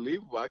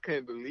unbelievable. I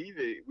couldn't believe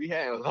it. We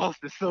hadn't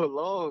lost it so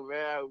long,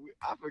 man.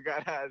 I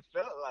forgot how it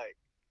felt like.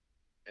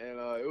 And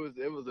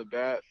it was a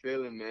bad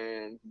feeling,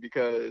 man,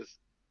 because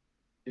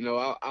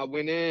I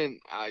went in,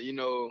 I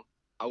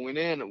went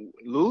in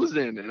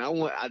losing, and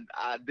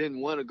I didn't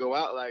want to go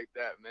out like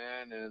that,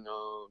 man. And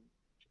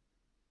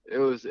it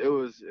was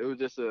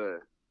just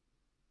an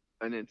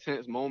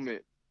intense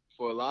moment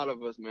for a lot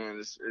of us, man.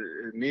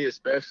 Me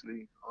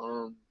especially,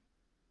 But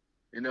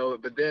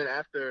then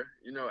after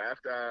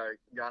I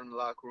got in the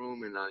locker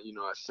room and I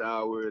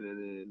showered, and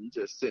then you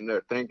just sitting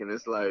there thinking,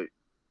 it's like,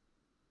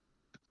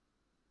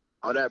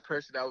 all that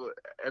pressure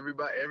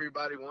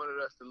everybody wanted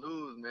us to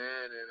lose,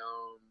 man, and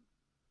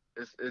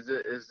it's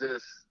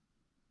just,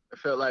 it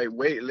felt like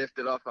weight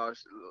lifted off my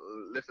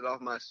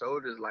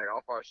shoulders, like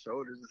off our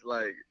shoulders. It's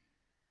like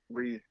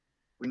we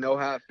know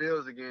how it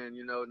feels again,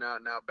 now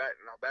back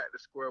to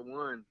square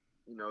one.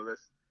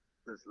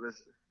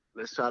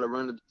 Let's try to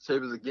run the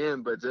tables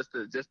again, but just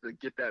to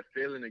get that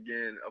feeling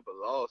again of a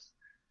loss,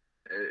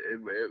 it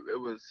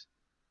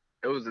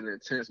was an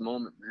intense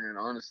moment, man,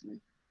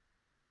 honestly.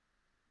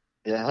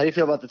 Yeah, how do you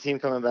feel about the team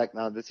coming back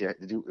now this year?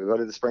 Did you go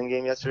to the spring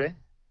game yesterday?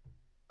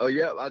 Oh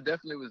yeah, I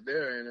definitely was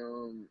there,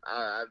 and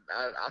I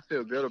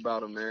feel good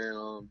about them, man.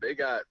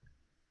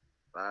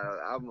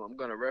 I'm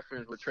gonna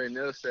reference what Trey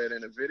Nils said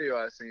in the video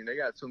I seen. They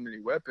got too many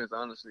weapons.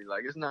 Honestly,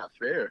 like it's not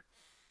fair.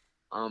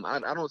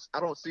 I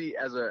don't see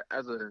as a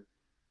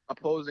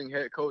opposing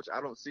head coach.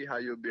 I don't see how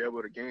you'll be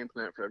able to game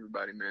plan for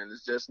everybody, man.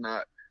 It's just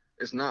not.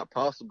 It's not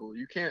possible.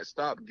 You can't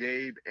stop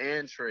Gabe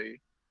and Trey,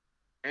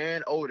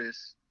 and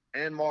Otis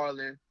and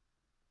Marlon,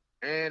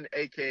 and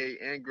AK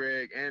and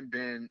Greg and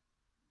Ben.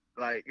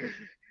 Like,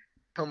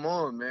 come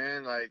on,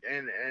 man. Like,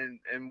 and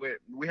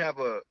we have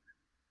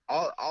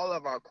all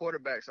of our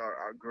quarterbacks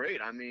are great.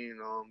 I mean,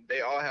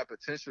 they all have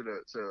potential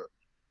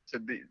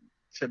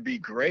to be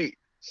great.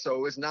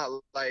 So it's not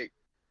like,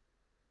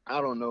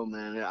 I don't know,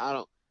 man.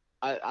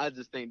 I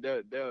just think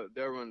they'll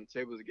run the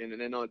tables again.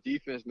 And then on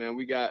defense, man,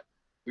 we got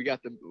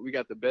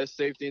the best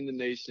safety in the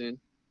nation.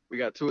 We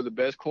got two of the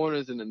best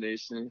corners in the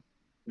nation.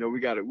 You know, we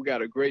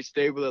got a great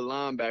stable of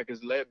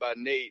linebackers led by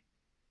Nate.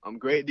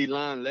 Great D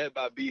line led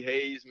by B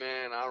Hayes,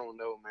 man. I don't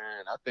know,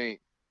 man. I think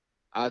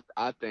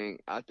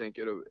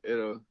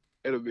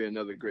it'll be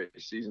another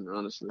great season,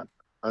 honestly.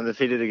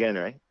 Undefeated again,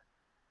 right?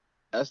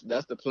 That's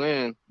the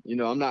plan. You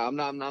know, I'm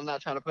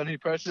not trying to put any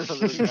pressure on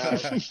those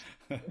guys.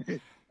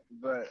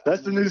 But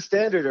that's the new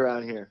standard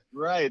around here.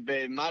 Right,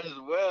 babe. Might as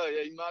well.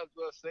 Yeah, you might as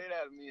well say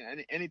that. I mean,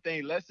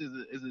 anything less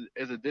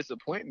is a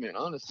disappointment,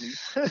 honestly.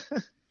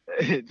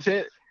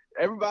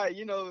 Everybody,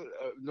 you know,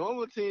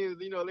 normal teams,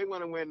 you know, they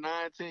want to win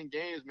 9-10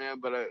 games, man.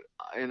 But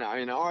in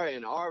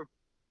our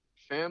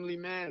family,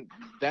 man,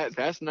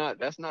 that's not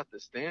the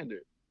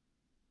standard.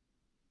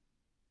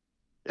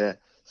 Yeah.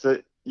 So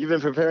you've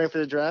been preparing for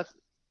the draft?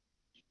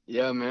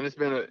 Yeah, man, it's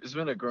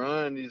been a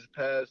grind these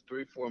past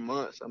 3-4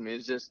 months. I mean,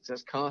 it's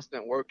just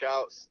constant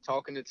workouts,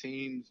 talking to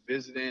teams,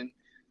 visiting.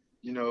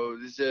 You know,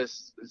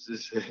 it's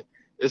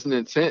an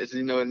intense.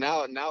 You know,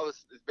 now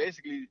it's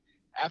basically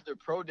after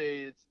pro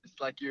day, it's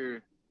like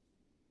you're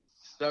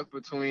stuck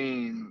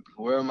between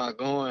where am I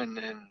going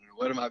and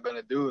what am I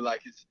gonna do.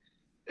 Like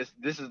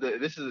this is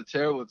a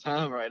terrible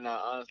time right now,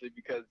 honestly,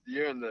 because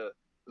you're in the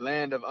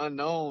land of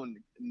unknown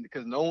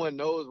because no one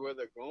knows where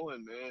they're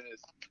going, man.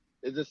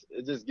 It just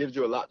gives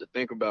you a lot to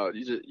think about.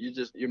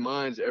 Your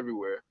mind's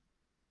everywhere.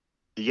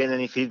 You getting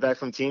any feedback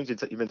from teams?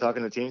 You've been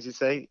talking to teams, you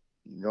say?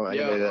 You know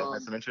anybody that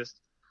has some interest?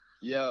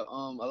 Yeah, a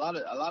lot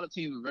of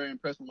teams were very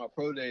impressed with my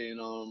pro day, and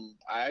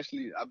I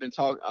actually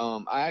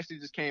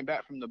just came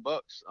back from the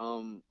Bucks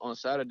on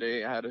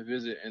Saturday. I had a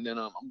visit, and then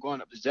I'm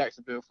going up to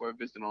Jacksonville for a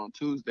visit on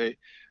Tuesday.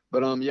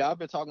 But I've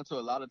been talking to a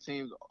lot of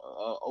teams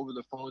over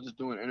the phone, just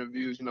doing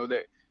interviews. You know,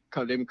 they've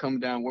been coming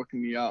down,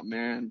 working me out,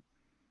 man.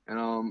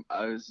 And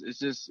it's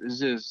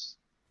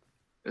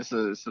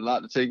a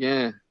lot to take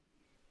in.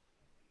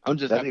 I'm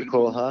just that'd happy be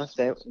cool, huh?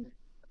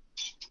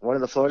 One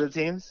of the Florida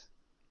teams?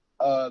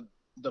 The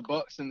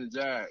Bucks and the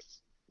Jags.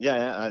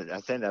 Yeah,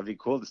 I think that'd be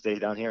cool to stay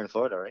down here in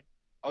Florida, right?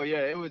 Oh yeah,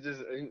 it would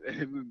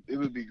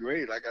be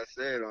great. Like I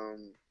said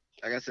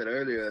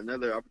earlier,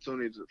 another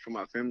opportunity for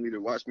my family to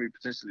watch me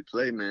potentially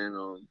play, man.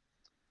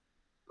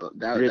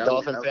 You're a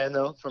Dolphin fan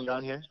though, from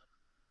down here?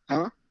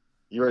 Huh?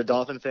 You're a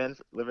Dolphin fan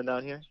living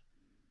down here?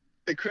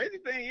 The crazy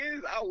thing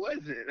is, I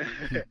wasn't.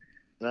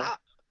 No?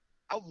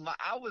 I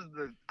was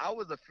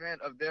a fan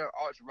of their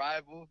arch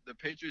rival, the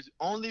Patriots,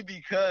 only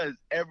because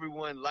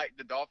everyone liked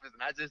the Dolphins,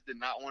 and I just did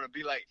not want to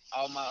be like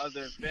all my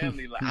other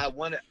family. Like I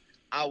wanted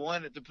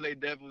to play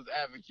devil's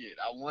advocate.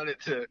 I wanted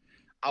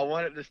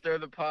to stir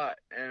the pot,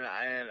 and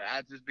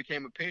I just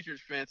became a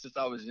Patriots fan since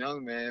I was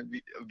young, man,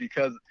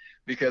 because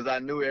I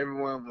knew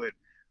everyone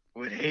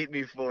would hate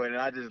me for it,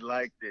 and I just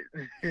liked it.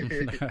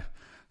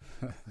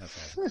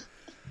 That's awesome.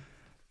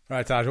 All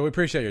right, Taj, well, we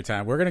appreciate your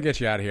time. We're going to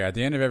get you out of here. At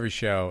the end of every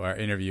show or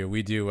interview,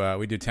 we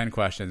do 10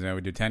 questions, and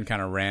we do 10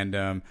 kind of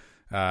random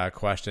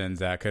questions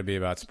that could be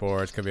about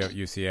sports, could be about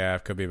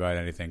UCF, could be about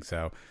anything.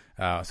 So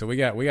we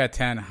got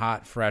 10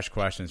 hot, fresh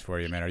questions for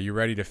you, man. Are you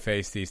ready to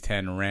face these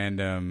 10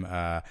 random,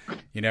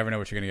 you never know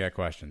what you're going to get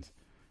questions?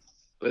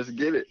 Let's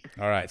get it.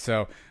 All right.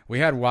 So we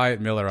had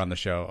Wyatt Miller on the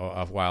show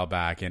a while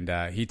back, and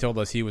he told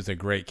us he was a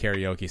great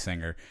karaoke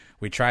singer.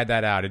 We tried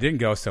that out. It didn't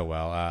go so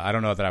well. I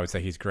don't know that I would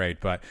say he's great,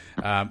 but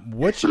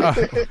which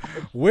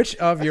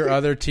of your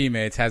other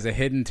teammates has a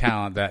hidden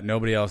talent that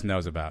nobody else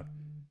knows about?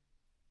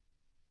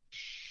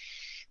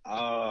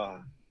 Because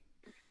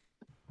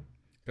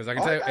I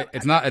can tell you,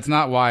 it's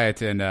not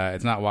Wyatt in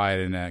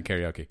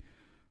karaoke.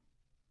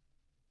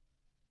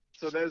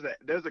 So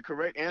there's a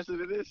correct answer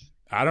to this?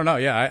 I don't know.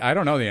 Yeah, I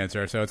don't know the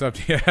answer, so it's up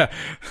to you.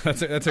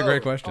 That's a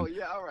great question. Oh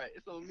yeah, all right,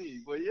 it's on me.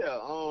 But yeah,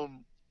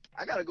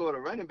 I gotta go with a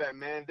running back,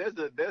 man.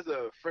 There's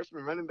a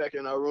freshman running back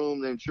in our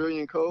room named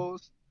Trillian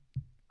Coles,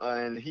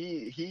 and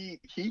he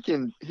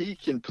can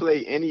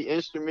play any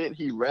instrument.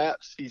 He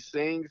raps, he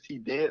sings, he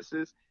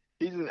dances.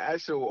 He's an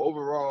actual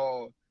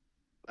overall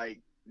like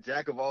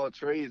jack of all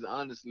trades,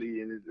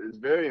 honestly, and it's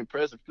very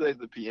impressive. He plays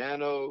the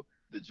piano,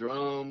 the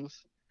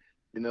drums.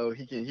 You know,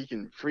 he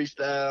can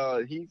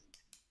freestyle.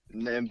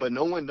 But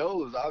no one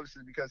knows,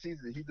 obviously, because he's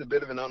a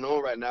bit of an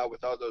unknown right now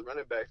with all those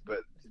running backs.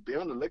 But be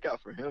on the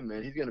lookout for him,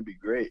 man. He's gonna be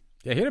great.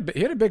 Yeah, he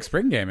had a big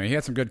spring game, and he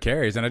had some good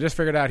carries. And I just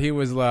figured out he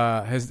was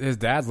his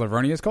dad's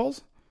Lavernius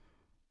Coles.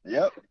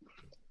 Yep.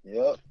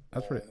 Yep.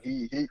 That's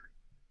pretty.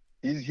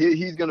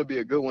 He's gonna be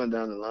a good one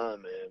down the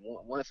line, man.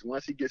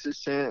 Once he gets his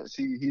chance,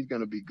 he's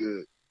gonna be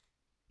good.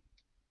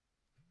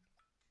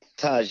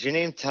 Taj, your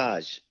name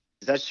Taj.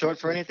 Is that short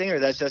for anything, or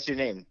that's just your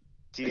name?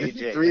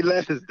 T-A-J. 3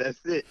 letters. That's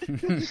it.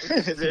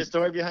 Is there a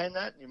story behind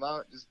that? Your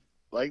mom just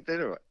liked it,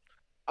 or what?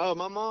 Oh,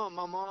 my mom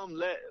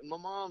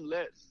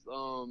lets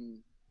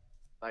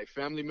like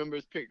family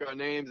members pick our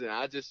names, and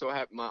I just so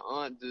happen my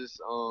aunt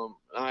just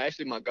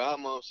actually my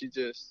godmom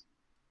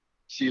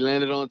she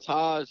landed on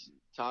Taj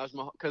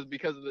Mahal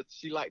because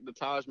she liked the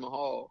Taj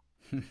Mahal.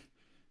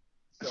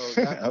 So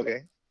Okay.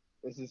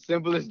 it's as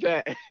simple as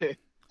that.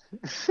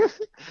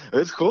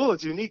 It's cool.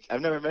 It's unique. I've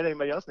never met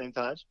anybody else named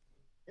Taj.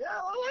 Yeah,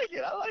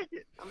 I like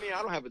it. I mean,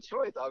 I don't have a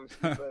choice, obviously,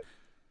 but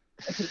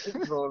it's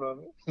going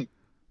on.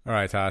 All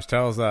right, Tosh,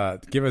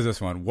 give us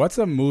this one. What's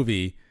a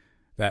movie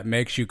that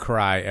makes you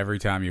cry every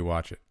time you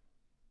watch it?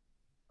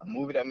 A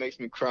movie that makes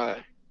me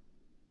cry.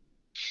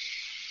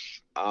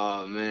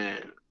 Oh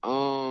man.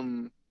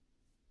 I'm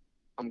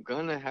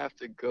gonna have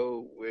to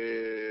go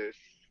with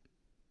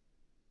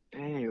a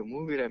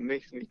movie that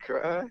makes me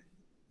cry.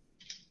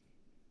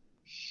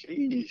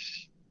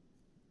 Sheesh.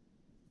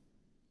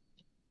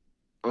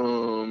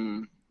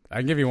 I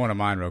can give you one of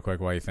mine real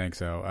quick while you think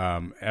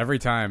so. Every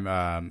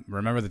time,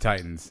 Remember the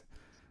Titans.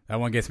 That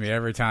one gets me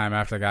every time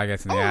after the guy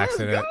gets in the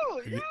accident.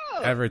 Let's go. Yeah.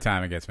 Every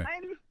time it gets me.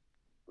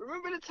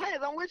 Remember the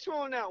Titans. I'm with you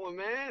on that one,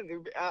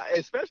 man.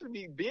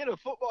 Especially being a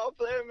football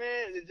player,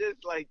 man. It's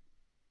just like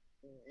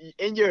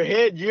in your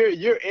head,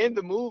 you're in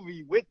the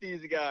movie with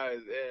these guys,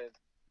 and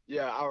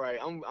yeah, all right.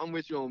 I'm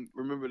with you on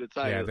Remember the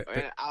Titans.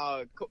 And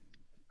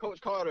Coach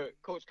Carter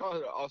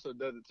also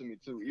does it to me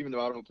too, even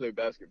though I don't play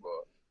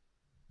basketball.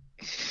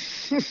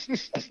 It's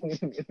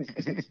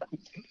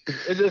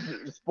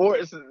just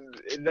sports, and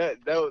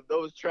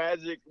those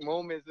tragic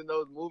moments in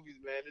those movies,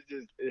 man.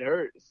 It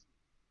hurts.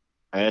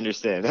 I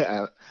understand.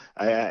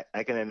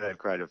 I can admit I've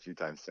cried a few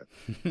times too.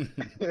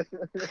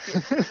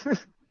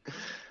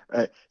 All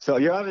right. So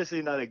you're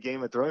obviously not a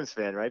Game of Thrones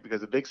fan, right?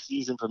 Because a big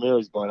season premiere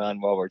is going on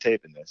while we're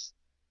taping this.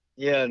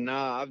 Yeah,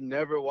 nah, I've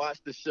never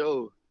watched the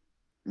show.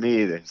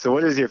 Me either. So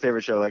what is your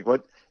favorite show? Like,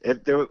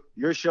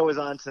 your show is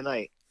on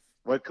tonight,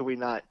 what could we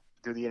not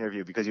do the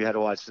interview because you had to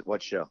watch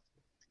what show?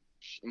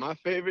 My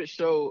favorite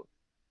show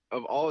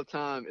of all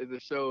time is a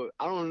show,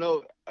 I don't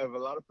know if a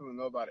lot of people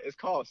know about it. It's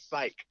called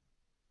Psych.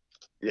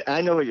 Yeah,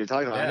 I know what you're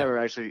talking about. Yeah. I never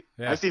actually.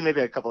 Yeah. I've seen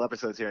maybe a couple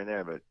episodes here and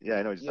there, but yeah,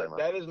 I know what you're talking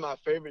about. That is my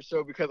favorite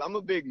show because I'm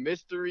a big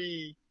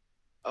mystery.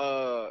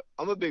 I'm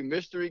a big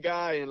mystery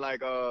guy and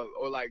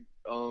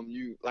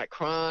you like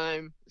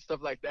crime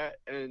stuff like that.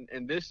 And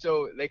this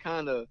show they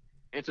kind of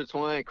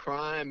intertwine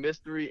crime,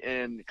 mystery,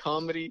 and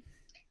comedy.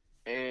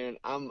 And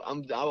my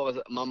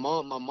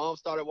mom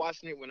started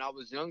watching it when I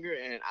was younger,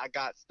 and I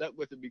got stuck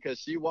with it because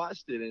she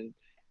watched it, and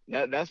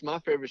that's my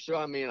favorite show.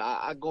 I mean,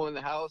 I go in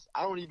the house,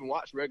 I don't even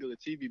watch regular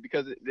TV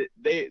because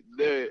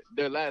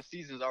their last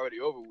season's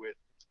already over with.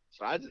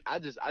 So I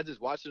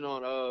just watch it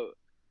on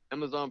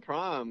Amazon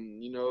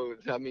Prime. You know,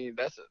 I mean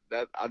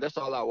that's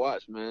all I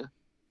watch, man.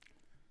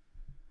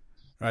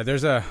 All right,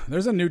 there's a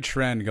new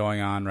trend going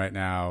on right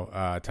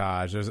now,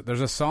 Taj.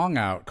 There's a song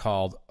out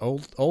called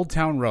Old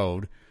Town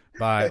Road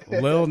by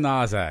Lil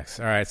Nas X.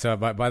 All right, so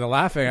by the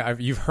laughing,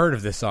 you've heard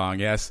of this song,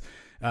 yes?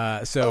 You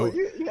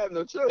have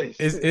no choice.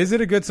 Is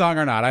it a good song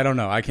or not? I don't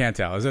know. I can't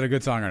tell. Is it a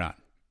good song or not?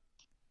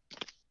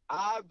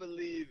 I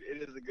believe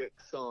it is a good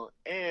song,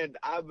 and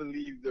I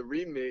believe the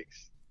remix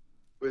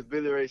with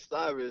Billy Ray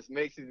Cyrus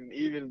makes it an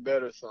even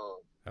better song.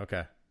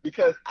 Okay.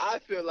 Because I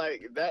feel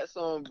like that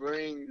song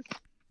brings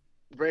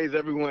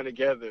everyone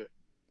together.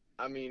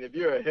 I mean, if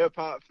you're a hip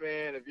hop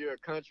fan, if you're a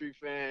country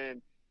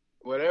fan,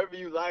 whatever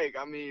you like,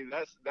 I mean,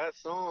 that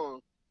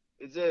song,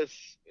 it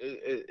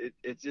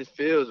just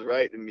feels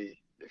right to me.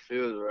 It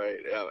feels right.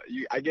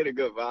 I get a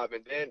good vibe,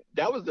 and then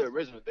that was the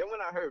original. Then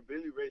when I heard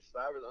Billy Ray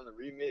Cyrus on the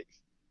remix,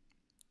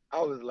 I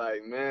was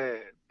like,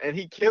 man, and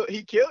he killed it.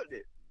 He killed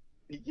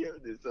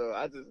it. So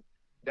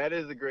that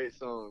is a great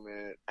song,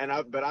 man.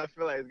 But I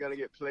feel like it's gonna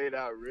get played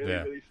out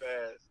really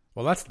fast.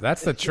 Well,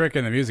 that's the trick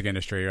in the music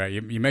industry, right?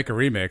 You make a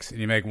remix and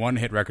you make one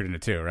hit record into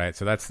two, right?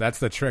 So that's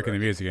the trick in the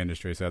music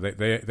industry. So they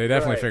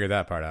definitely figured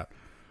that part out.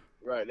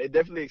 Right. They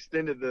definitely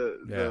extended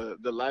the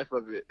life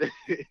of it.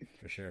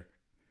 For sure.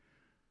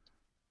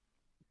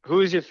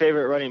 Who is your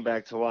favorite running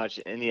back to watch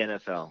in the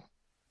NFL?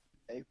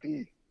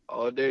 AP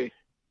all day.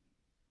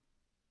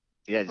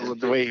 Yeah,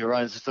 just the way he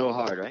runs so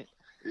hard, right?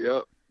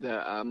 Yep.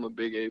 Yeah, I'm a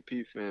big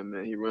AP fan,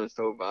 man. He runs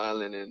so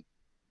violent and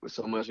with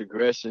so much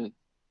aggression.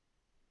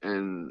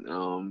 And,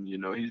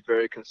 he's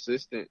very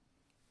consistent.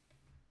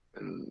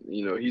 And,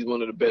 he's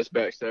one of the best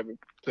backs to ever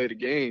play the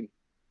game.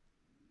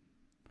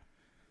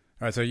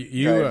 All right, so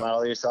you try to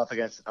model yourself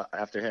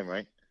after him,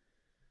 right?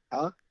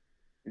 Huh?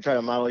 You try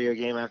to model your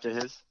game after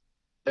his?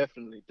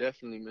 Definitely,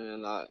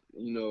 man.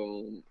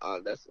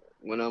 That's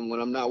when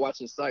I'm not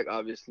watching Psych,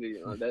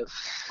 obviously.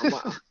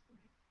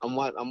 I'm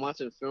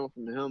watching film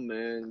from him,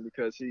 man,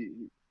 because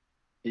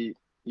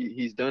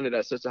he's done it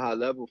at such a high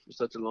level for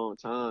such a long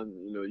time.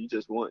 You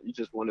just want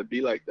to be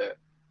like that.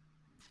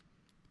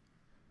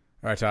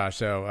 All right, Tosh.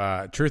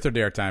 So, truth or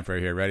dare time for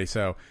you here. Ready?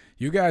 So,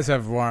 you guys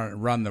have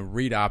run the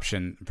read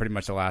option pretty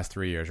much the last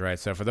 3 years, right?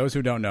 So, for those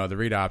who don't know, the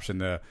read option,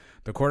 the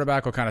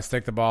quarterback will kind of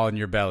stick the ball in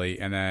your belly,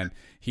 and then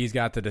he's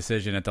got the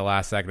decision at the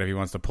last second if he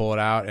wants to pull it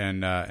out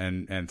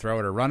and throw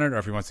it or run it, or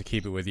if he wants to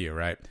keep it with you,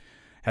 right?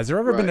 Has there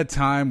ever been a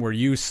time where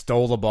you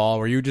stole the ball,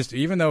 where you just,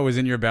 even though it was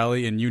in your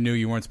belly and you knew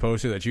you weren't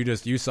supposed to, that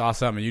you saw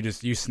something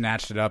and you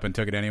snatched it up and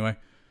took it anyway?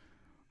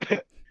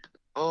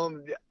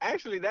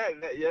 Actually,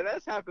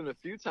 that's happened a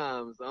few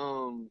times.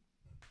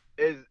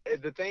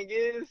 The thing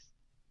is,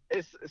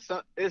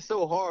 it's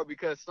so hard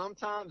because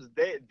sometimes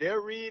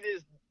their read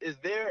is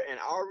there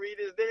and our read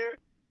is there,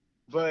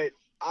 but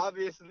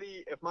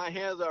obviously, if my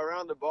hands are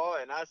around the ball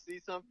and I see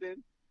something,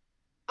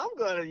 I'm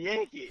gonna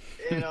yank it,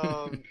 and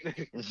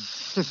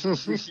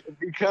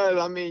because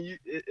I mean,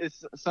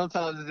 it's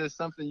sometimes it's just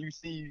something you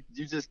see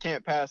you just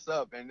can't pass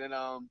up, and then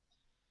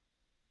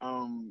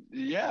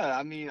yeah,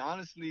 I mean,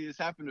 honestly, it's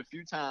happened a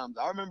few times.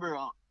 I remember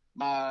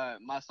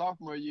my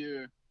sophomore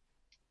year,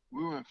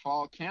 we were in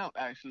fall camp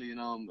actually,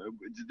 and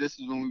this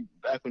is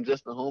back when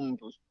Justin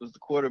Holmes was the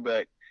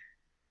quarterback,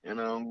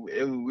 and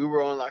we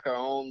were on like our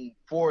own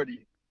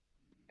 40,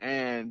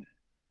 and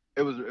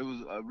it was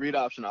a read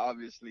option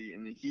obviously,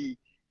 and he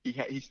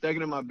stuck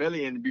it in my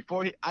belly, and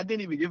before I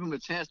didn't even give him a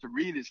chance to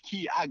read his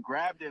key. I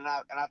grabbed it and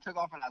I took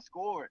off and I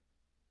scored.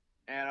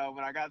 And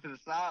when I got to the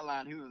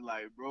sideline, he was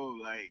like, "Bro,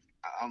 like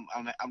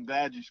I'm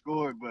glad you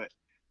scored, but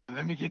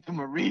let me get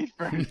them a read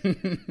first."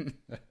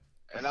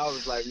 And I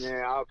was like,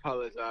 "Man, I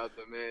apologize,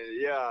 but man,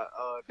 yeah,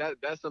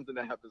 that's something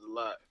that happens a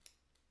lot."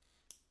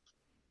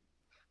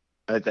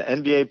 All right, the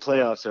NBA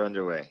playoffs are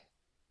underway.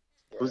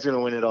 Right. Who's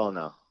gonna win it all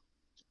now?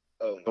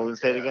 Golden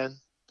State again?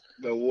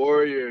 The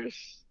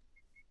Warriors.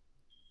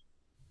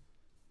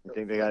 You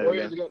think they got it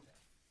again?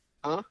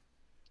 Huh?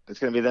 It's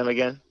gonna be them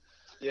again?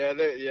 Yeah,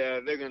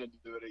 they're gonna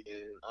do it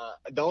again.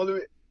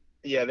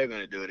 They're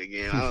gonna do it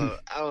again.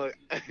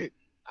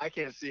 I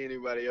can't see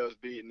anybody else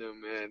beating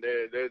them, man.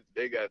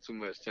 They got too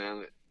much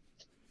talent.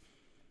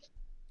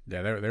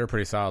 Yeah, they were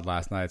pretty solid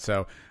last night.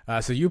 So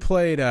you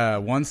played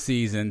one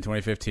season,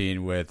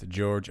 2015, with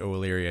George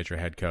O'Leary as your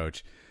head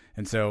coach,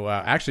 and so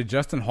actually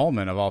Justin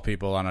Holman, of all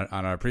people, on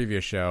our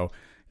previous show,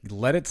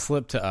 let it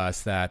slip to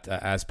us that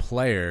as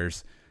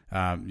players,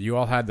 you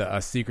all had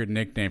a secret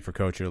nickname for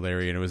Coach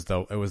O'Leary, and it was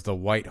the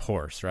White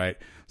Horse, right?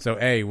 So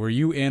A, were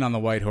you in on the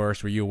White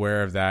Horse? Were you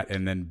aware of that?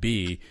 And then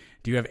B,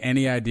 do you have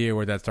any idea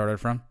where that started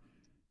from?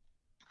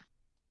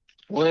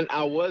 When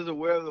I was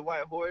aware of the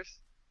White Horse,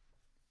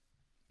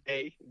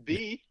 A.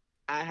 B,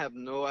 I have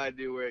no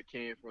idea where it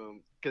came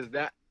from, because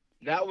that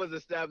was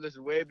established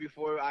way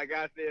before I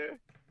got there.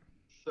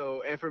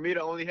 So, and for me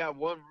to only have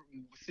one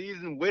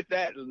season with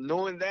that,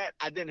 knowing that,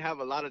 I didn't have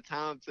a lot of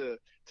time to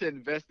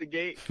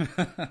investigate.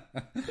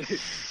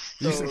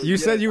 You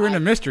said you were into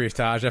mysteries,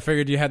 Taj. I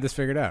figured you had this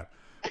figured out.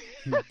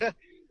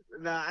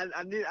 Nah,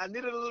 I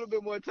needed a little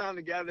bit more time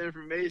to gather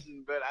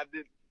information, but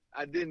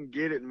I didn't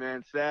get it,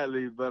 man,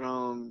 sadly. But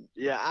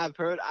yeah, I've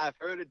heard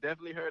it,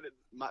 definitely heard it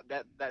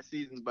that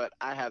season, but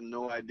I have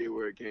no idea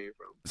where it came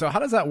from. So how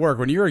does that work?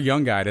 When you're a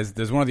young guy,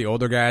 does one of the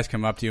older guys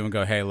come up to you and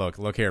go, "Hey,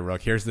 look here,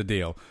 Rook, here's the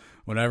deal.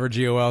 Whenever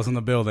GOL's in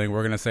the building,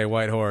 we're going to say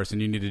White Horse,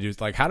 and you need to do,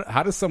 like,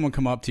 how does someone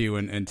come up to you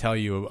and tell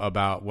you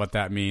about what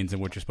that means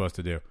and what you're supposed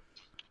to do?"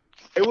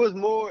 It was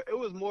more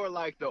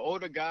like the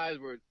older guys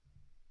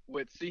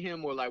would see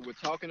him or like were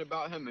talking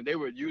about him, and they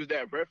would use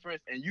that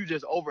reference, and you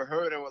just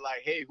overheard and were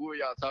like, "Hey, who are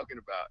y'all talking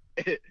about?"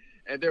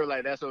 And they were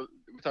like, "That's what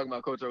we're talking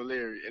about, Coach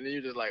O'Leary." And then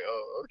you're just like,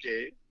 "Oh,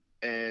 okay."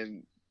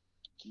 And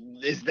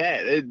it's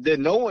that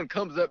no one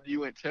comes up to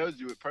you and tells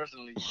you it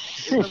personally.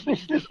 It's something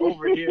you just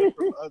overhear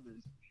from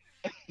others.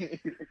 I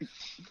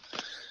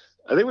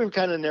think we've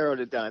kind of narrowed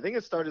it down. I think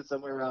it started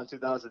somewhere around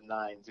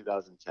 2009,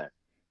 2010.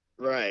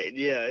 Right.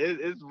 Yeah.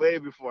 It's way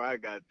before I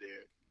got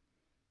there.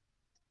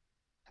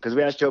 Because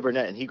we asked Joe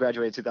Burnett, and he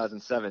graduated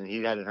 2007, and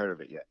he hadn't heard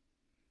of it yet.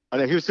 Oh,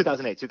 no, he was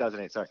 2008,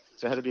 sorry.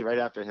 So it had to be right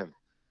after him.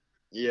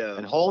 Yeah.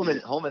 And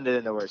Holman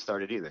didn't know where it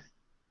started either.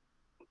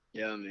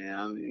 Yeah, man.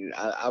 I mean,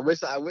 I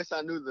wish I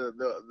knew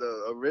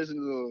the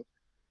original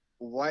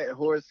White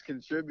Horse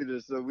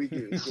contributors so we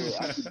could.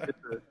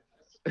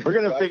 We're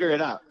gonna figure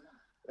it out.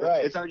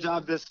 Right. It's our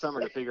job this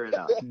summer to figure it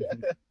out.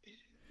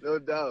 No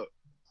doubt.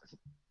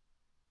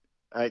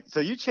 All right. So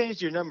you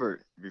changed your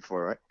number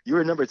before, right? You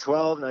were number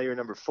 12. Now you're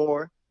number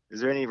 4. Is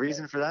there any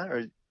reason for that,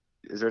 or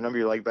is there a number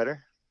you like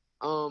better?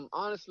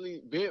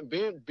 Honestly,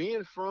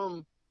 being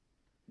from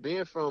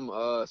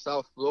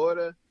South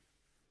Florida,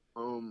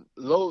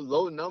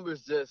 low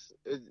numbers that's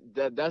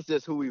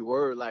just who we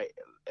were. Like,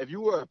 if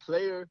you were a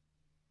player,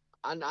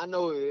 I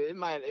know it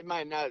might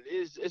not.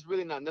 It's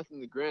really not nothing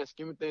in the grand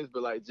scheme of things,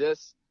 but like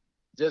just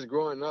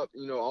growing up,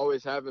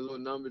 always having low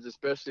numbers,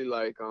 especially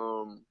like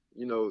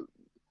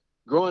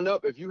growing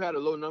up, if you had a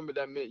low number,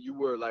 that meant you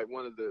were like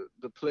one of the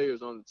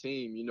players on the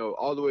team.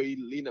 All the way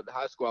leading up to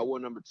high school, I wore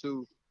number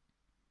 2,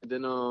 and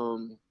then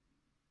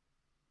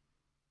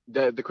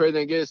the crazy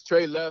thing is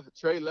Trey left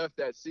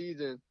that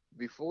season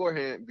before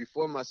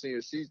my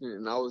senior season,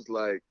 and I was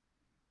like,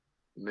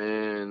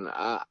 Man,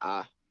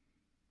 I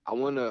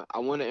wanna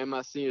end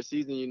my senior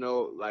season,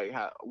 like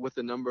with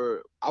the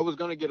number. I was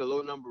gonna get a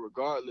low number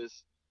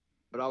regardless,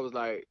 but I was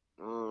like,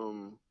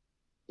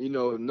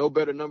 no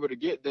better number to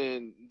get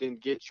than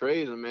get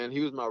Trey's. And man,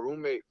 he was my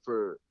roommate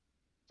for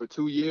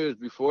 2 years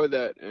before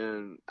that,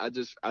 and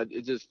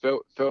it just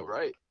felt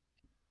right.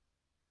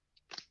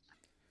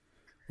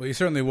 Well, you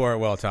certainly wore it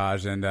well,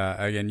 Taj. And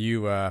again,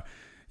 you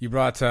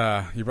brought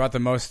the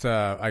most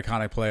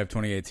iconic play of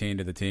 2018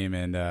 to the team,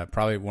 and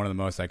probably one of the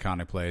most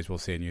iconic plays we'll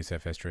see in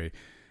UCF history.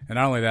 And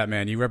not only that,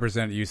 man, you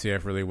represented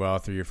UCF really well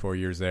through your 4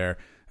 years there.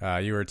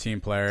 You were a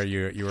team player.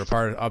 You were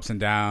part of ups and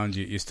downs.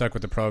 You stuck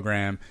with the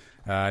program,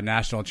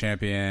 national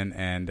champion,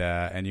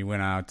 and you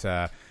went out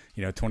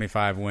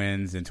 25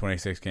 wins in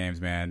 26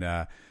 games,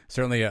 man.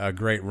 Certainly a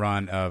great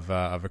run of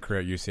a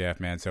career at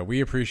UCF, man. So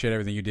we appreciate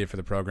everything you did for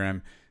the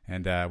program,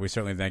 and we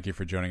certainly thank you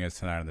for joining us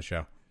tonight on the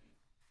show.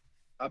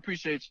 I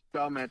appreciate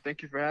y'all, man.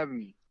 Thank you for having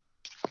me.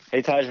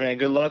 Hey, Taj, man,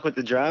 good luck with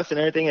the draft and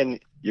everything and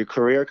your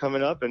career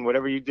coming up and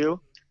whatever you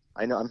do.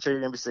 I'm sure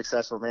you're going to be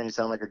successful, man. You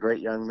sound like a great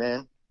young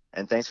man.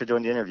 And thanks for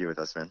doing the interview with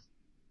us, man.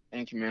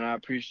 Thank you, man. I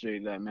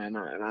appreciate that, man.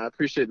 And I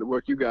appreciate the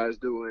work you guys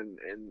do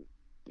and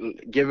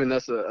giving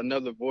us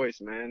another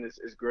voice, man.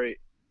 It's great.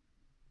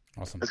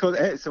 Awesome. Let's go.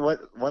 Hey, so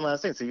one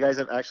last thing. So you guys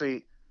have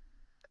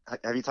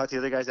you talked to the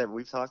other guys that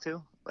we've talked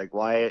to? Like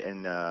Wyatt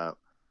and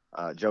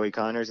Joey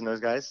Connors and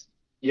those guys?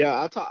 Yeah,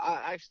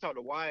 I actually talked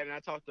to Wyatt and I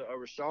talked to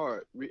Rashard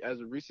as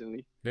of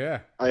recently. Yeah.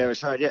 Oh yeah,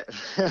 Rashard. Yeah,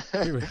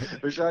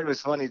 Rashard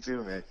was funny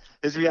too, man.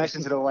 His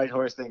reaction to the white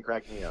horse thing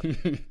cracked me up.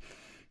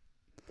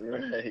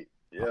 Right.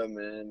 Yeah,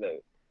 man.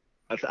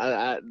 I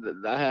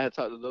had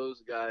talked to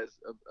those guys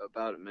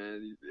about it,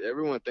 man.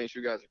 Everyone thinks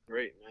you guys are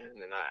great,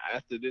 man. And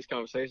after this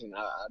conversation,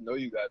 I know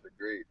you guys are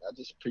great. I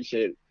just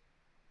appreciate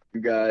you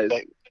guys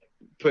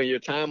putting your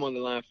time on the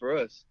line for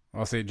us.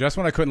 Well, see, just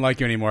when I couldn't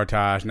like you anymore,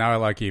 Taj, now I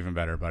like you even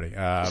better, buddy.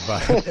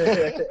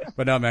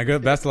 But no, man,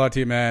 good. Best of luck to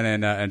you,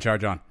 man, and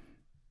charge on.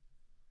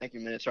 Thank you,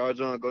 man. Charge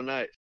on. Go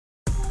Knights.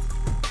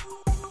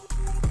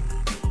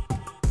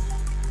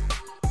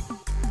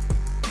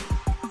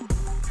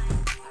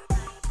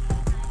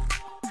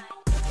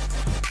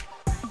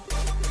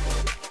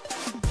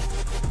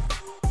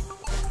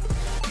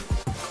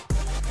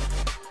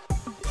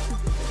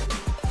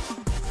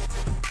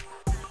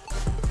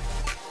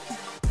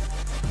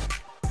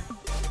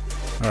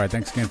 All right,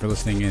 thanks again for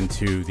listening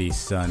into the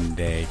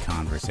SONday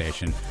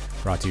Conversation,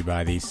 brought to you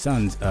by the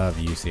Sons of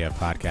UCF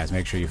podcast.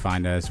 Make sure you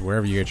find us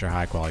wherever you get your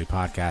high-quality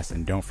podcasts,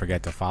 and don't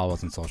forget to follow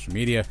us on social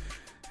media.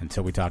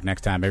 Until we talk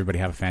next time, everybody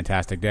have a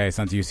fantastic day.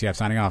 Sons of UCF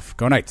signing off.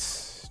 Go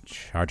Knights.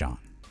 Charge on.